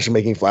behind Flash and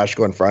making Flash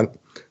go in front.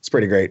 It's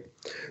pretty great.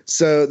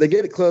 So they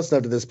get close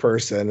enough to this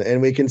person,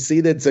 and we can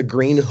see that it's a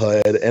green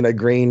hood and a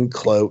green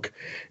cloak.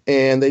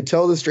 And they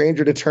tell the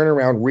stranger to turn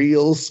around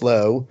real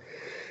slow.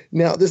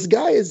 Now, this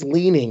guy is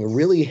leaning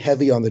really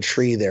heavy on the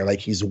tree there,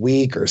 like he's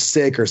weak or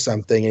sick or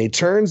something. And he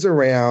turns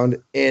around,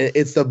 and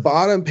it's the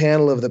bottom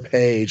panel of the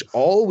page.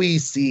 All we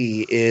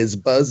see is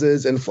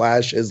Buzz's and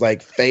Flash's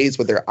like face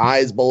with their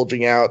eyes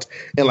bulging out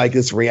and like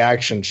this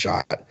reaction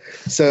shot.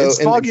 So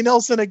it's Foggy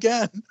Nelson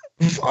again.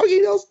 Foggy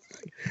Nelson.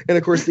 And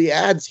of course, the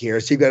ad's here.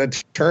 So you've got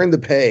to turn the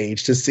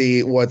page to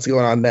see what's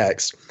going on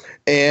next.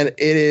 And it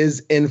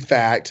is, in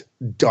fact,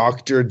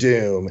 Dr.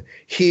 Doom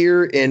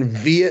here in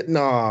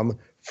Vietnam.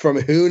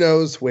 From who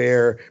knows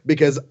where,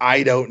 because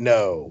I don't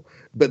know.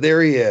 But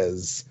there he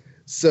is.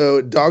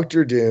 So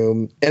Dr.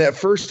 Doom, and at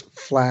first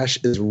Flash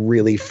is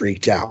really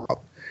freaked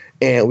out.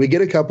 And we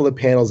get a couple of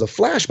panels of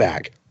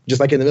flashback,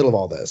 just like in the middle of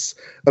all this,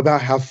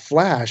 about how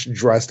Flash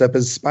dressed up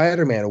as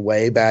Spider-Man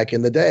way back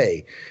in the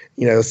day.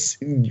 You know,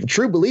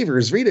 true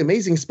believers, read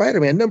Amazing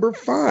Spider-Man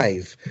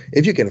 #5.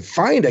 If you can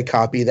find a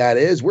copy, that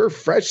is, we're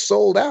fresh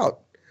sold out.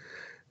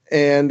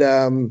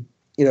 And,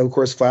 you know, of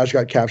course, Flash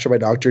got captured by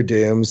Dr.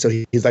 Doom, so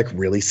he's like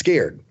really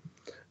scared.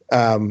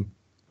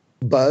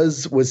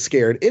 Buzz was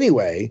scared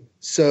anyway,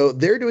 so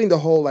they're doing the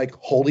whole like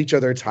hold each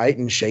other tight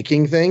and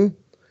shaking thing.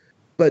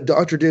 But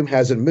Dr. Doom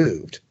hasn't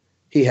moved.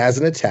 He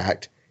hasn't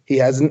attacked. He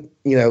hasn't,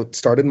 you know,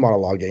 started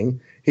monologuing.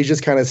 He's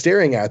just kind of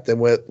staring at them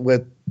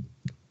with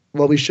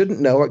well, we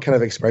shouldn't know what kind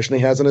of expression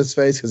he has on his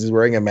face because he's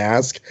wearing a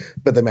mask,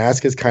 but the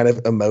mask is kind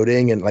of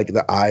emoting and like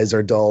the eyes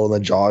are dull and the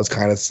jaw is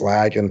kind of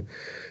slack. And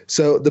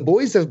so the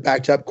boys have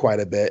backed up quite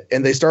a bit,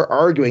 and they start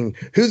arguing,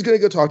 who's going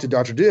to go talk to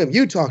Dr. Doom?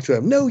 You talk to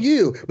him. No,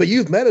 you. But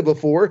you've met him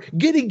before.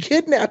 Getting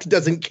kidnapped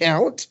doesn't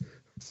count.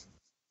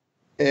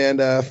 And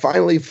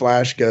finally,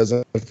 Flash goes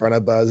in front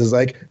of Buzz, is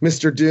like,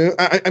 Mr. Doom,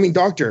 I mean,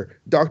 Dr.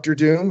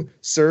 Doom,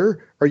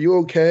 sir, are you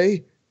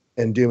okay?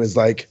 And Doom is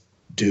like,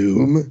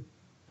 Doom?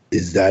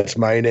 Is that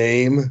my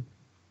name?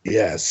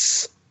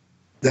 Yes.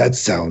 That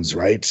sounds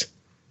right.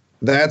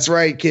 That's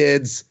right,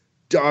 kids.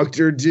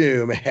 Dr.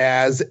 Doom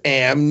has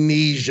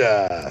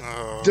amnesia.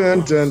 Oh.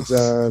 Dun, dun,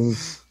 dun.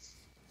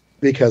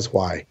 Because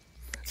why?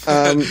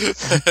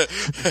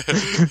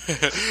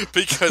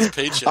 Because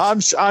paycheck.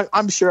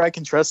 I'm sure I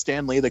can trust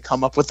Stan Lee to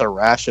come up with a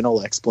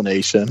rational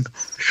explanation.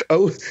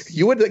 Oh,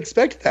 you would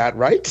expect that,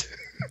 right?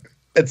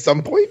 At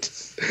some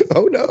point?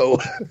 Oh, no.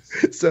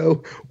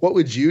 So what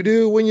would you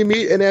do when you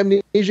meet an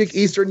amnesic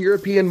Eastern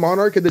European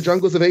monarch in the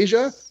jungles of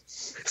Asia?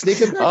 Sneak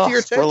him back to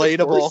your tent.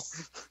 Relatable.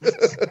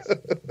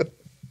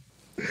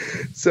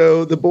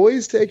 So the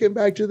boys take him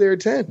back to their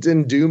tent,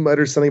 and Doom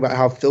mutters something about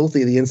how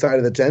filthy the inside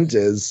of the tent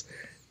is,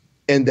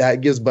 and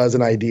that gives Buzz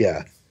an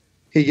idea.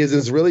 He gives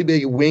this really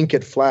big wink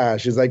at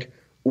Flash. He's like,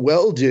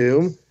 well,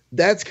 Doom,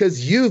 that's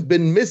because you've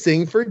been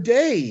missing for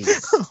days.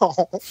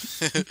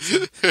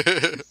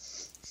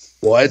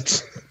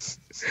 What?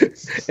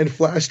 And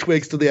Flash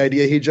twigs to the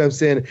idea. He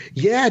jumps in.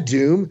 Yeah,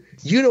 Doom,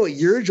 you know what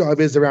your job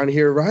is around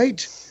here,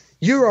 right?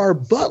 You're our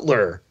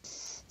butler.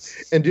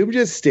 And Doom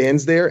just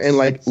stands there and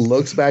like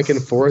looks back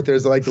and forth.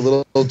 There's like the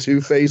little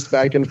two-faced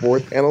back and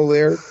forth panel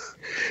there.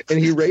 And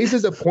he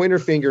raises a pointer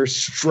finger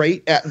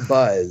straight at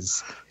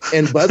Buzz.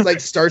 And Buzz like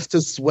starts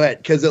to sweat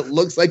because it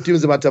looks like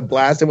Doom's about to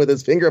blast him with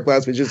his finger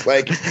blast, which is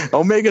like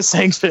Omega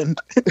sanctioned.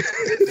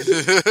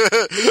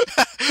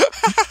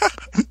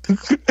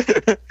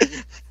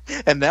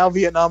 And now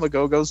Vietnam a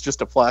Go-Go's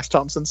just a Flash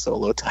Thompson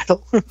solo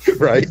title.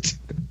 Right.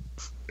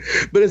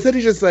 But instead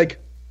he's just like,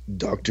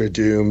 Dr.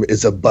 Doom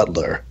is a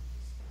butler.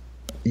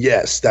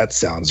 Yes, that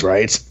sounds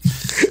right.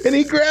 And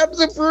he grabs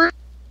a broom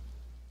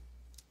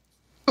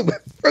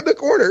from the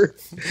corner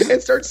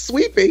and starts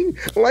sweeping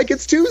like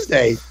it's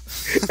Tuesday.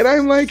 And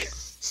I'm like,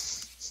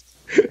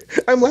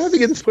 I'm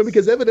laughing at this point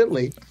because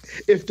evidently,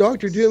 if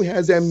Dr. Doom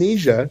has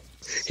amnesia,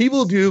 he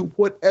will do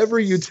whatever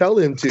you tell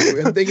him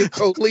to and think it's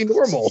totally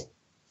normal.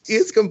 He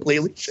is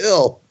completely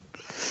chill.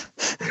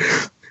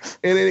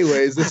 And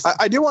anyways,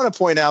 I do want to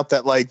point out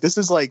that like this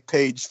is like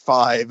page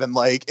 5, and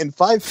like in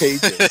 5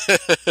 pages,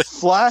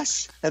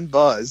 Flash and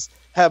Buzz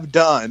have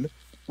done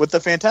what the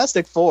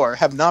Fantastic Four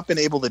have not been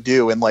able to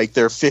do in like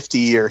their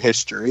 50-year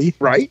history.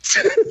 Right?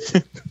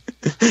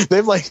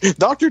 They've like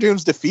Dr.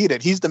 Doom's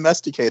defeated. He's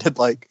domesticated.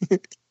 Like,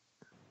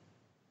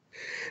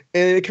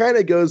 And it kind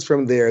of goes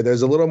from there.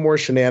 There's a little more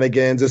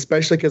shenanigans,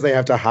 especially because they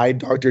have to hide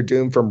Dr.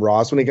 Doom from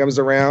Ross when he comes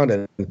around.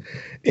 And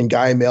in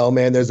Guy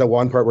Mailman, there's a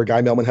one part where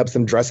Guy Mailman helps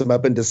them dress him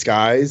up in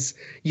disguise.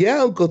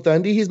 Yeah, Uncle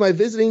Thundy, he's my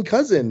visiting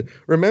cousin.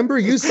 Remember,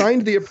 you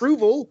signed the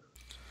approval.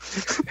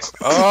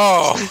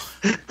 Oh.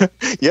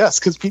 Yes,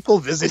 because people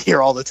visit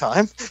here all the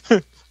time.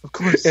 Of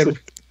course. And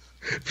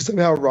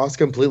somehow Ross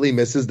completely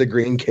misses the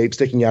green cape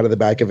sticking out of the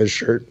back of his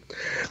shirt.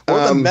 Or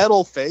the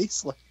metal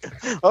face. Like,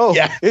 oh,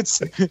 yeah.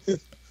 It's...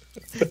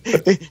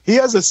 He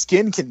has a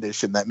skin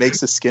condition that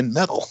makes his skin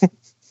metal.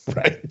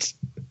 Right.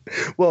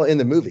 Well, in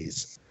the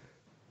movies.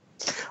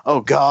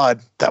 Oh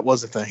God, that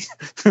was a thing.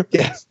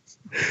 Yeah.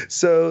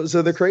 So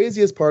the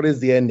craziest part is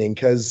the ending,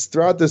 because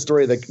throughout the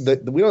story,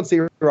 we don't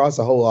see Ross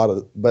a whole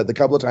lot but the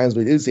couple of times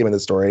we do see him in the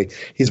story,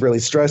 he's really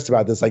stressed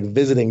about this like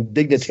visiting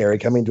dignitary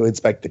coming to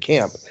inspect the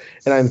camp.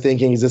 And I'm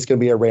thinking, is this going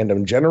to be a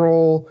random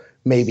general,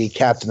 maybe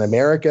Captain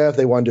America if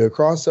they want to do a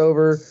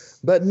crossover?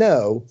 But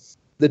no.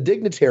 The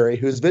dignitary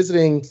who's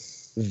visiting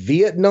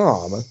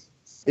Vietnam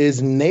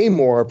is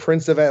Namor,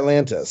 Prince of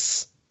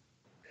Atlantis.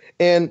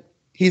 And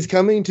he's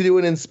coming to do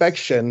an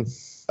inspection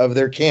of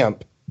their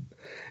camp.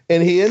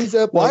 And he ends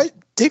up... Why?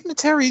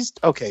 Dignitaries...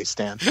 Okay,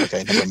 Stan.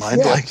 Okay, never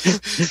mind. Yeah. Like,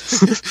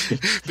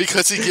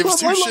 because he gives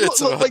two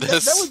shits about like,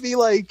 this. That would be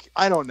like,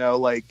 I don't know,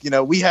 like, you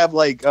know, we have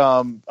like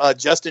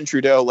Justin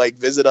Trudeau like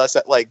visit us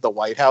at like the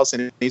White House,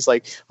 and he's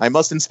like, I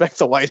must inspect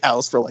the White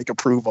House for like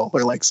approval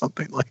or like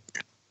something like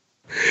that.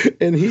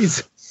 And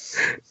he's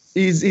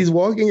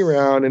walking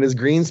around in his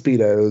green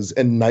Speedos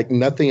and like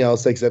nothing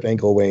else except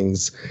ankle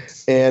wings.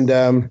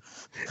 And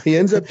he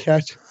ends up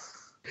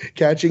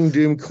catching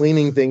Doom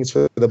cleaning things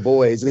for the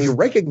boys, and he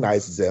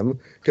recognizes him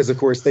because, of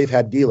course, they've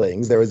had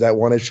dealings. There was that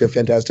one issue of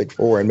Fantastic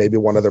Four and maybe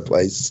one other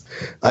place.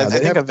 I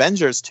think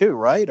Avengers too,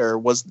 right? Or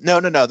was no,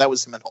 that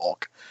was him and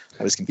Hulk.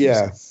 I was confused.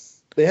 Yeah,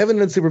 they haven't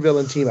done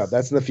supervillain team up.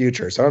 That's in the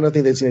future, so I don't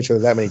think they've seen each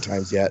other that many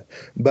times yet.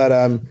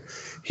 But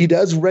he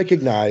does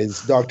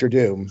recognize Doctor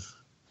Doom,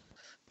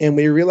 and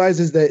we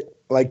realizes that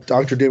like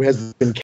Doctor Doom has been